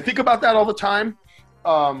 I think about that all the time.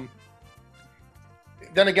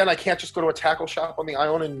 Then again, I can't just go to a tackle shop on the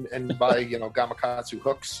island and buy, Gamakatsu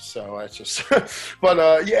hooks. So it's just, but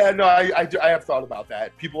I have thought about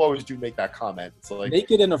that. People always do make that comment. It's like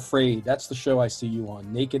Naked and Afraid. That's the show I see you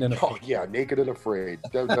on. Naked and Afraid. Oh yeah, Naked and Afraid.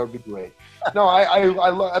 That would be great. No,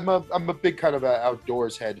 I'm a big kind of a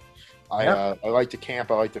outdoors head. I like to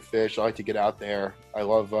camp. I like to fish. I like to get out there. I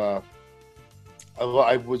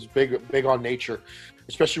was big on nature,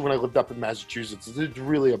 especially when I lived up in Massachusetts. It's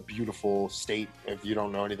really a beautiful state. If you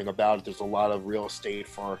don't know anything about it, there's a lot of real estate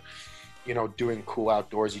for, doing cool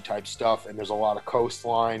outdoorsy type stuff. And there's a lot of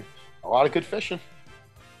coastline, a lot of good fishing.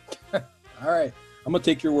 All right. I'm going to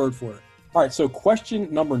take your word for it. All right. So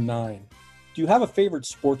question number 9. Do you have a favorite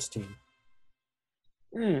sports team?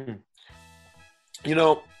 I've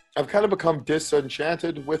kind of become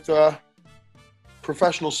disenchanted with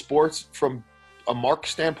professional sports from a mark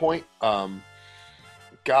standpoint.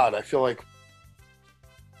 God, I feel like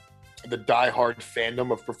the diehard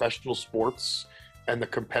fandom of professional sports and the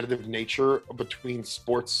competitive nature between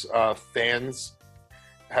sports fans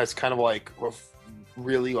has kind of like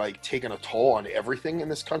really like taken a toll on everything in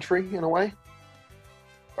this country in a way.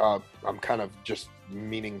 I'm kind of just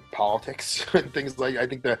meaning politics and things like. I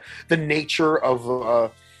think the nature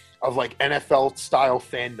of like NFL style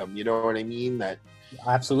fandom. You know what I mean? That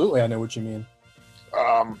Absolutely, I know what you mean.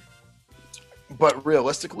 But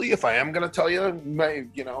realistically, if I am going to tell you,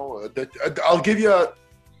 I'll give you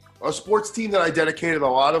a sports team that I dedicated a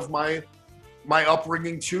lot of my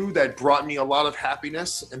upbringing to, that brought me a lot of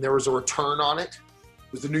happiness, and there was a return on it,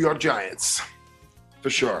 was the New York Giants, for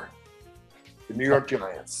sure. The New York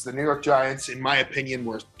Giants. The New York Giants, in my opinion,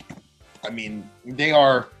 they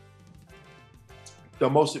are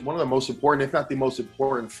one of the most important, if not the most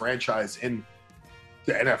important franchise in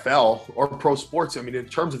the NFL or pro sports. I mean, in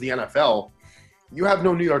terms of the NFL, you have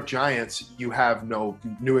no New York Giants, you have no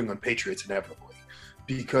New England Patriots inevitably,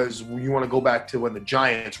 because you want to go back to when the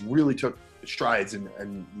Giants really took strides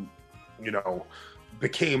and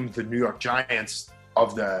became the New York Giants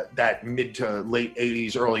of that mid to late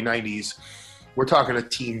 80s, early 90s. We're talking a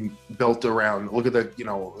team built around, look at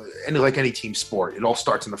like any team sport, it all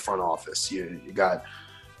starts in the front office. You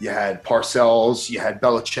had Parcells, you had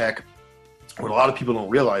Belichick. What a lot of people don't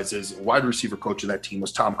realize is wide receiver coach of that team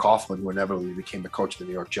was Tom Coughlin, who inevitably became the coach of the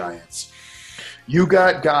New York Giants. You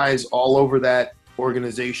got guys all over that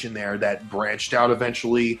organization there that branched out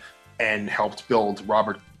eventually and helped build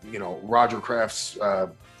Robert Kraft,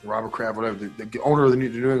 whatever, the owner of the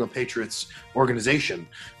New England Patriots organization,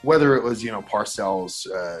 whether it was, Parcells,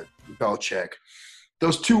 Belichick.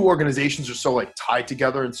 Those two organizations are so tied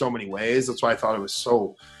together in so many ways. That's why I thought it was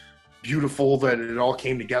so beautiful that it all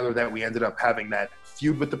came together, that we ended up having that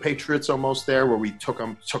feud with the Patriots almost there, where we took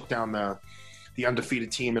down the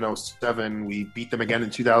undefeated team in 2007. We beat them again in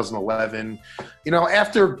 2011.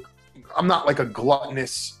 After, I'm not like a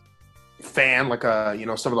gluttonous fan, like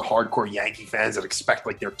some of the hardcore Yankee fans that expect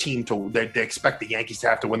their team they expect the Yankees to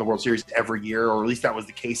have to win the World Series every year, or at least that was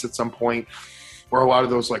the case at some point. Or a lot of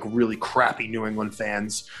those really crappy New England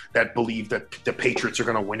fans that believe that the Patriots are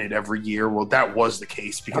going to win it every year. Well, that was the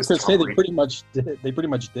case because they pretty much did. They pretty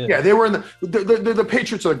much did. Yeah, they were in the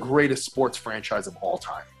Patriots are the greatest sports franchise of all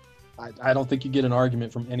time. I don't think you get an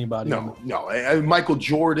argument from anybody. No. Michael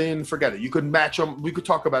Jordan, forget it. You could match them. We could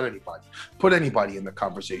talk about anybody. Put anybody in the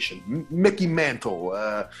conversation. Mickey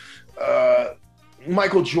Mantle,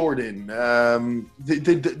 Michael Jordan, the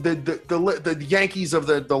Yankees of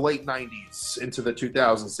the late 90s into the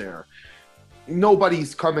 2000s there.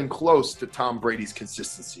 Nobody's coming close to Tom Brady's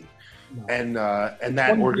consistency. No. And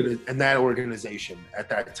that organization at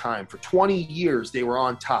that time for 20 years they were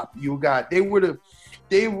on top.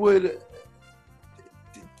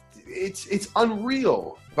 It's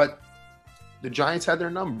unreal, but the Giants had their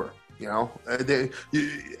number,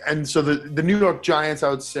 and so the New York Giants, I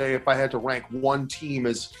would say, if I had to rank one team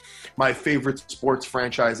as my favorite sports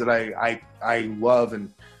franchise that I love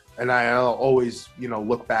and I'll always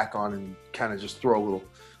look back on and kind of just throw a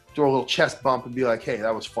little chest bump and be like, hey,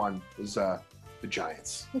 that was fun, was the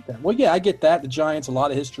Giants. Okay. Well, yeah, I get that. The Giants, a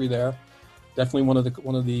lot of history there. Definitely one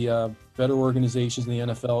of the better organizations in the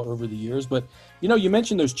NFL over the years. But, you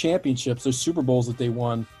mentioned those championships, those Super Bowls that they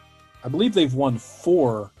won. I believe they've won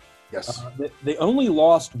 4. Yes. They only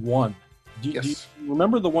lost 1. Do you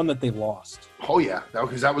remember the one that they lost? Oh, yeah.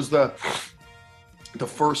 Because that was the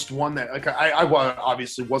first one that I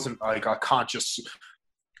obviously wasn't a conscious,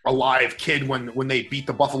 alive kid when they beat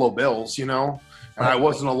the Buffalo Bills, and I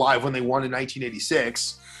wasn't alive when they won in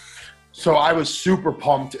 1986. So I was super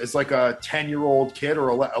pumped as a 10-year-old kid, or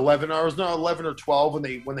 11 or 12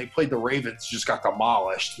 when they played the Ravens, just got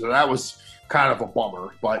demolished. So that was kind of a bummer.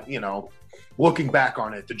 But, looking back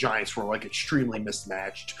on it, the Giants were extremely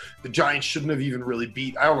mismatched. The Giants shouldn't have even really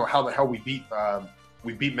I don't know how the hell we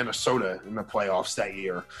beat Minnesota in the playoffs that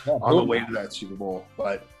year on the way to that Super Bowl.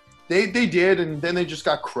 But they did, and then they just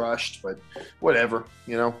got crushed. But whatever,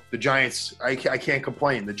 the Giants, I can't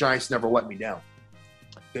complain. The Giants never let me down.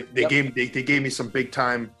 They gave me some big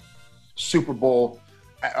time Super Bowl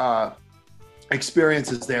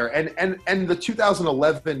experiences there, and the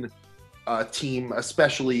 2011 team,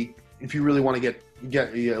 especially if you really want to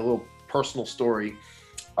get a little personal story.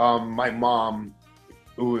 My mom,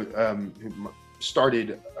 who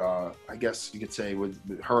started, I guess you could say, with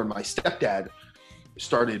her and my stepdad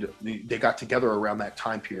started. They got together around that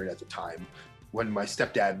time period at the time when my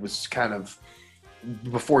stepdad was kind of,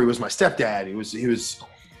 before he was my stepdad, he was.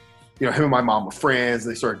 Him and my mom were friends.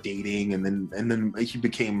 They started dating, and then he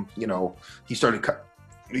became, he started.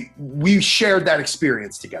 We shared that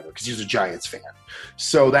experience together because he was a Giants fan.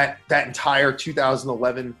 So that entire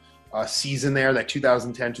 2011 season there, that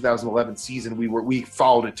 2010-2011 season, we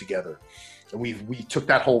followed it together. And we took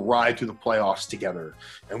that whole ride through the playoffs together,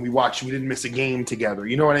 and we didn't miss a game together.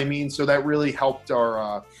 You know what I mean? So that really helped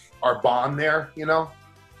our bond there, you know?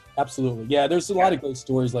 Absolutely. Yeah, there's a lot of great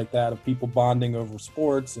stories like that of people bonding over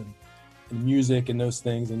sports and music and those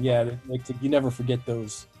things. And yeah, you never forget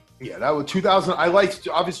those. Yeah, that was 2000.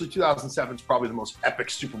 Obviously 2007 is probably the most epic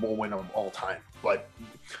Super Bowl win of all time, but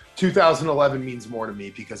 2011 means more to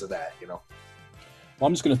me because of that, you know? Well,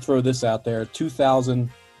 I'm just going to throw this out there.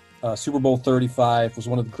 2000 Super Bowl 35 was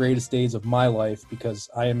one of the greatest days of my life because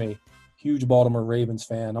I am a huge Baltimore Ravens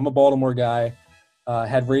fan. I'm a Baltimore guy.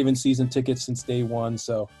 Had Ravens season tickets since day one,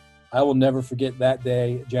 so I will never forget that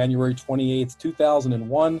day, January 28th,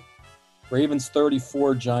 2001. Ravens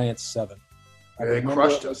 34, Giants 7. They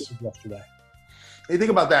crushed us yesterday. Hey, think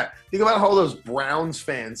about that. Think about how those Browns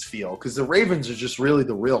fans feel, because the Ravens are just really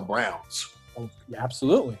the real Browns. Oh, yeah,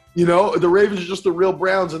 absolutely. You know, the Ravens are just the real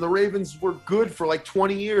Browns, and the Ravens were good for like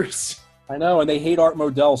 20 years. I know, and they hate Art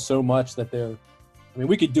Modell so much that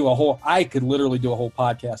I could literally do a whole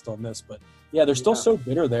podcast on this, but yeah, they're still so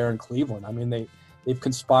bitter there in Cleveland. I mean, they've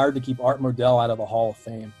conspired to keep Art Modell out of the Hall of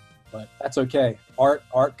Fame, but that's okay. Art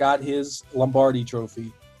got his Lombardi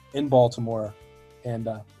trophy in Baltimore, and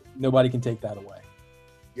nobody can take that away.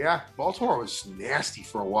 Yeah, Baltimore was nasty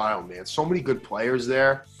for a while, man. So many good players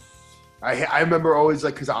there. I remember always,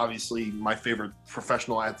 because obviously my favorite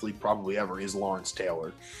professional athlete probably ever is Lawrence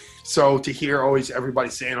Taylor. So to hear always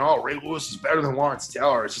everybody saying, "Oh, Ray Lewis is better than Lawrence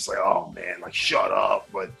Taylor," it's just like, oh man, shut up.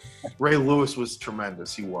 But Ray Lewis was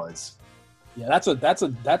tremendous. He was. Yeah,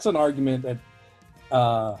 that's an argument that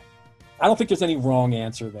I don't think there's any wrong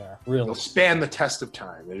answer there. Really, it'll span the test of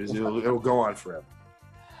time. It'll go on forever.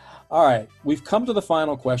 All right, we've come to the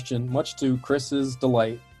final question, much to Chris's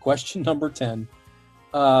delight. Question number 10.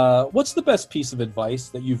 What's the best piece of advice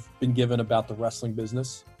that you've been given about the wrestling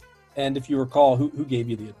business? And if you recall, who gave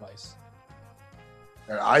you the advice?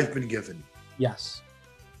 That I've been given. Yes.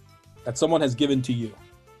 That someone has given to you.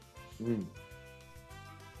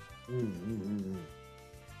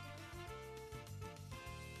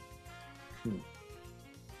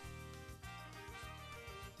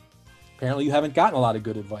 Apparently you haven't gotten a lot of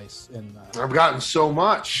good advice. I've gotten so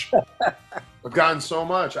much.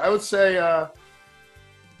 I would say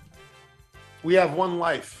we have one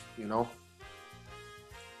life, you know?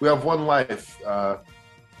 We have one life.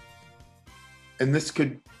 And this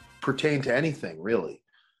could pertain to anything, really.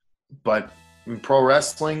 But in pro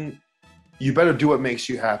wrestling, you better do what makes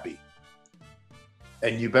you happy.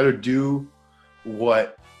 And you better do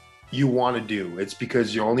what you want to do. It's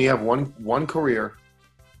because you only have one career.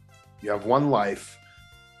 You have one life.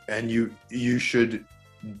 And you should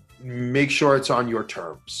make sure it's on your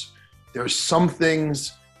terms. There's some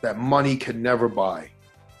things that money can never buy,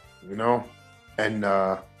 you know? And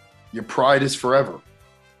your pride is forever.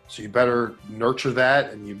 So you better nurture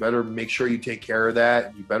that, and you better make sure you take care of that,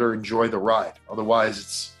 and you better enjoy the ride.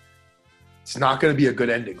 Otherwise, it's not going to be a good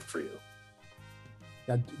ending for you.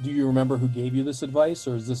 Now, do you remember who gave you this advice,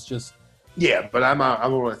 or is this just? Yeah, but I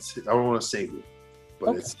don't want to say who. But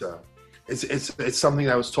okay. It's something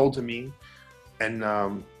that was told to me, and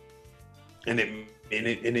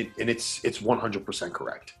it's 100%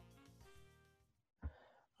 correct.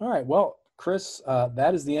 All right. Well, Chris,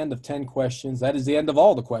 that is the end of 10 questions. That is the end of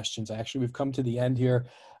all the questions, actually. We've come to the end here.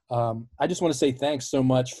 I just want to say thanks so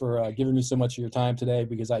much for giving me so much of your time today,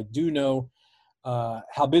 because I do know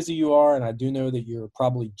how busy you are, and I do know that you're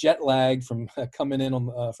probably jet lagged from coming in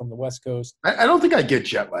from the West Coast. I don't think I get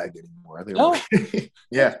jet lagged anymore. I think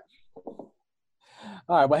yeah.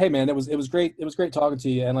 All right. Well, hey, man, it was great. It was great talking to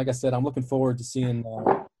you. And like I said, I'm looking forward to seeing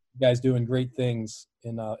you guys doing great things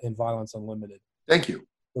in Violence Unlimited. Thank you.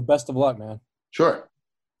 Well, best of luck, man. Sure.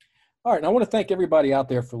 All right. And I want to thank everybody out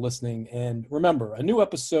there for listening. And remember, a new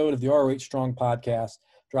episode of the ROH Strong podcast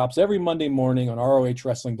drops every Monday morning on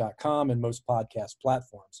ROHWrestling.com and most podcast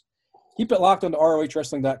platforms. Keep it locked on to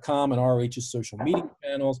ROHWrestling.com and ROH's social media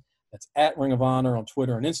channels. That's at Ring of Honor on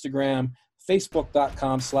Twitter and Instagram,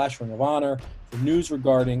 Facebook.com/Ring of Honor for news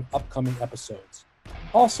regarding upcoming episodes.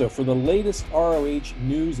 Also, for the latest ROH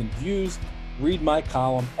news and views, read my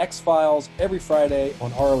column, X-Files, every Friday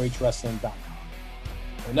on ROHWrestling.com.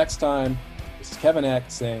 Until next time, this is Kevin Eck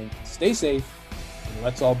saying, stay safe, and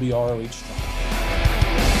let's all be ROH strong.